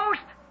Holy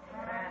Ghost.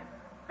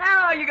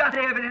 Now you got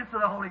the evidence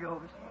of the Holy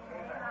Ghost.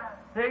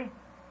 See?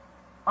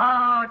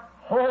 A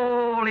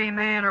holy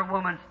man or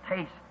woman's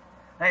taste.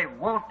 They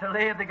want to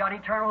live. They got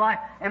eternal life.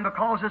 And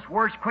because this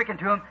Word's quickened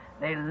to them,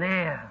 they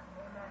live.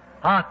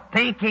 A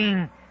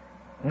thinking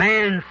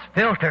man's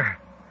filter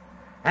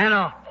and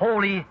a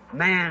holy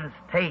man's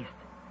taste.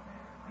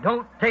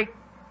 Don't take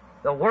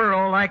the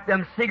world like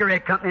them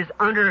cigarette companies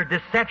under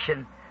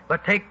deception,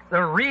 but take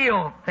the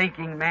real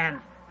thinking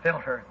man's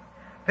filter.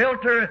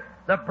 Filter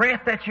the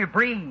breath that you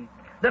breathe,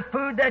 the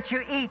food that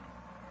you eat,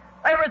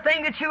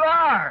 everything that you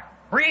are.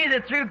 Breathe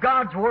it through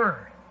God's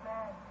Word.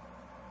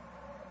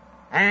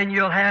 And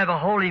you'll have a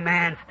holy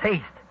man's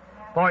taste,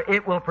 for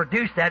it will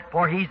produce that,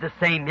 for He's the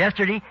same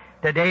yesterday,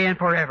 today, and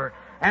forever.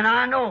 And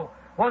I know,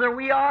 whether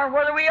we are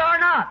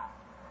not,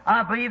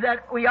 I believe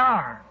that we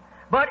are.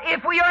 But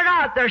if we are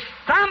not, there's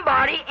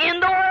somebody in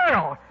the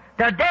world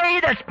today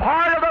that's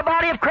part of the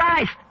body of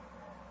Christ.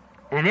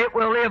 And it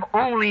will live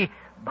only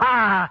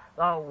by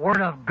the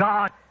Word of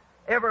God.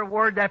 Every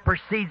word that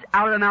proceeds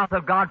out of the mouth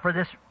of God for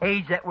this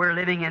age that we're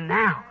living in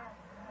now.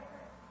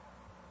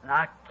 And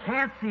I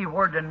can't see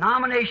where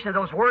denomination of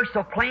those words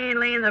so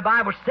plainly in the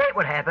Bible say it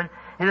would happen,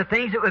 and the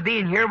things that would be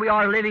in here, we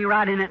are living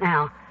right in it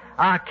now.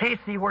 I can't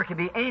see where it could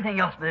be anything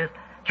else but this.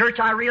 Church,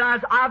 I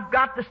realize I've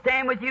got to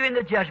stand with you in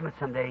the judgment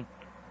someday.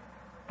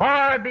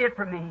 Far be it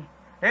from me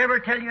to ever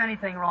tell you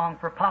anything wrong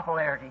for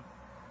popularity.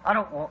 I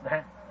don't want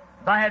that.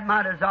 If I had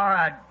my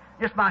desire,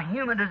 just my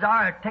human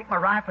desire, I'd take my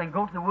rifle and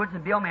go to the woods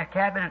and build me a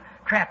cabin and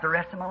trap the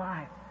rest of my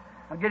life.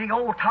 I'm getting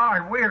old,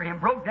 tired, weary,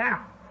 and broke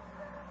down.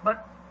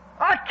 But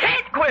I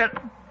can't quit.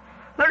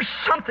 There's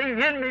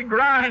something in me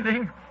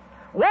grinding.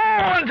 Woe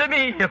unto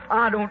me if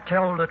I don't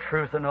tell the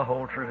truth and the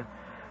whole truth.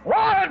 Woe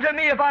unto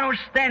me if I don't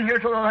stand here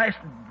till the last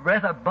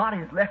breath of body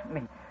has left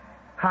me.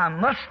 I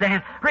must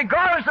stand.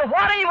 Regardless of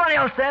what anyone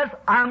else says,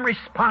 I'm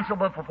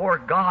responsible before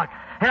God.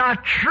 And I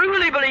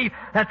truly believe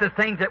that the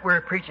things that we're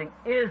preaching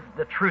is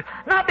the truth.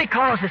 Not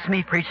because it's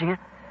me preaching it.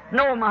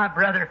 No, my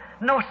brother.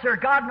 No, sir.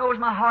 God knows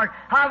my heart.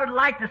 I would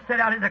like to sit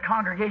out in the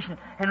congregation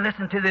and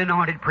listen to the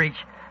anointed preach.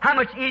 How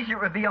much easier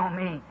it would be on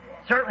me.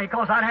 Certainly,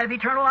 because I'd have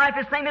eternal life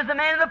the same as the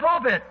man in the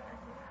pulpit.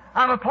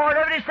 I'm a part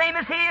of it the same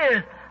as he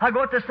is. I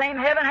go to the same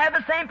heaven, have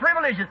the same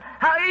privileges.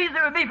 How easy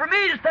it would be for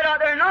me to sit out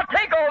there and not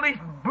take all these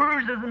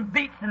bruises and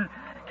beats and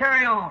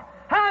carry on.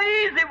 How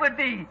easy it would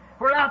be.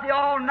 We're out there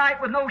all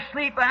night with no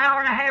sleep, an hour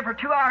and a half or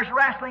 2 hours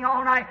wrestling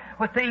all night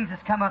with things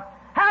that's come up.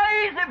 How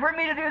easy for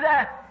me to do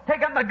that.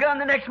 Take up my gun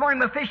the next morning,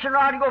 my fishing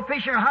rod, and go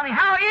fishing or hunting.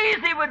 How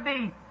easy it would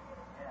be.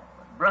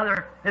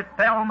 Brother, it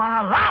fell on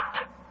my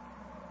lot.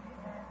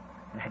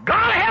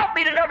 God help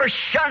me to never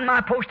shun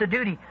my post of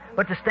duty,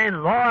 but to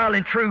stand loyal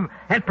and true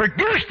and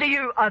produce to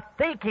you a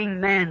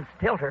thinking man's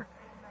filter.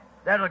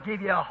 That'll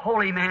give you a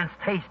holy man's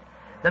taste.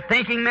 The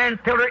thinking man's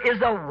filter is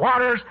the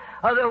waters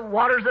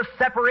of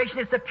separation.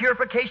 It's the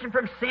purification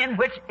from sin,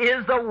 which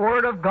is the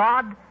Word of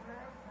God.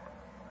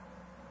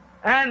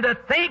 And the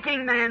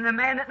thinking man, the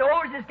man that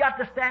knows he's got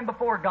to stand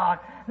before God,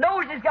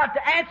 knows he's got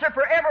to answer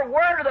for every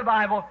word of the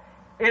Bible,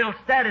 it'll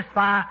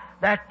satisfy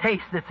that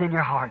taste that's in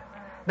your heart.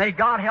 May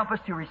God help us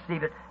to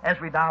receive it as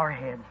we bow our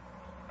heads.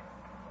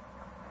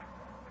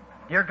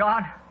 Dear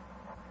God,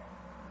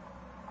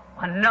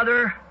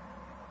 another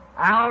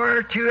hour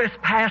or two has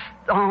passed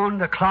on.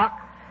 The clock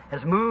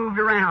has moved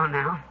around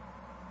now.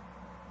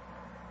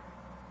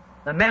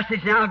 The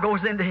message now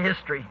goes into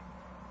history.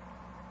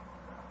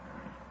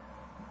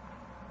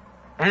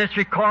 And it's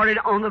recorded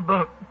on the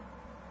book.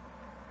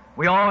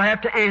 We all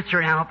have to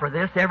answer now for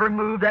this. Every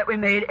move that we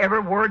made,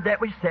 every word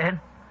that we said,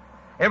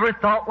 every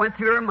thought went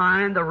through our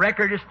mind, the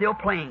record is still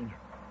playing.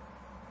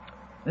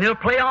 And it'll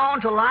play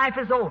on till life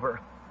is over.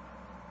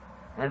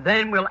 And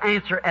then we'll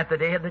answer at the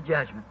day of the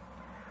judgment.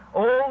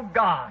 O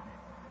God,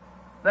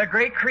 the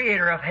great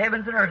creator of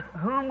heavens and earth,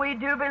 whom we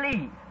do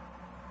believe,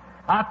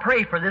 I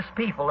pray for this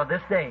people of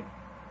this day.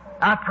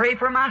 I pray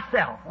for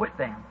myself with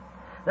them,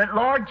 that,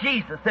 Lord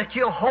Jesus, that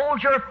you'll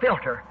hold your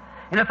filter.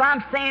 And if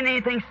I'm saying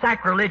anything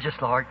sacrilegious,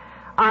 Lord,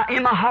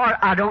 in my heart,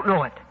 I don't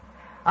know it.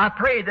 I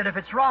pray that if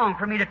it's wrong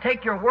for me to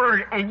take your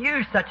word and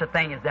use such a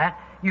thing as that,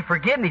 you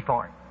forgive me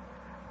for it.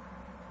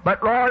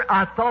 But, Lord,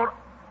 I thought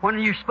when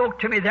you spoke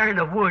to me there in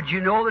the woods, you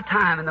know the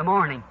time in the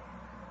morning,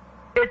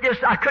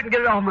 I couldn't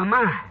get it off my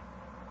mind.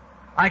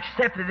 I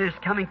accepted it as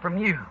coming from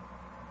you.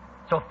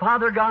 So,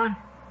 Father God,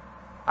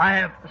 I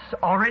have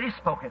already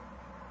spoken.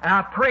 And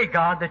I pray,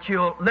 God, that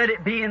you'll let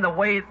it be in the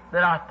way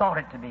that I thought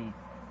it to be.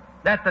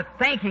 That the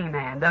thinking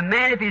man, the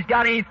man, if he's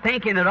got any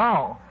thinking at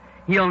all,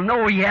 he'll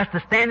know he has to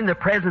stand in the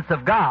presence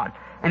of God.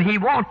 And he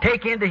won't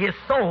take into his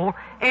soul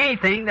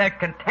anything that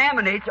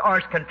contaminates or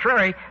is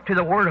contrary to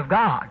the Word of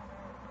God.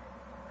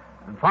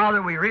 And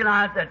Father, we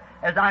realize that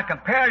as I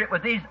compared it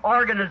with these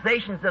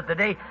organizations of the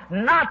day,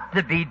 not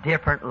to be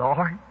different,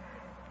 Lord.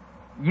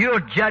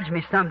 You'll judge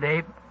me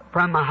someday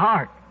from my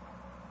heart.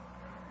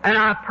 And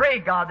I pray,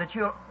 God, that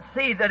you'll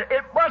see that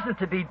it wasn't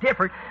to be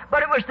different,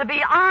 but it was to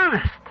be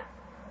honest,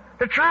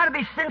 to try to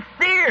be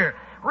sincere,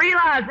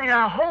 realizing that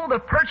I hold the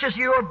purchase of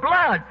your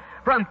blood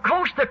from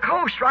coast to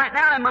coast right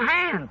now in my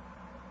hand.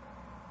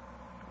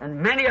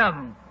 And many of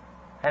them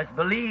has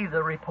believed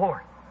the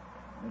report.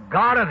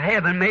 God of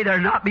heaven, may there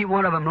not be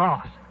one of them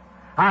lost.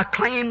 I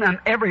claim them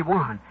every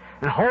one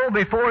and hold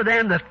before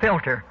them the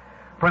filter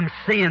from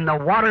seeing the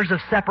waters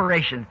of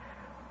separation,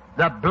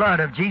 the blood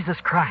of Jesus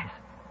Christ,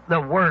 the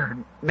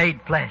Word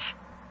made flesh.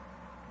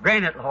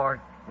 Grant it,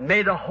 Lord, and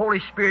may the Holy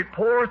Spirit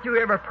pour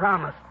through every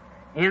promise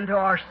into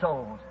our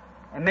souls.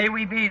 And may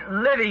we be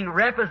living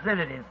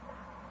representatives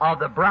of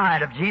the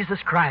bride of Jesus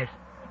Christ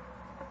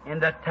in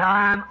the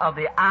time of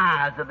the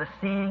eyes of the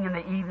seeing in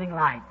the evening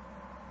light.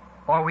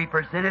 For we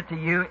present it to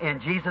you in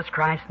Jesus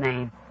Christ's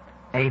name.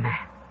 Amen.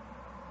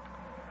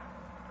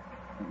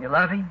 You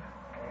love Him?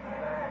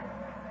 Amen.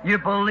 You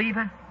believe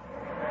it?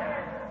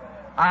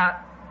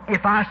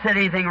 If I said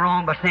anything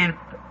wrong by saying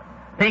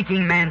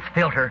thinking man's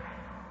filter,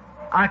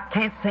 I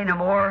can't say no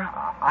more.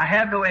 I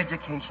have no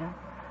education.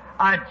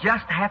 I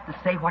just have to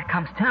say what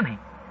comes to me.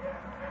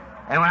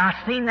 And when I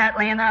seen that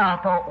laying there, I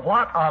thought,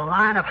 what a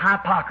line of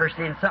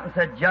hypocrisy, and something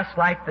said, just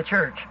like the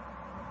church.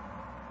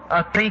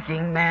 A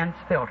thinking man's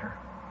filter.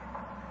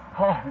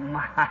 Oh,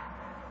 my.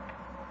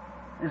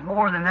 There's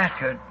more than that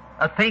to it.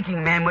 A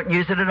thinking man wouldn't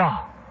use it at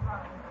all.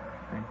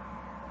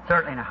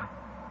 Certainly not.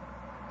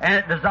 And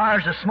it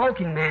desires a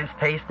smoking man's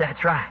taste,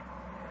 that's right.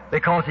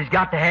 Because he's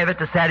got to have it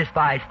to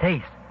satisfy his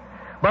taste.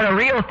 But a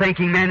real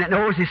thinking man that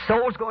knows his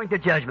soul's going to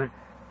judgment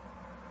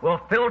will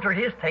filter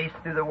his taste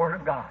through the Word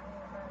of God.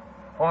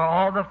 For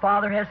all the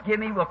Father has given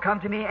me will come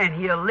to me, and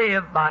he'll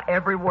live by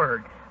every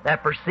word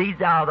that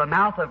proceeds out of the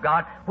mouth of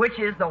God, which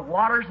is the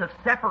waters of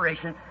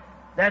separation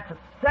that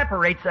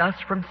separates us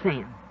from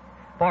sin.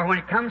 For when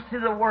it comes to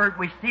the Word,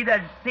 we see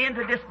that it's sin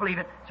to disbelieve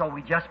it, so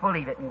we just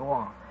believe it and go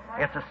on.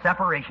 It's a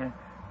separation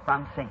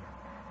from sin.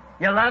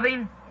 You love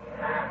Him?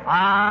 I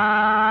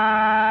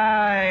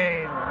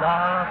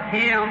love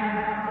Him.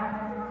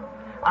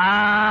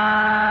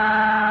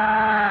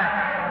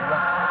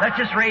 Let's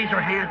just raise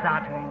our hands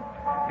out to Him.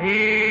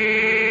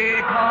 Because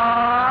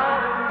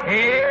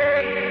He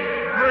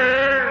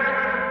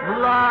first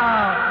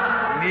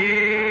loved me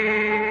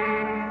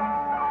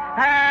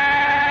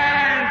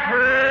and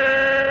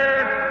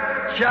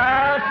purchased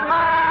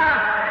my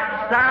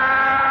salvation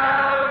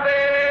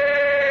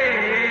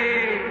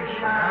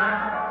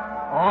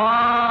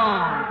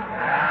on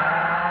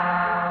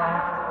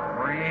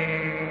Calvary.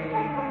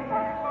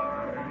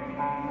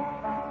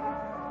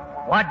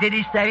 What did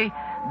He say?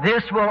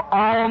 This will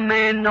all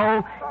men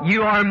know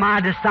you are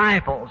my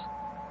disciples.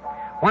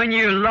 When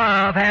you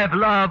have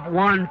love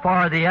one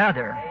for the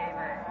other.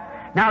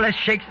 Amen. Now let's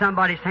shake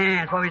somebody's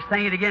hands while we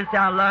sing it again. Say,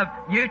 I love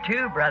you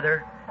too,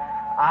 brother.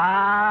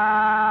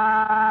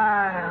 I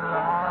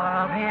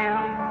love Him.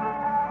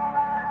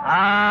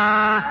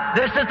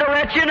 This is to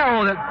let you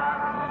know that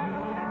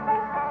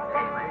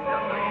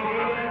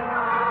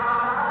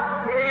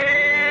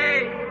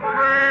He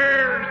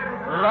first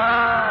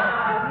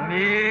loved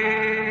me.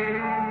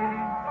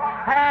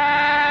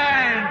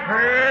 And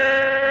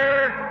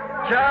purchased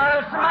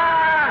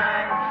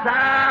my salvation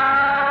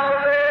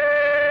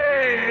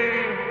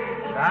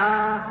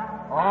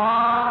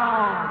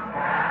on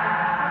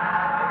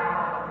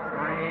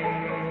Calvary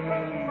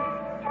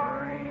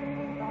tree.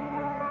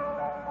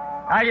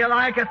 How you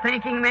like a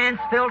thinking man's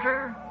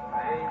filter?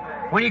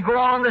 Amen. When you go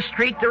on the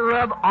street to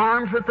rub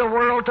arms with the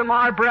world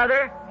tomorrow,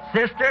 brother,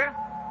 sister,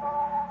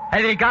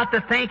 have you got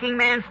the thinking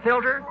man's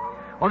filter?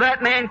 Well,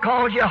 that man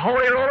calls you a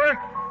holy roller.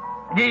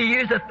 Do you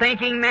use a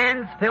thinking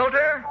man's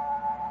filter?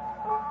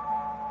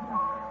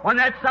 When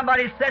that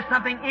somebody says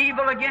something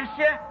evil against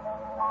you,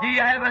 do you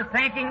have a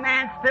thinking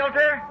man's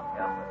filter?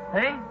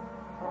 Hey?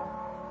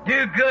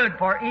 Do good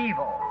for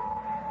evil.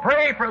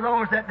 Pray for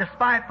those that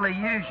despitefully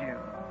use you,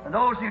 and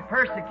those who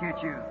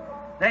persecute you.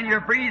 then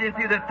you're breathing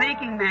through the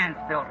thinking man's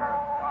filter.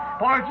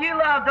 For if you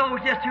love those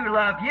just who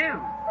love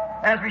you,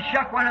 as we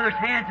shook one another's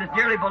hands as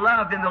dearly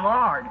beloved in the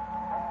Lord,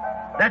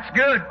 that's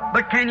good.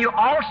 But can you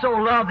also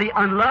love the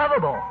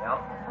unlovable?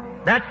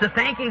 That's the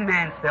thinking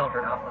man's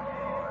filter.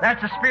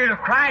 That's the Spirit of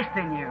Christ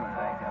in you.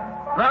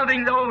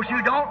 Loving those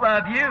who don't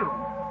love you,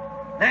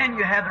 then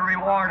you have the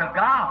reward of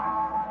God.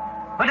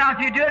 But now if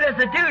you do it as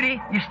a duty,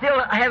 you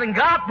still haven't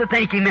got the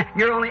thinking man.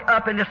 You're only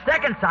up in the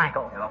second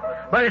cycle.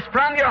 But it's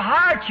from your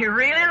heart you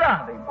really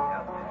love Him.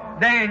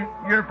 Then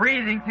you're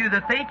breathing through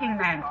the thinking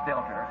man's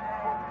filter.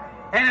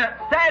 And it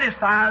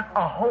satisfies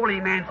a holy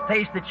man's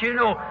taste that you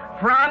know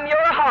from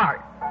your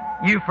heart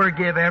you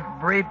forgive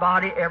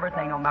everybody,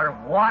 everything, no matter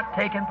what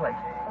taking place.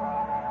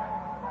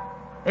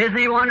 Isn't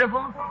He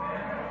wonderful?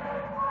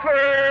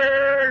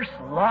 First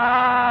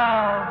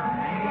love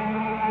me,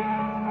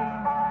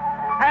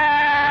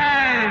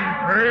 and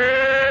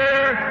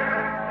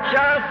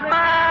purchase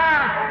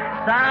my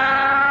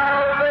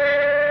salvation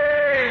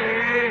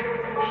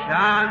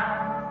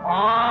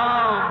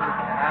on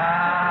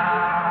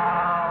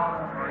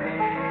Calvary.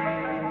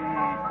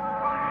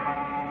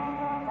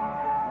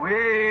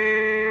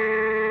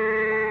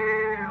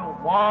 We'll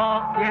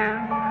walk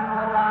in the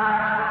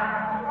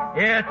light.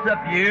 It's a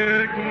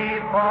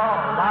beautiful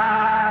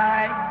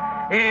light.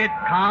 It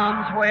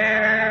comes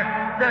where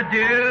the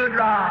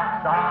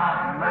dewdrops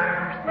of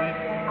mercy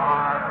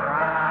are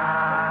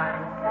bright.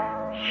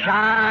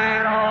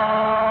 Shine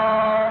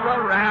all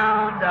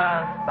around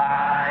us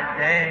by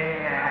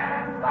day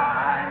and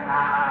by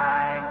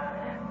night.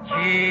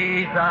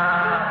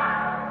 Jesus,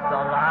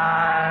 the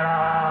light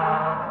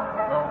of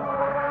the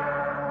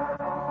world.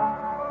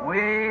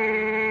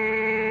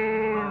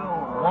 We'll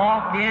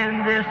walk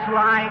in this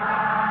light.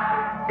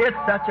 It's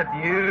such a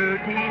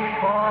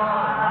beautiful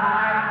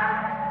light.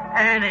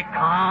 And it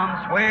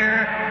comes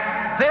where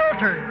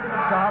filtered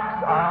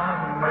drops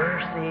of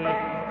mercy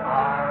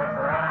are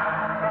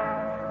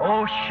bright.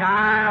 Oh,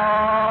 shine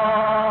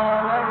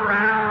all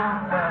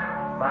around us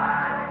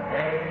by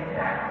day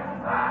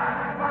and by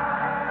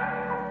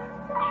night.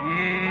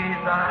 Jesus,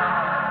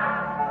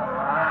 the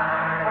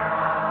light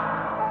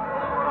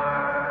of the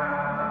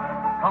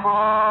world. Come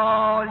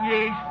all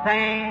ye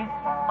saints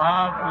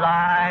of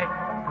light,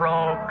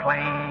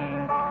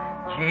 proclaim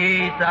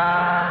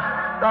Jesus,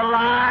 the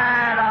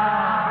light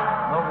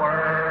of the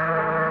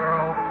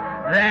world.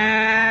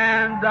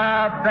 Then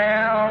the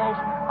bells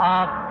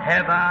of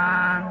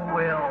heaven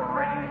will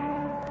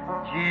ring.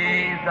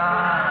 Jesus,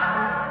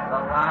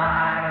 the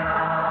light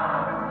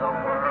of the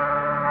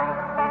world.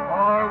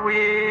 For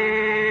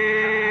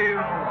we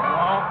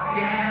walk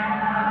in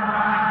the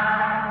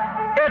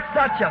light. It's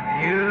such a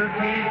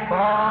beautiful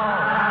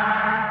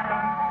light.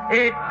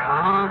 It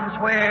comes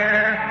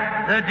where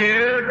the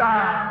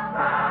dewdrops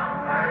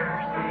of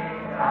mercy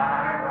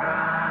are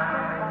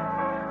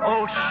bright.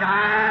 Oh,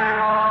 shine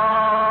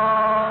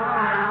all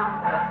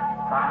around us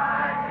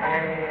by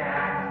day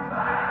and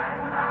by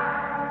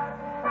night.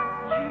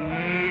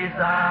 Jesus,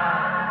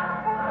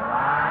 the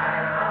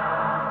light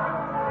of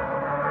the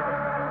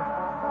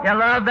world. You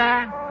love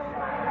that?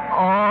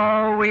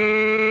 Oh,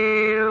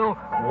 we'll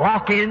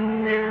walk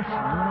in this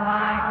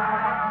light.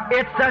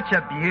 It's such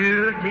a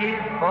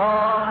beautiful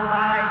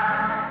light.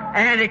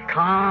 And it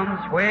comes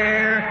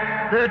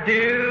where the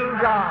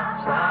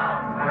dewdrops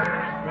of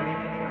mercy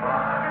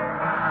are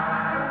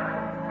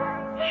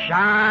bright.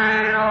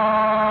 Shine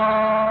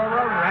all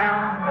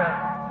around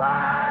us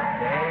by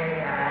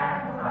day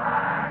and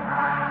by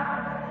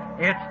night.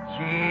 It's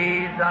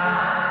Jesus, the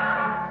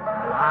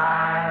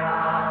light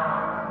of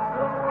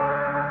the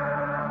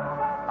world.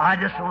 I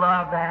just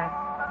love that.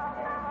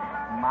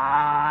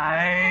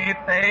 My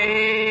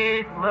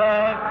faith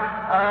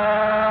looks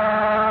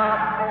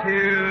up to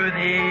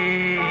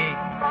Thee,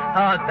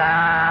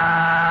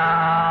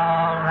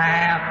 Thou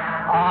Lamb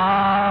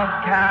of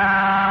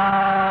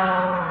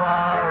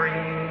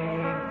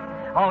Calvary,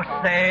 O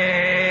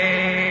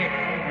Savior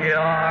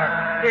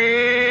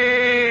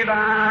divine.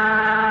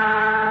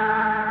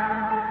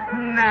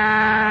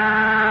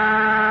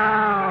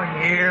 Now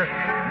hear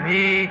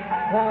me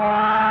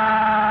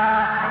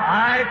while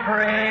I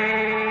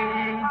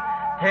pray.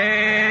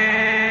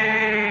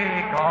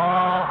 Take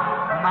all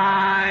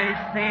my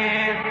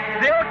sins.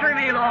 Filter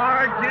me,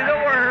 Lord, to the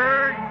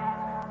Word.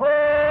 Oh,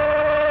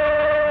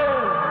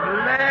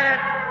 let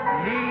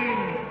me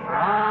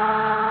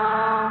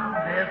from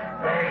this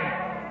day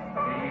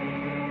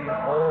be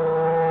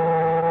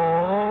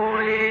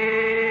holy.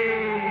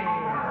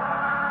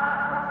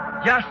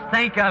 Just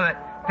think of it.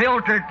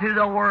 Filter to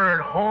the Word,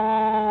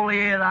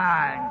 holy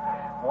thine.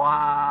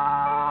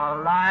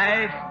 While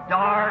life's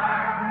dark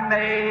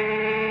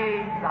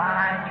maze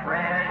I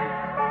tread,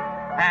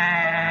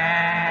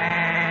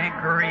 and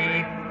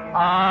grief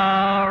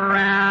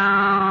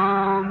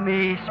around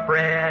me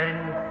spread,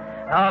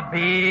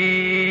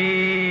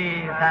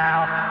 be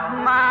Thou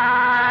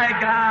my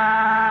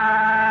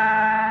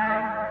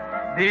guide.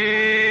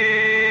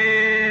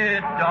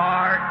 Bid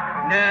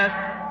darkness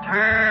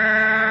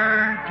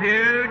turn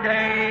to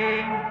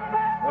day,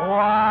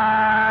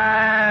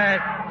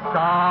 white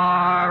sorrow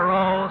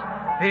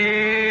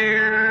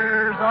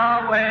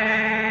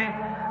away,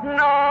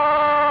 nor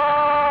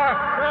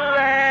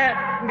let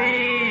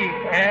me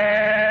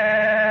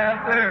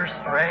ever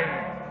stray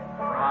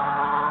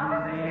from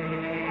thee.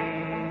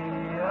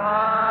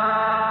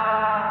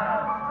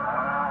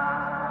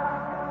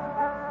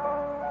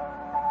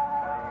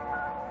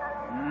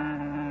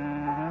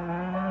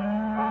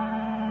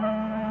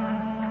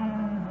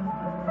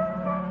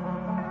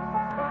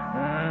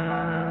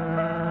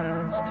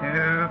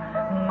 To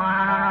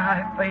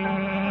my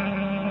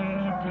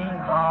fainting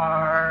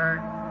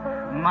heart,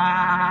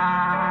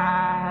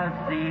 my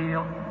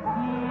zeal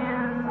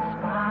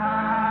inspire.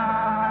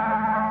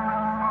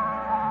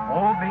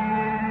 Oh,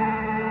 bid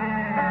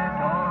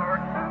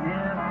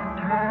darkness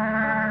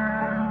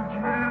turn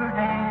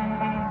today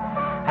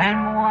and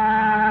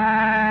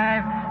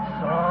wipe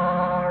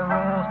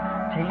sorrow's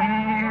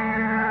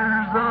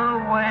tears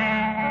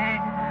away.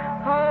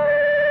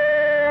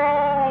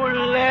 Oh,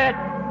 let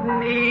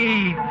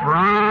me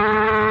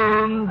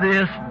from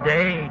this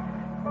day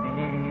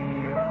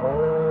be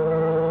holy.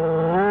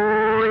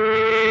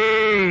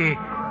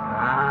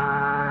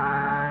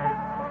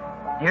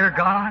 Dear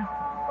God,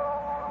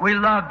 we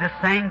love to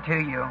sing to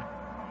you,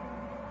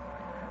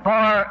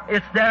 for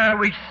it's there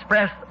we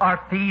express our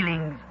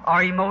feelings,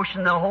 our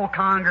emotion, the whole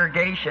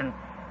congregation,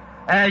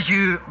 as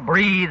you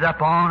breathe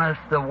upon us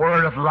the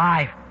word of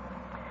life.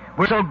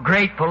 We're so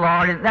grateful,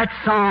 Lord, and that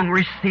song,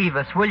 receive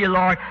us, will you,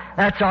 Lord?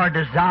 That's our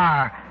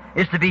desire,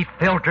 is to be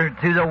filtered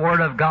through the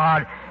Word of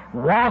God.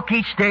 Walk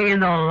each day in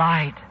the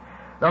light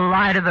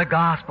of the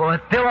gospel,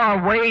 and fill our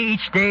way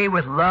each day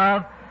with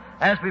love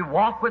as we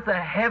walk with the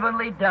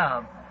heavenly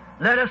dove.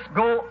 Let us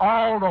go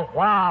all the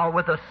while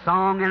with a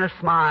song and a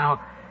smile.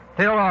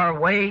 Fill our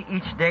way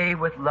each day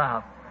with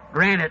love.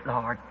 Grant it,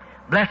 Lord.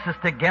 Bless us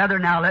together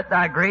now. Let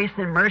thy grace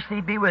and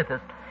mercy be with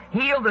us.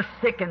 Heal the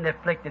sick and the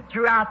afflicted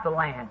throughout the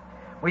land.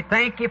 We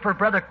thank you for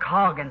Brother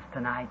Coggins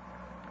tonight,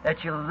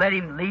 that you let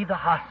him leave the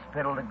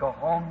hospital to go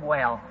home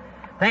well.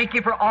 Thank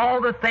you for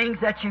all the things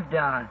that you've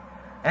done,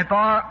 and for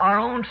our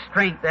own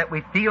strength that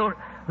we feel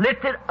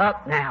lifted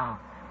up now.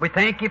 We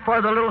thank you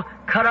for the little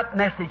cut-up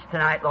message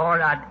tonight, Lord.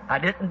 I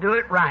didn't do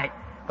it right,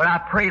 but I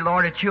pray,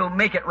 Lord, that you'll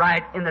make it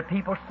right in the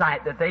people's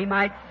sight, that they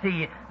might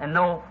see and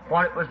know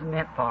what it was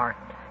meant for.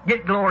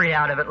 Get glory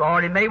out of it,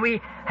 Lord, and may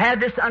we have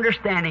this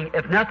understanding,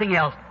 if nothing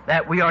else,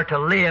 that we are to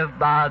live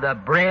by the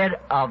bread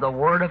of the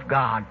Word of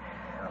God,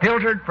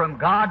 filtered from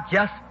God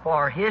just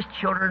for His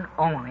children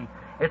only.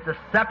 It's a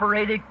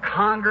separated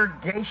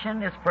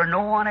congregation. It's for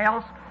no one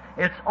else.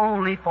 It's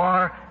only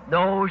for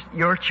those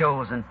you're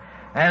chosen.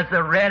 As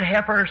the red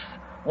heifer's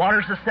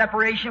waters of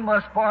separation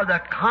was for the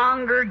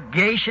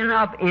congregation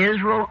of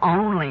Israel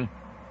only.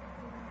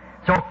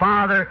 So,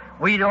 Father,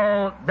 we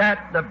know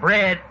that the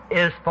bread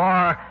is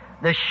for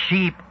the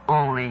sheep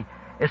only.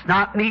 It's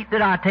not meet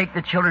that I take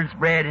the children's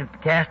bread and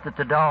cast it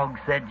to dogs,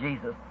 said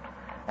Jesus.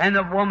 And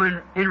the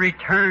woman in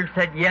return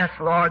said, yes,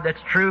 Lord,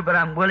 that's true, but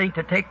I'm willing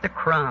to take the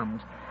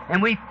crumbs.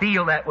 And we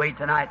feel that way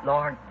tonight,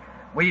 Lord.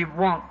 We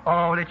want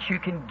all that you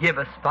can give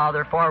us,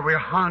 Father, for we're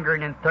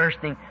hungering and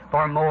thirsting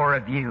for more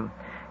of you.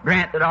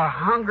 Grant that our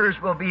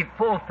hungers will be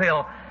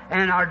fulfilled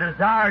and our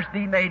desires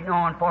be made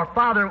known. For,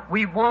 Father,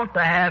 we want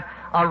to have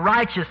a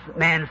righteous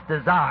man's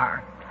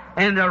desire.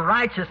 And the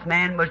righteous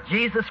man was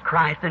Jesus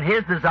Christ, and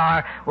his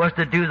desire was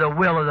to do the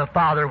will of the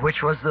Father,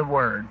 which was the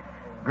Word.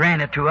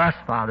 Grant it to us,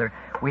 Father.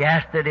 We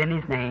ask it in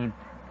His name.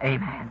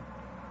 Amen.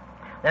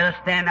 Let us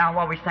stand now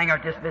while we sing our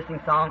dismissing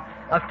song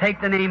of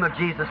Take the Name of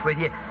Jesus with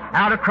you.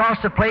 Out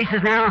across the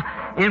places now,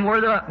 in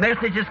where the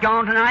message has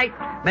gone tonight,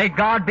 may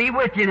God be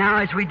with you now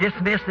as we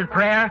dismiss in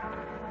prayer.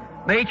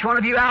 May each one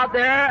of you out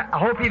there, I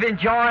hope you've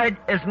enjoyed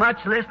as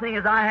much listening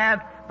as I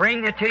have,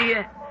 bringing it to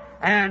you.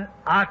 And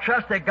I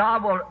trust that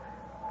God will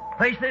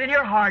place it in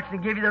your hearts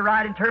and give you the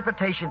right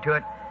interpretation to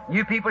it.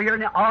 You people here in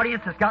the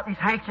audience that's got these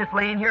handkerchiefs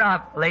laying here,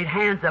 I've laid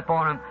hands up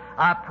on them.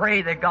 I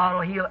pray that God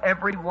will heal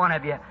every one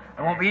of you.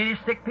 There won't be any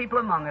sick people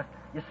among us.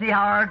 You see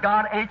how our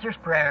God answers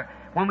prayer.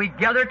 When we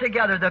gather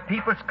together, the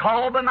people's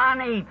called by my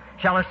name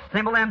shall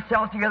assemble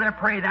themselves together and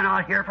pray, then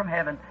I'll hear from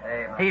heaven.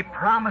 Amen. He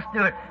promised to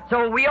do it.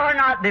 So we are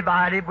not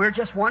divided. We're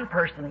just one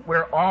person.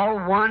 We're all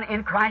one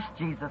in Christ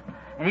Jesus.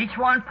 And each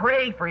one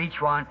praying for each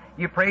one.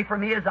 You pray for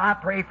me as I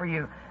pray for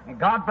you. And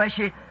God bless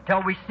you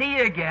till we see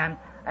you again.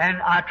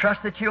 And I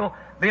trust that you'll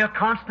be a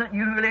constant.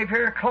 You who live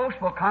here close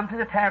will come to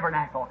the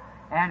tabernacle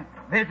and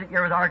visit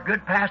you with our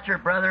good pastor,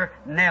 Brother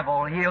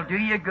Neville. He'll do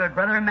you good,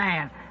 Brother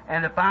Man,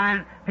 and the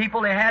fine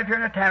people they have here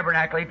in the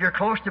tabernacle. If you're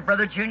close to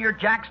Brother Junior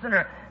Jackson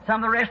or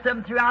some of the rest of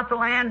them throughout the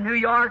land, New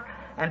York,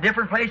 and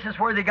different places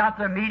where they got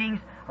their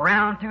meetings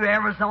around through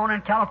Arizona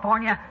and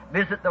California,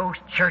 visit those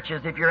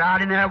churches. If you're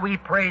out in there, we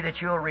pray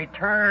that you'll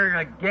return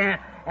again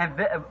and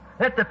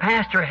let the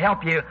pastor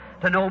help you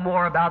to know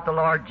more about the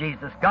Lord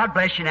Jesus. God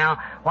bless you now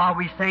while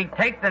we sing,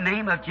 Take the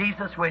Name of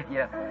Jesus with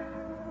you.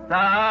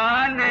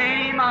 The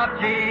name of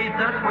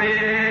Jesus with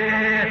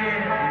you,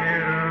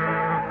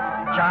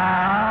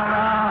 child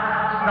of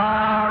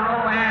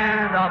sorrow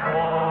and of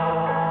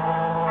woe.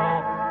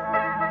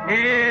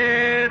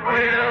 It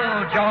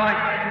will joy,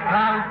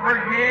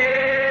 comfort,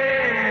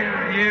 give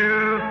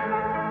you.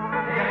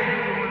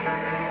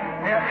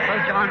 Yes,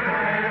 Brother John,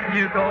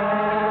 you go.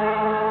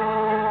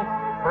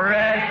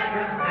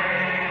 Precious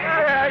name.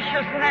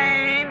 Precious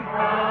name. Oh,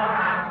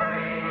 how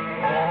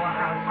sweet. Oh,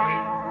 how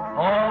sweet.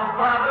 Oh,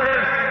 Father,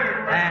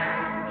 and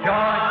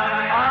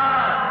joy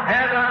of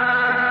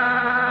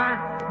heaven.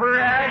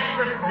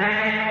 Precious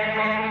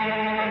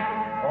name.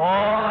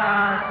 Oh,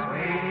 how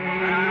sweet.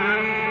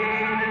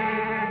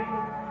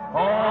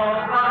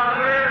 Oh,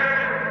 Father,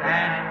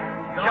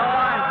 and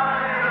joy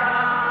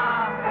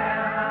of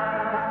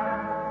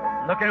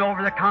heaven. Looking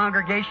over the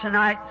congregation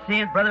tonight,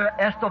 seeing Brother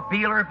Estel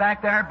Beeler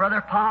back there,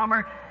 Brother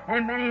Palmer,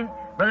 and many,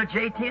 Brother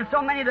J.T., and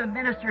so many of the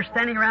ministers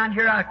standing around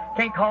here. I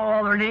can't call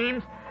all their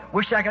names.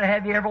 Wish I could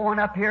have you everyone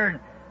up here and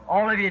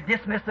all of you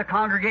dismiss the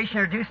congregation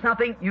or do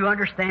something. You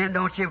understand,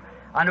 don't you?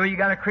 I know you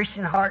got a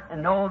Christian heart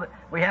and know that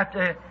we have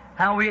to,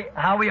 how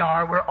we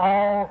are. We're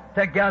all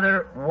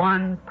together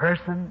one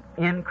person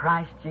in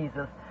Christ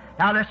Jesus.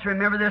 Now let's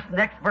remember this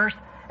next verse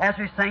as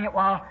we sing it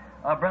while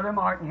Brother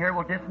Martin here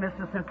will dismiss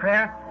us in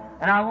prayer.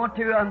 And I want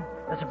to,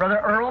 this is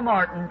Brother Earl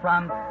Martin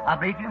from, I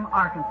believe, from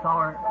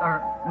Arkansas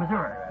or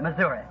Missouri,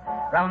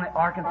 around the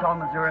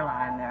Arkansas-Missouri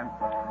line there.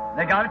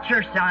 They got a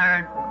church down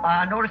there, and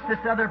I noticed this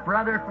other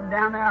brother from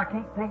down there, I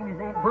can't think of his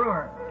name,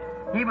 Brewer.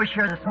 He was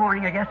here this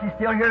morning. I guess he's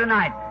still here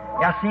tonight.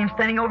 Yeah, I see him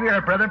standing over here,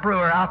 Brother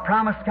Brewer. I'll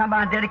promise to come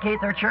by and dedicate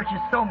their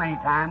churches so many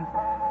times.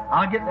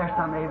 I'll get there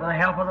someday with the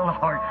help of the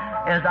Lord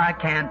as I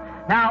can.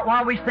 Now,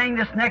 while we sing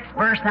this next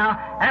verse now,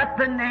 at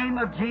the name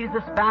of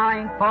Jesus,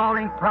 bowing,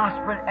 falling,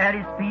 prostrate at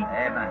His feet,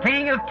 Amen.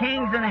 King of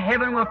kings in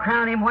heaven will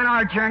crown Him when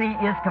our journey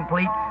is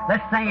complete.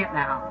 Let's sing it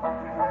now.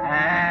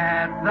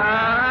 At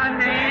the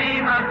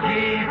name of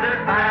Jesus,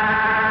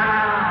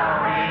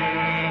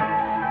 bowing,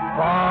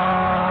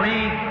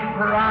 falling,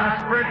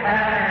 prostrate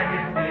at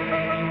His feet,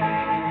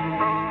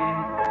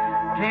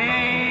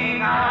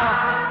 King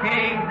of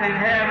kings in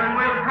heaven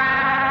will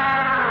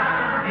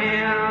crown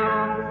Him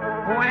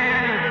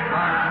when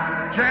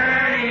our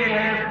journey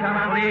is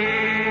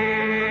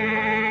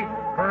complete.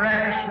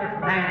 Precious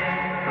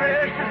name,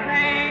 precious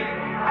name.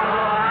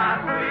 Oh,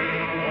 how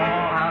sweet,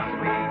 oh, how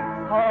sweet.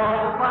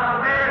 Oh,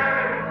 Father,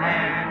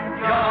 and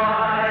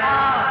joy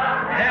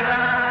of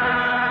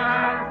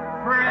heaven.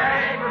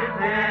 Precious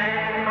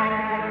name.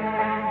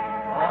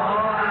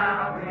 Oh,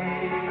 how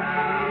sweet.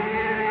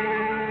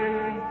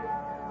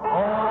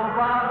 Oh,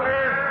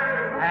 Father,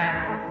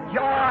 and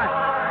joy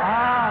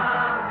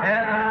of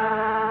heaven.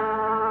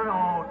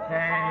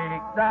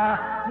 The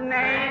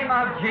name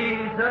of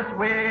Jesus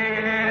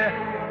with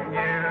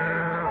you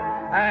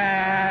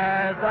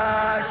as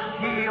a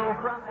shield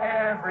from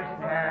every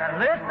snare.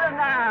 Listen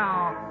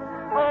now.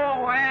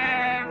 Oh,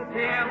 when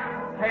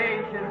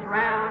temptations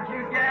round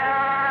you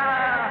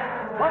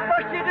gather, what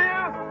must you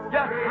do?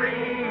 Just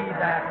breathe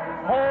that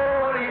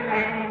holy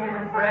name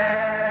in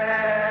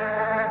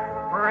prayer.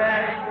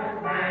 Precious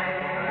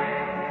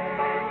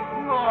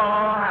name. Oh,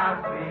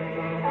 how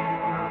sweet.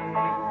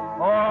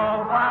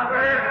 Oh,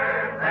 Father,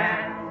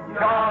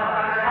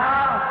 God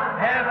of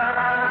heaven,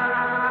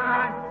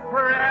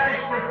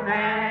 precious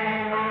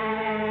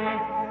name,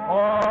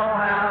 oh,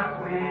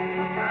 how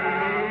sweet,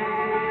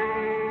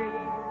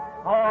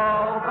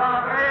 oh,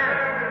 Father,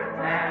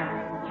 and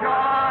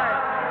joy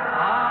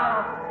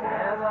of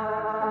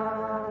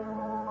heaven.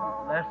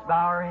 Let's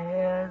bow our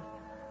heads.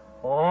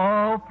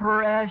 Oh,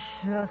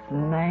 precious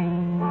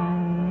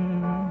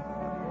name,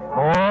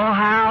 oh,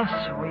 how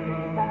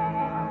sweet,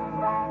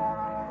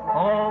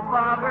 oh,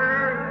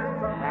 Father,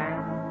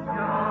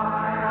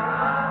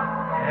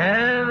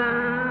 heaven,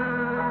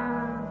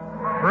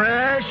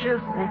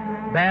 precious,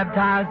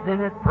 baptized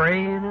in it,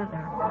 praying in it.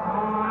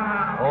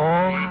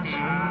 Oh, sweet.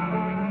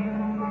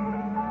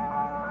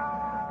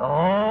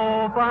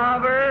 Oh,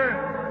 Father,